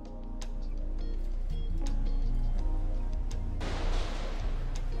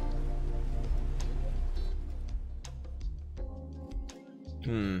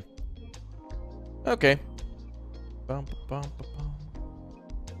 Okay. Bum, bum, bum, bum.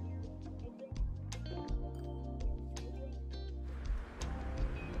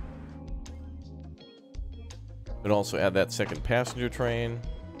 Could also add that second passenger train.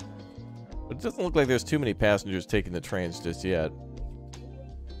 But it doesn't look like there's too many passengers taking the trains just yet.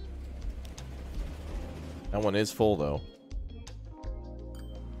 That one is full, though.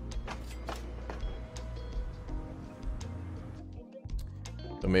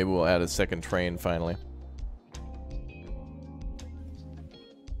 So maybe we'll add a second train finally.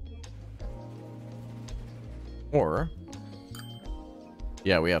 Or...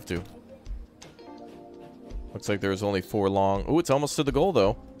 yeah, we have to. Looks like there's only 4 long. Ooh, it's almost to the goal,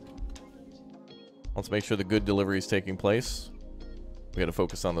 though. Let's make sure the good delivery is taking place. We gotta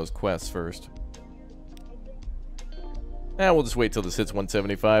focus on those quests first. We'll just wait till this hits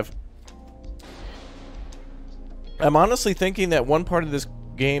 175. I'm honestly thinking that one part of this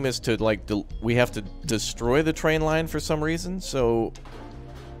game is to, like, we have to destroy the train line for some reason, so...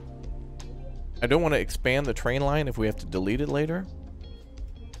 I don't want to expand the train line if we have to delete it later.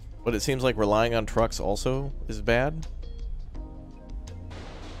 But it seems like relying on trucks also is bad.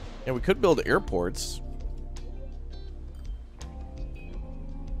 And we could build airports.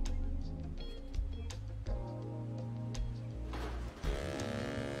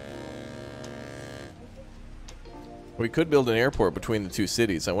 We could build an airport between the two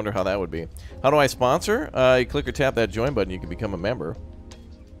cities. I wonder how that would be. How do I sponsor? You click or tap that join button. You can become a member.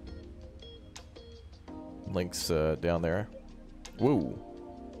 Links down there. Woo.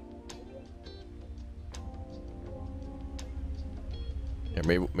 Yeah,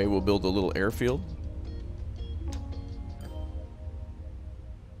 maybe we'll build a little airfield.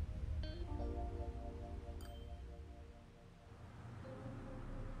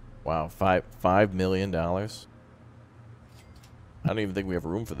 Wow, $5 million. I don't even think we have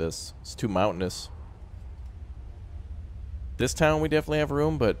room for this. It's too mountainous. This town we definitely have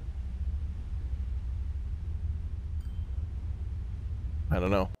room, but I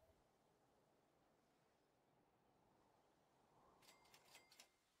don't know.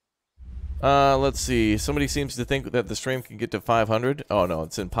 Let's see. Somebody seems to think that the stream can get to 500. Oh, no,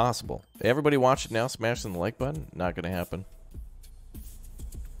 it's impossible. Everybody watch it now, smashing the like button. Not gonna happen.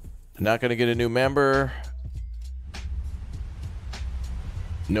 Not gonna get a new member.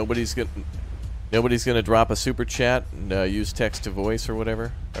 Nobody's gonna drop a super chat and use text to voice or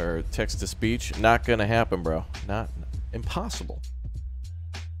whatever, or text to speech. Not gonna happen, bro. Not impossible.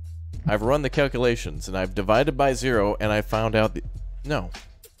 I've run the calculations and I've divided by 0 and I found out the no.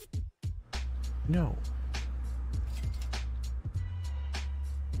 No.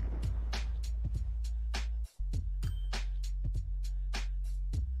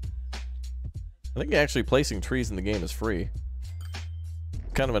 I think actually placing trees in the game is free.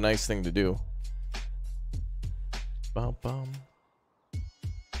 Kind of a nice thing to do. Bum, bum.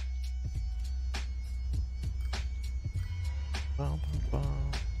 Bum, bum,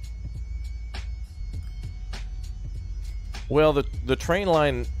 bum. Well, the train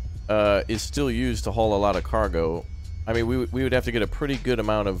line is still used to haul a lot of cargo. I mean, we would have to get a pretty good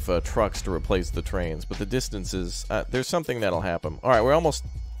amount of trucks to replace the trains, but the distances, there's something that'll happen. All right, we're almost,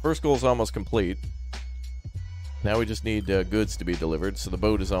 first goal is almost complete. Now we just need goods to be delivered, so the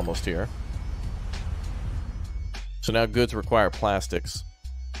boat is almost here. So now goods require plastics.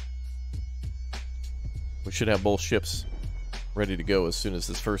 We should have both ships ready to go as soon as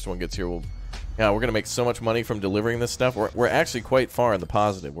this first one gets here. Yeah, we're gonna make so much money from delivering this stuff. We're actually quite far in the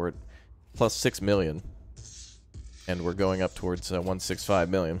positive. We're at plus 6 million. And we're going up towards 165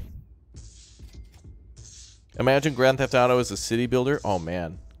 million. Imagine Grand Theft Auto as a city builder. Oh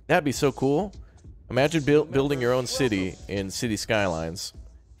man, that'd be so cool. Imagine building your own city in City Skylines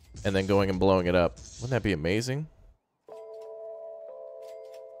and then going and blowing it up. Wouldn't that be amazing?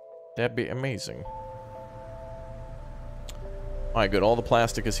 That'd be amazing. Alright, good. All the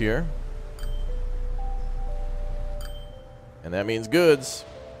plastic is here. And that means goods.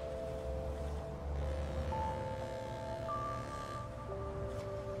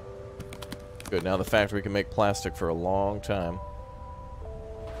 Good. Now the factory can make plastic for a long time.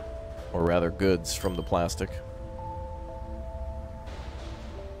 Or rather, goods from the plastic.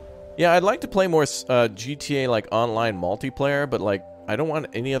 Yeah, I'd like to play more GTA, like, online multiplayer, but, like, I don't want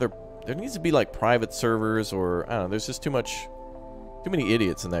any other... There needs to be, like, private servers or... I don't know, there's just too many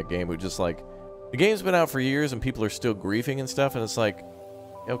idiots in that game who just, like... The game's been out for years and people are still griefing and stuff, and it's like...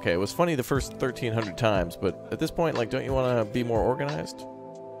 Okay, it was funny the first 1,300 times, but at this point, like, don't you want to be more organized?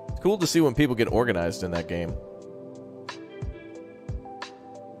 It's cool to see when people get organized in that game.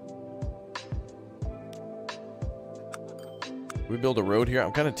 We build a road here.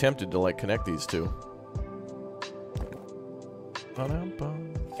 I'm kind of tempted to like connect these two. All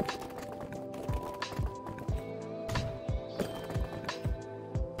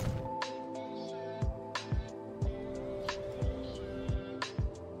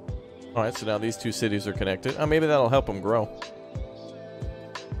right, so now these two cities are connected. Oh, maybe that'll help them grow.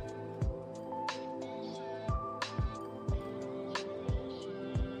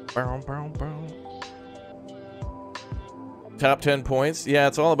 Bow, bow, bow. Top 10 points. Yeah,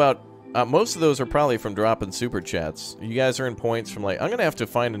 it's all about... most of those are probably from dropping super chats. You guys earn points from like... I'm going to have to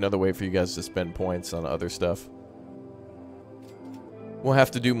find another way for you guys to spend points on other stuff. We'll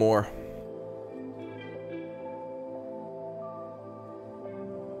have to do more.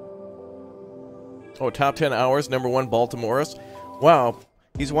 Oh, top 10 hours. Number 1, Baltimore's. Wow.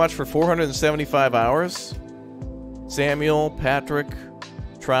 He's watched for 475 hours. Samuel, Patrick,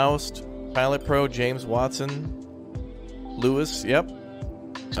 Troust, Pilot Pro, James Watson... Lewis, yep.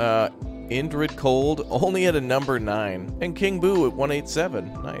 Indrid Cold, only at a number 9. And King Boo at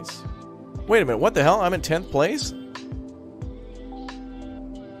 187. Nice. Wait a minute, what the hell? I'm in 10th place?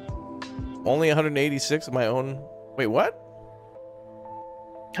 Only 186 of my own... Wait, what?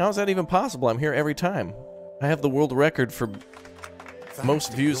 How is that even possible? I'm here every time. I have the world record for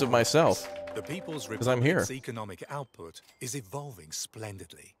most views of myself. The People's Because I'm here. Republic's economic output is evolving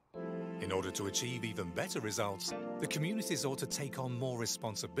splendidly. In order to achieve even better results, the communities ought to take on more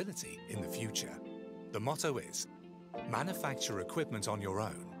responsibility in the future. The motto is, manufacture equipment on your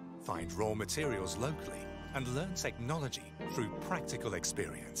own, find raw materials locally, and learn technology through practical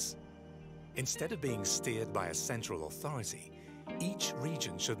experience. Instead of being steered by a central authority, each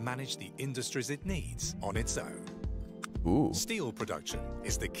region should manage the industries it needs on its own. Ooh. Steel production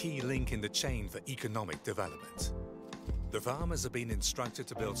is the key link in the chain for economic development. The farmers have been instructed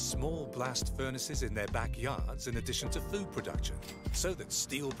to build small blast furnaces in their backyards in addition to food production, so that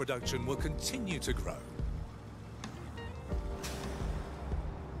steel production will continue to grow.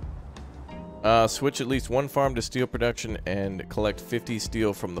 Switch at least one farm to steel production and collect 50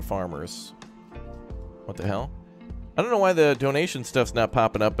 steel from the farmers. What the hell? I don't know why the donation stuff's not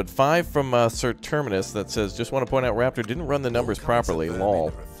popping up, but 5 from Sir Terminus that says, just want to point out Raptor didn't run the numbers properly,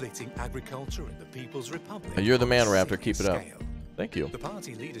 lol. Agriculture in the People's Republic. You're the man, Raptor, keep it up. Thank you. The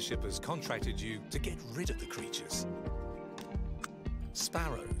party leadership has contracted you to get rid of the creatures.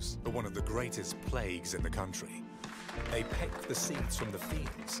 Sparrows are one of the greatest plagues in the country. They peck the seeds from the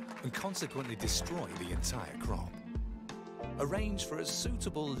fields and consequently destroy the entire crop. Arrange for a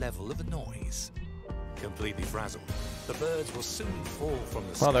suitable level of noise. Completely frazzled, the birds will soon fall from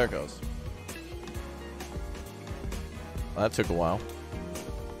the sky. Oh, there it goes. Well, that took a while.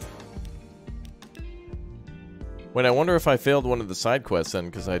 Wait, I wonder if I failed one of the side quests then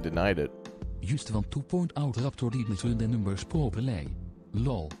because I denied it. Just van 2 point out Raptor die met de numbers properly.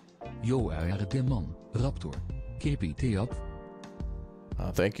 Lol. Yo er de man. Raptor. KPT up.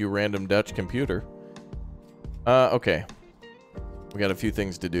 Thank you, random Dutch computer. Okay. We got a few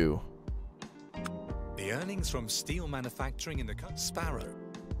things to do. The earnings from steel manufacturing in the Sparrow.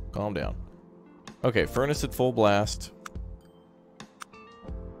 Calm down. Okay, furnace at full blast.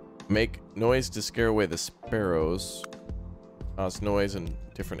 Make noise to scare away the sparrows. Cause noise in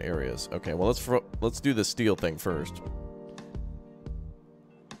different areas. Okay, well let's do the steel thing first.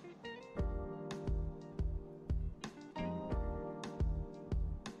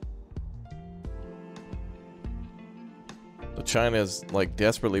 So China's like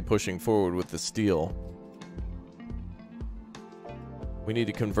desperately pushing forward with the steel. We need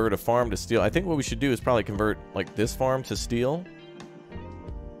to convert a farm to steel. I think what we should do is probably convert like this farm to steel.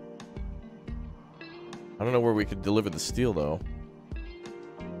 I don't know where we could deliver the steel though.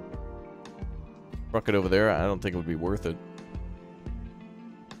 Truck it over there. I don't think it would be worth it.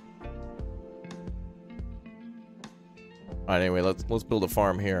 Alright, anyway, let's build a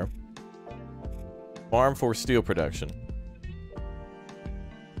farm here. Farm for steel production.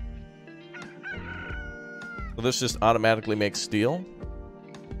 So this just automatically makes steel?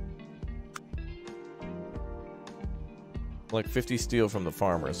 Like 50 steel from the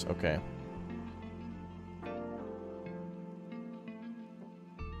farmers. Okay.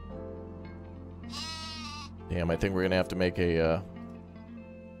 Damn, I think we're gonna have to make a,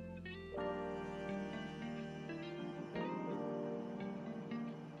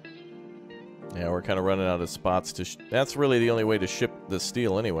 yeah, we're kind of running out of spots to... That's really the only way to ship the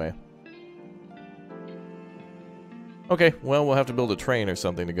steel anyway. Okay, well, we'll have to build a train or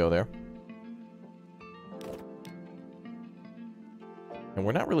something to go there. And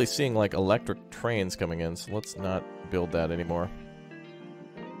we're not really seeing, like, electric trains coming in, so let's not build that anymore.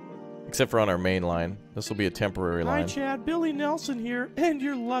 Except for on our main line. This will be a temporary line. Hi, Chad. Billy Nelson here, and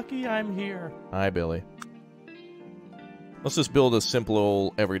you're lucky I'm here. Hi, Billy. Let's just build a simple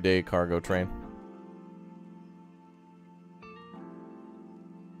old everyday cargo train.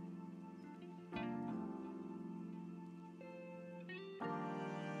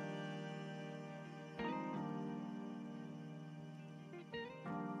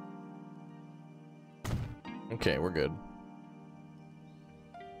 Okay, we're good.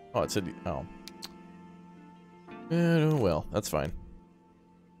 Oh, it said... Oh. Well, that's fine.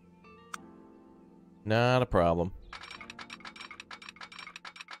 Not a problem.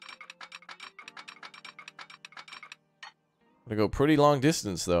 Gonna go pretty long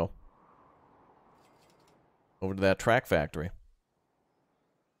distance, though. Over to that track factory.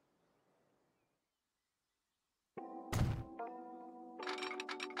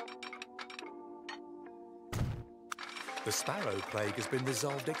 The sparrow plague has been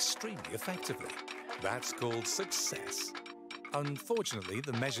resolved extremely effectively. That's called success. Unfortunately,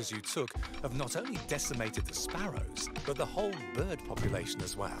 the measures you took have not only decimated the sparrows, but the whole bird population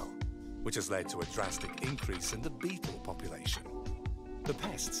as well, which has led to a drastic increase in the beetle population. The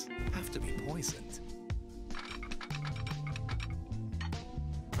pests have to be poisoned.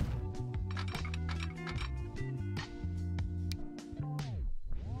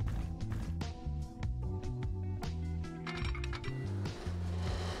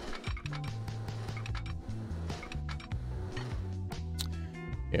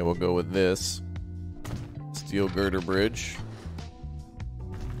 Yeah, we'll go with this. Steel girder bridge.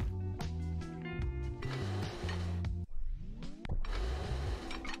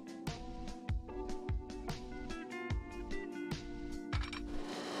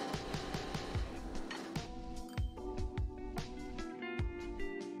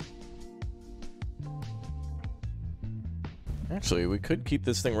 Actually, we could keep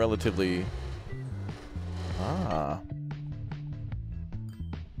this thing relatively... Ah...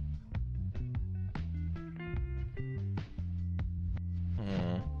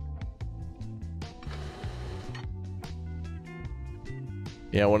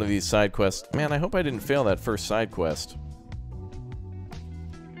 Yeah, one of these side quests. Man, I hope I didn't fail that first side quest.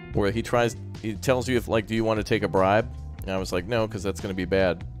 Where he tells you if, like, do you want to take a bribe? And I was like, no, because that's going to be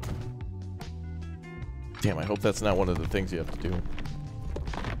bad. Damn, I hope that's not one of the things you have to do.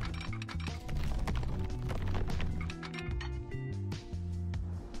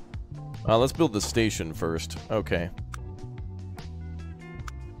 Let's build the station first. Okay.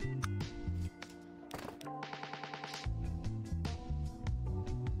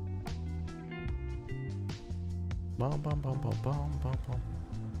 Bum, bum, bum, bum, bum, bum, bum.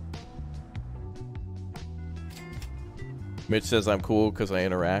 Mitch says I'm cool because I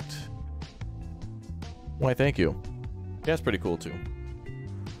interact. Why, thank you. Chat's pretty cool, too.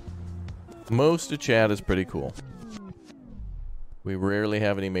 Most of chat is pretty cool. We rarely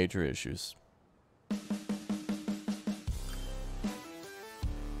have any major issues.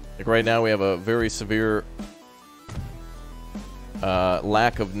 Like right now, we have a very severe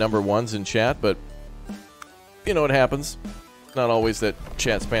lack of number ones in chat, but you know, it happens. Not always that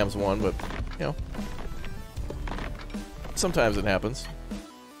chat spams one, but, you know, sometimes it happens.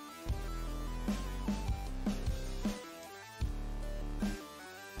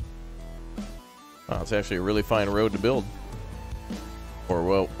 Oh, it's actually a really fine road to build. Or,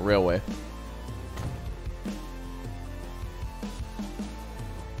 well, railway.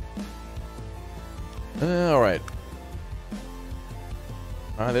 Alright.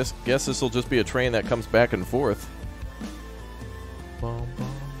 I guess this will just be a train that comes back and forth. Bum, bum.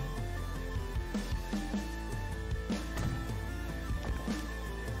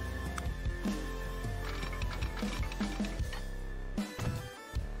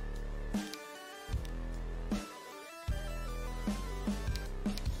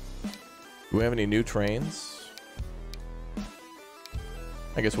 Do we have any new trains?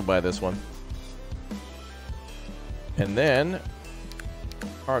 I guess we'll buy this one. And then...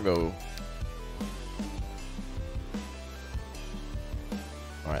 cargo.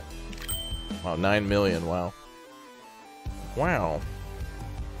 All right. Wow, 9 million. Wow. Wow.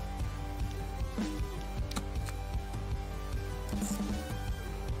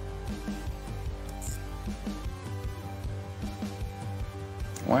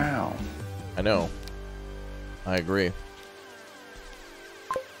 Wow. I know. I agree.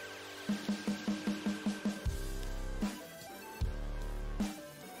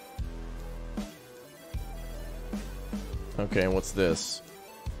 Okay, what's this?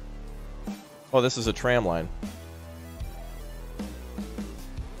 Oh, this is a tram line.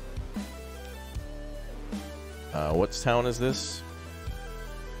 What town is this?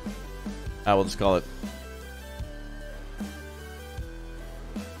 I will just call it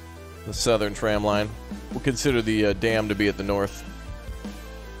the Southern Tram Line. We'll consider the dam to be at the north.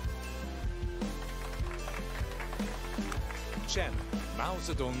 Chen, Mao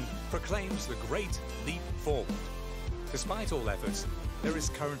Zedong proclaims the Great Leap Forward. Despite all efforts, there is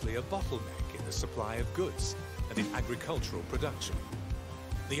currently a bottleneck in the supply of goods and in agricultural production.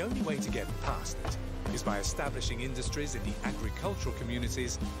 The only way to get past it is by establishing industries in the agricultural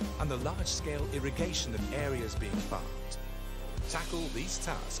communities and the large-scale irrigation of areas being farmed. Tackle these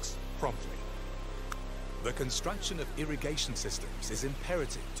tasks promptly. The construction of irrigation systems is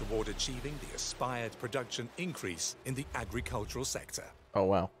imperative toward achieving the aspired production increase in the agricultural sector. Oh,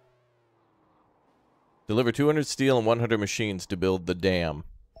 wow. Deliver 200 steel and 100 machines to build the dam.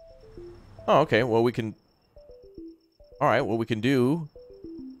 Oh, okay. Well, we can... Alright, what we can do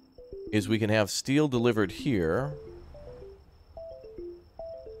is we can have steel delivered here.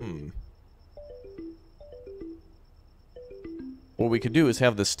 What we could do is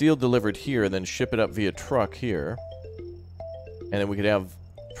have the steel delivered here and then ship it up via truck here. And then we could have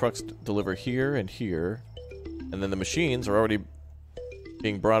trucks deliver here and here. And then the machines are already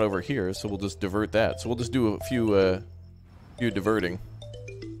being brought over here, so we'll just divert that. So we'll just do a few diverting.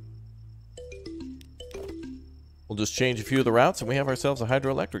 We'll just change a few of the routes and we have ourselves a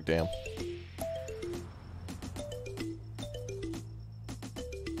hydroelectric dam.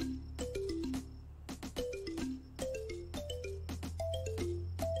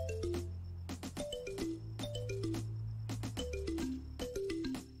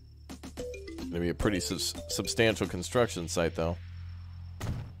 Gonna be a pretty substantial construction site, though.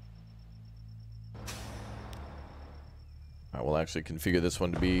 I will actually configure this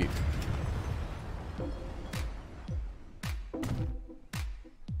one to be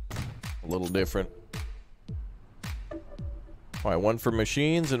a little different. All right, one for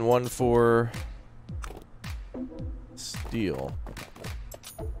machines and one for steel.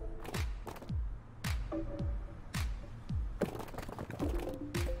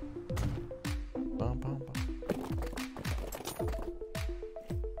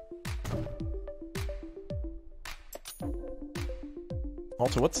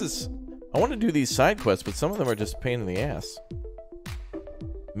 Also, what's this? I want to do these side quests, but some of them are just a pain in the ass.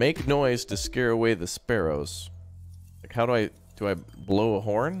 Make noise to scare away the sparrows. Like, how do I blow a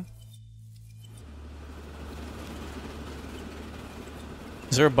horn?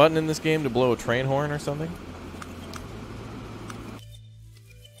 Is there a button in this game to blow a train horn or something?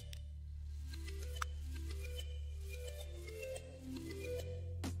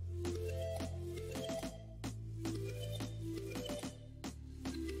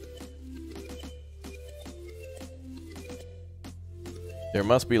 There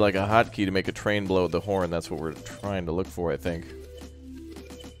must be like a hotkey to make a train blow the horn. That's what we're trying to look for, I think.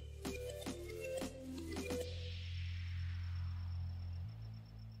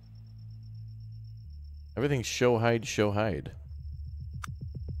 Everything's show hide, show hide.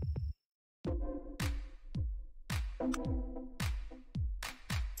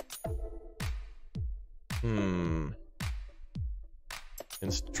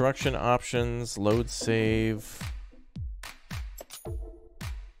 Instruction options, load save.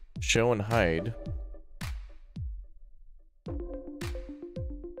 Show and hide.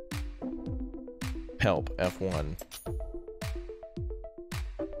 Help, F1.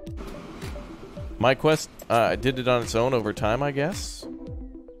 My quest did it on its own over time, I guess.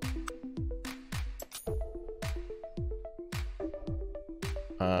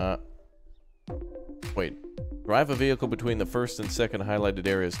 Wait. Drive a vehicle between the first and second highlighted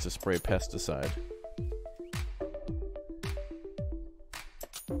areas to spray pesticide.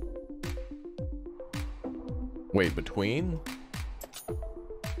 Wait, between?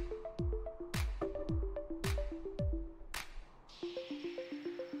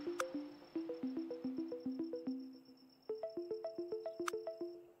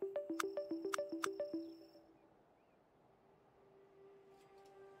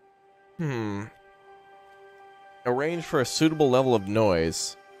 Arrange for a suitable level of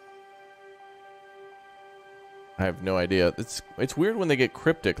noise. I have no idea. It's weird when they get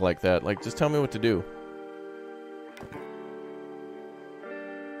cryptic like that. Like, just tell me what to do.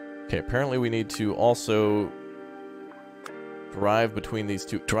 Okay, apparently we need to also drive between these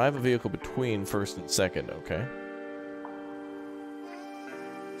two. Drive a vehicle between first and second, okay.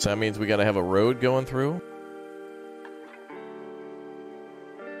 So that means we gotta have a road going through.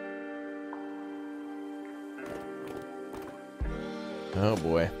 Oh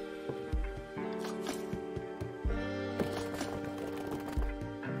boy.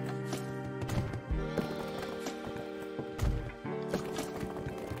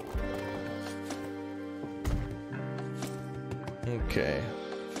 Okay.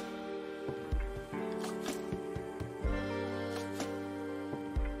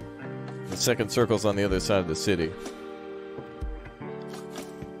 The second circle's on the other side of the city.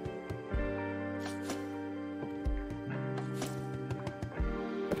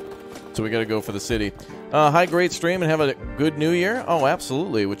 So we gotta go for the city. Hi, great stream, and have a good new year. Oh,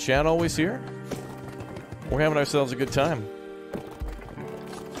 absolutely. With Chad always here, we're having ourselves a good time.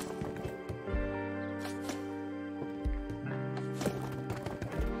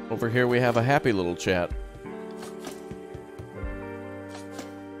 Over here we have a happy little chat.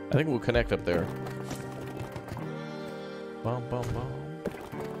 I think we'll connect up there. Bum, bum, bum.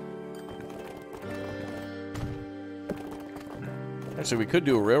 Actually, we could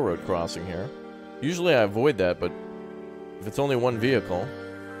do a railroad crossing here. Usually I avoid that, but if it's only one vehicle...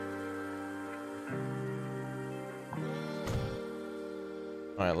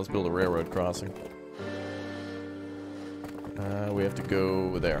 Alright, let's build a railroad crossing. We have to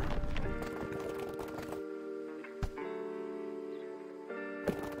go there.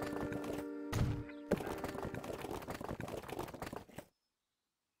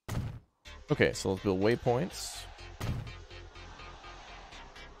 Okay, so let's build waypoints.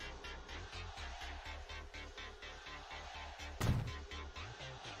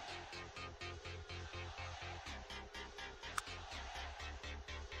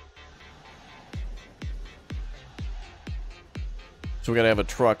 So we gotta have a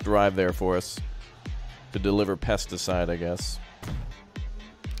truck drive there for us to deliver pesticide, I guess.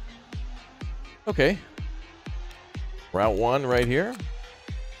 Okay. Route 1 right here.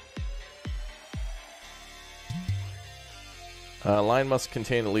 Line must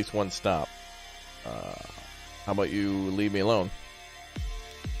contain at least one stop. How about you leave me alone?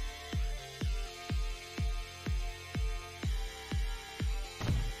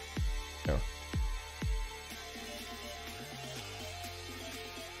 There.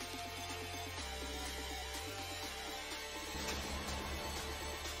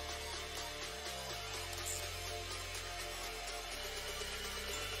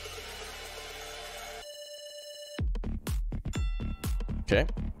 Okay.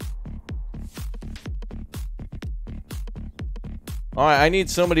 Alright, I need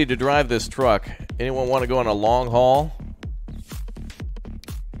somebody to drive this truck. Anyone want to go on a long haul?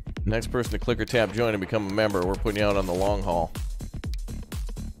 Next person to click or tap join and become a member. We're putting you out on the long haul.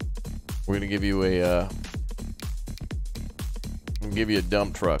 We're gonna give you a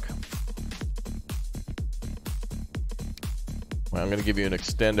dump truck. Well, I'm gonna give you an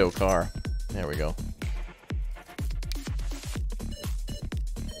extendo car. There we go.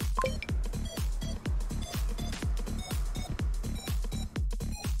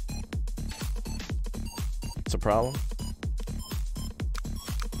 What's the problem?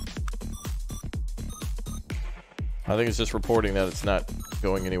 I think it's just reporting that it's not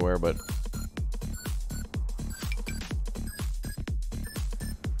going anywhere, but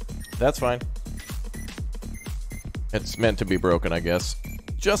that's fine. It's meant to be broken, I guess.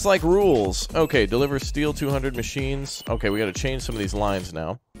 Just like rules. Okay, deliver steel 200 machines. Okay, we gotta change some of these lines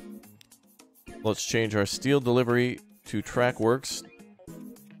now. Let's change our steel delivery to track works.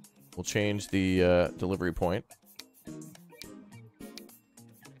 We'll change the delivery point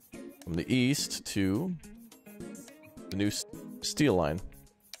from the east to the new steel line.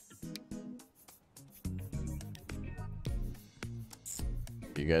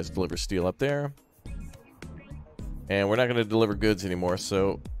 You guys deliver steel up there. And we're not going to deliver goods anymore,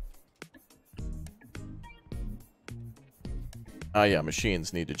 so... Ah, yeah,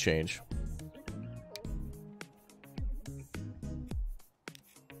 machines need to change.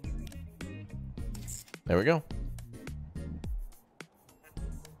 There we go.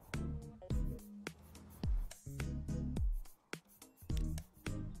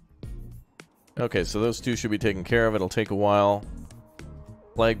 Okay, so those two should be taken care of. It'll take a while.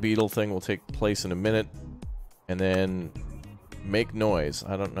 Flag beetle thing will take place in a minute. And then make noise.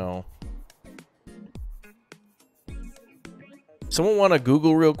 I don't know. Someone want to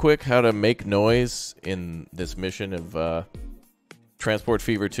Google real quick how to make noise in this mission of Transport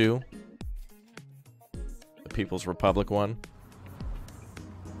Fever 2? The People's Republic one.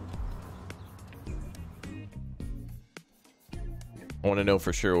 I want to know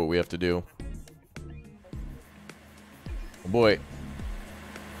for sure what we have to do. Oh boy.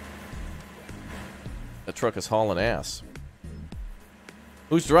 That truck is hauling ass.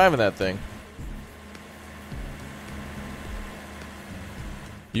 Who's driving that thing?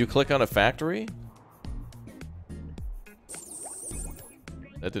 You click on a factory?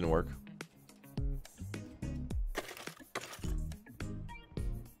 That didn't work.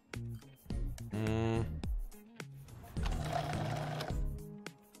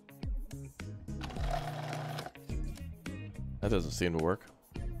 That doesn't seem to work.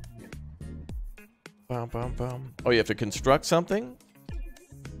 Bum, bum, bum. Oh, you have to construct something?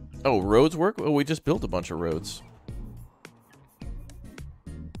 Oh, roads work? Oh, we just built a bunch of roads.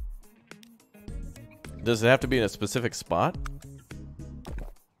 Does it have to be in a specific spot?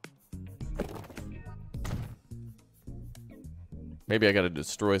 Maybe I gotta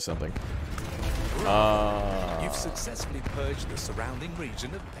destroy something. You've successfully purged the surrounding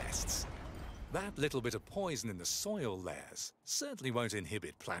region of pests. That little bit of poison in the soil layers certainly won't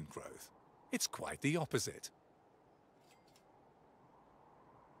inhibit plant growth. It's quite the opposite.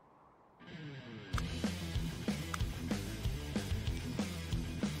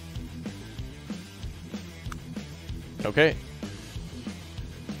 Okay.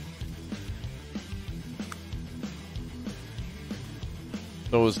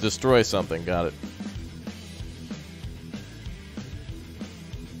 So it was destroy something. Got it.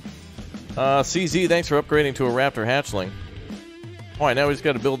 CZ, thanks for upgrading to a Raptor hatchling. Alright, now we just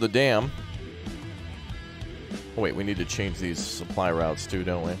got to build the dam. Oh, wait, we need to change these supply routes too,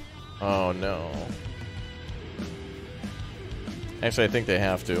 don't we? Oh, no. Actually, I think they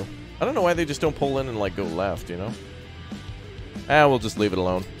have to. I don't know why they just don't pull in and, like, go left, you know? Ah, we'll just leave it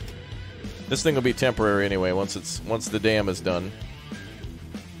alone. This thing will be temporary anyway once the dam is done.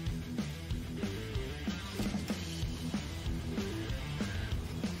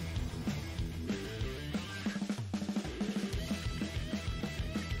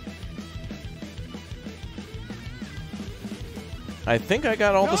 I think I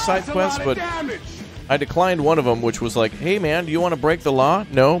got all the side quests, but I declined one of them, which was like, hey man, do you want to break the law?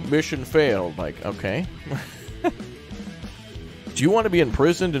 No, mission failed. Like, okay. Do you want to be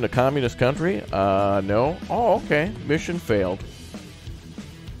imprisoned in a communist country? No. Oh, okay. Mission failed.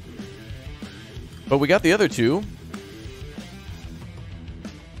 But we got the other two.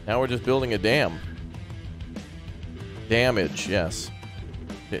 Now we're just building a dam. Damage, yes.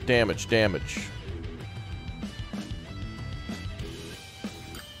 Damage.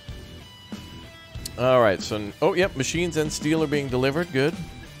 Alright, so... Oh, yep, machines and steel are being delivered. Good.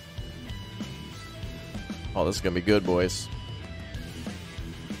 Oh, this is going to be good, boys.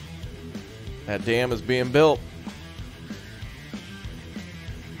 That dam is being built.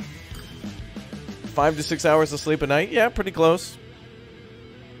 5 to 6 hours of sleep a night? Yeah, pretty close.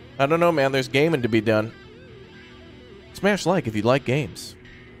 I don't know, man. There's gaming to be done. Smash like if you like games.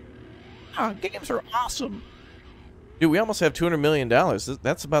 Ah, games are awesome. Dude, we almost have $200 million.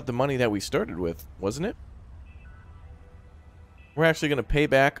 That's about the money that we started with, wasn't it? We're actually going to pay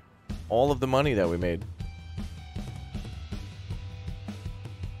back all of the money that we made.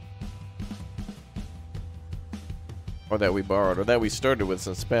 Or that we borrowed, or that we started with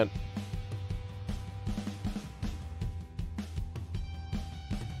and spent.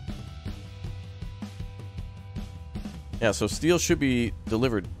 Yeah, so steel should be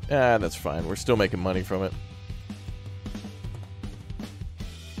delivered. Ah, that's fine. We're still making money from it.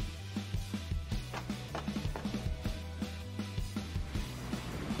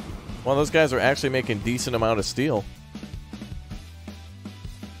 Well, those guys are actually making a decent amount of steel.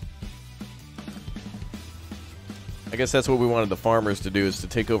 I guess that's what we wanted the farmers to do, is to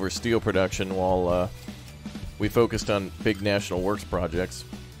take over steel production while we focused on big national works projects.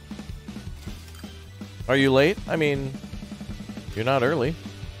 Are you late? I mean, you're not early.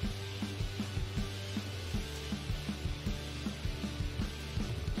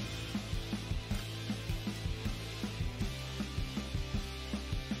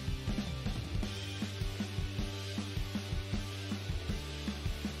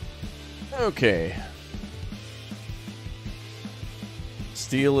 Okay.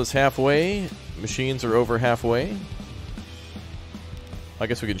 Steel is halfway. Machines are over halfway. I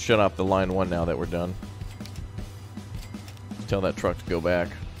guess we can shut off the line 1 now that we're done. Tell that truck to go back.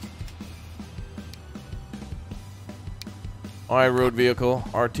 Alright, road vehicle.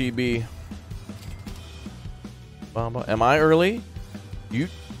 RTB. Am I early?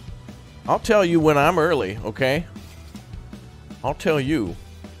 I'll tell you when I'm early, okay? I'll tell you.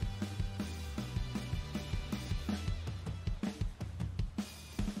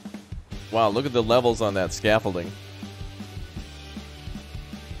 Wow, look at the levels on that scaffolding.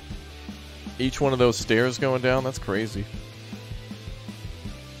 Each one of those stairs going down, that's crazy.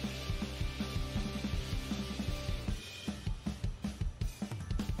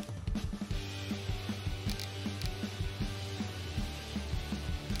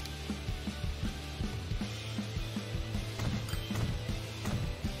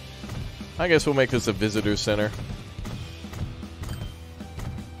 I guess we'll make this a visitor center.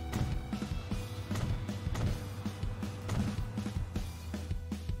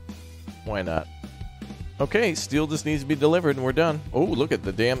 Why not? Okay, steel just needs to be delivered and we're done. Oh, look at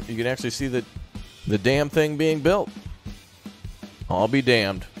the damn... You can actually see the damn thing being built. I'll be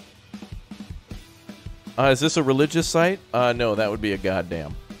damned. Is this a religious site? No, that would be a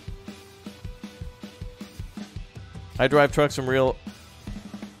goddamn. I drive trucks in real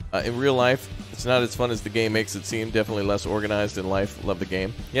life. It's not as fun as the game makes it seem. Definitely less organized in life. Love the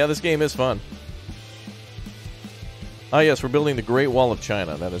game. Yeah, this game is fun. Ah, yes, we're building the Great Wall of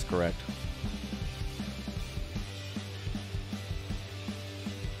China. That is correct.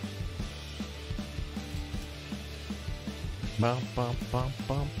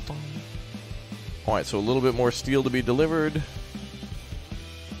 Alright, so a little bit more steel to be delivered.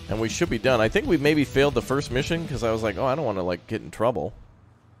 And we should be done. I think we maybe failed the first mission because I was like, oh, I don't want to like get in trouble.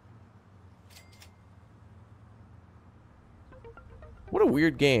 What a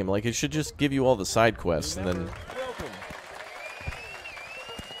weird game. Like, it should just give you all the side quests and then...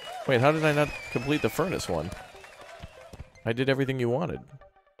 Wait, how did I not complete the furnace one? I did everything you wanted.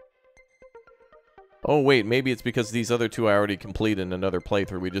 Oh, wait, maybe it's because these other two I already completed in another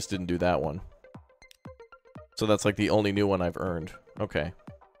playthrough. We just didn't do that one. So that's like the only new one I've earned. Okay.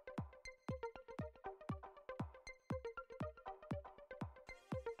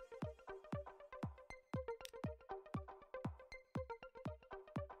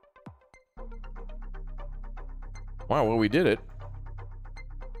 Wow, well, we did it.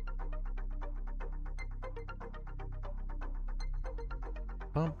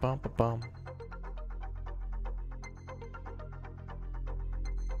 Bum, bum, bum, bum.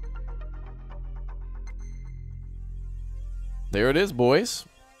 There it is, boys.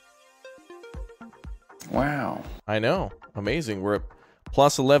 Wow. I know. Amazing. We're at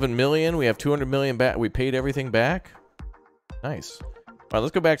plus 11 million. We have 200 million back. We paid everything back. Nice. All right,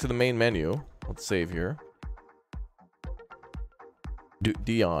 let's go back to the main menu. Let's save here.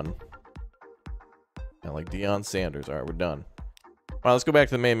 Dion. I like Deion Sanders. All right, we're done. All right, let's go back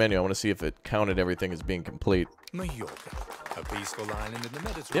to the main menu. I want to see if it counted everything as being complete. Majorca, a peaceful island in the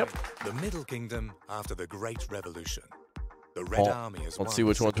Mediterranean. The Middle Kingdom after the Great Revolution. The Red Army has won. Let's see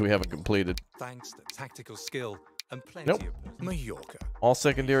which ones we haven't completed. Thanks to tactical skill and plenty of Majorca. All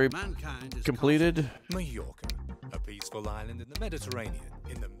secondary completed. Majorca, a peaceful island in the Mediterranean.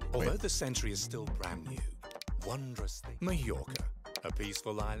 Although the century is still brand new, wondrous thing. Majorca, a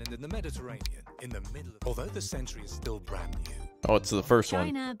peaceful island in the Mediterranean. Although the century is still brand new. Oh, it's the first one.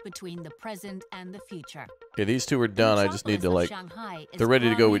 China between the present and the future. Okay, these two are done. I just need to like... They're ready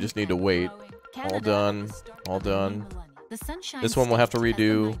to go. We just need to wait. All done. All done. This one we'll have to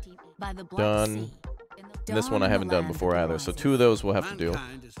redo. Done. And this one I haven't done before either. So two of those we'll have to do.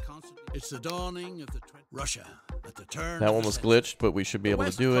 It's the dawning of the Russia at the turn. That one was glitched, but we should be able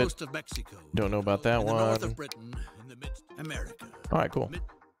to do it. Don't know about that one. North of Britain, in the midst of America. All right, cool.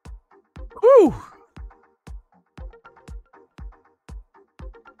 Woo!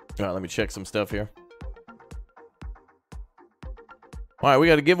 All right, let me check some stuff here. All right, we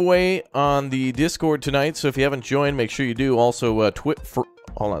got a giveaway on the Discord tonight, so if you haven't joined, make sure you do. Also, hold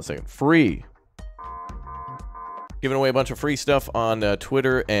on a second. Free. Giving away a bunch of free stuff on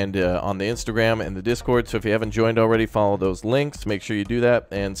Twitter and on the Instagram and the Discord, so if you haven't joined already, follow those links. Make sure you do that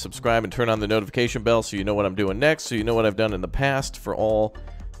and subscribe and turn on the notification bell so you know what I'm doing next, so you know what I've done in the past for all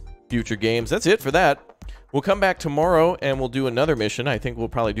future games. That's it for that. We'll come back tomorrow and we'll do another mission. I think we'll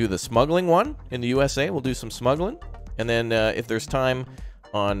probably do the smuggling one in the USA. We'll do some smuggling. And then if there's time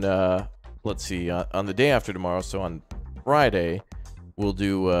on, let's see, on the day after tomorrow, so on Friday, we'll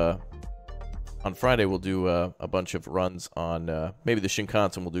do, a bunch of runs on, maybe the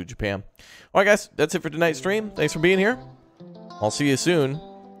Shinkansen, we'll do Japan. All right, guys, that's it for tonight's stream. Thanks for being here. I'll see you soon.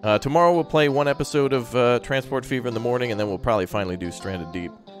 Tomorrow we'll play one episode of Transport Fever in the morning, and then we'll probably finally do Stranded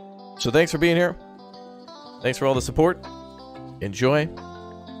Deep. So thanks for being here. Thanks for all the support. Enjoy.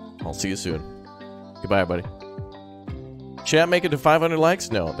 I'll see you soon. Goodbye, everybody. Chat make it to 500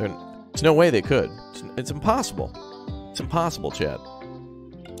 likes? No, There's no way they could. It's impossible. It's impossible, chat.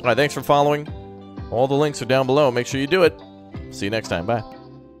 All right, thanks for following. All the links are down below. Make sure you do it. See you next time. Bye.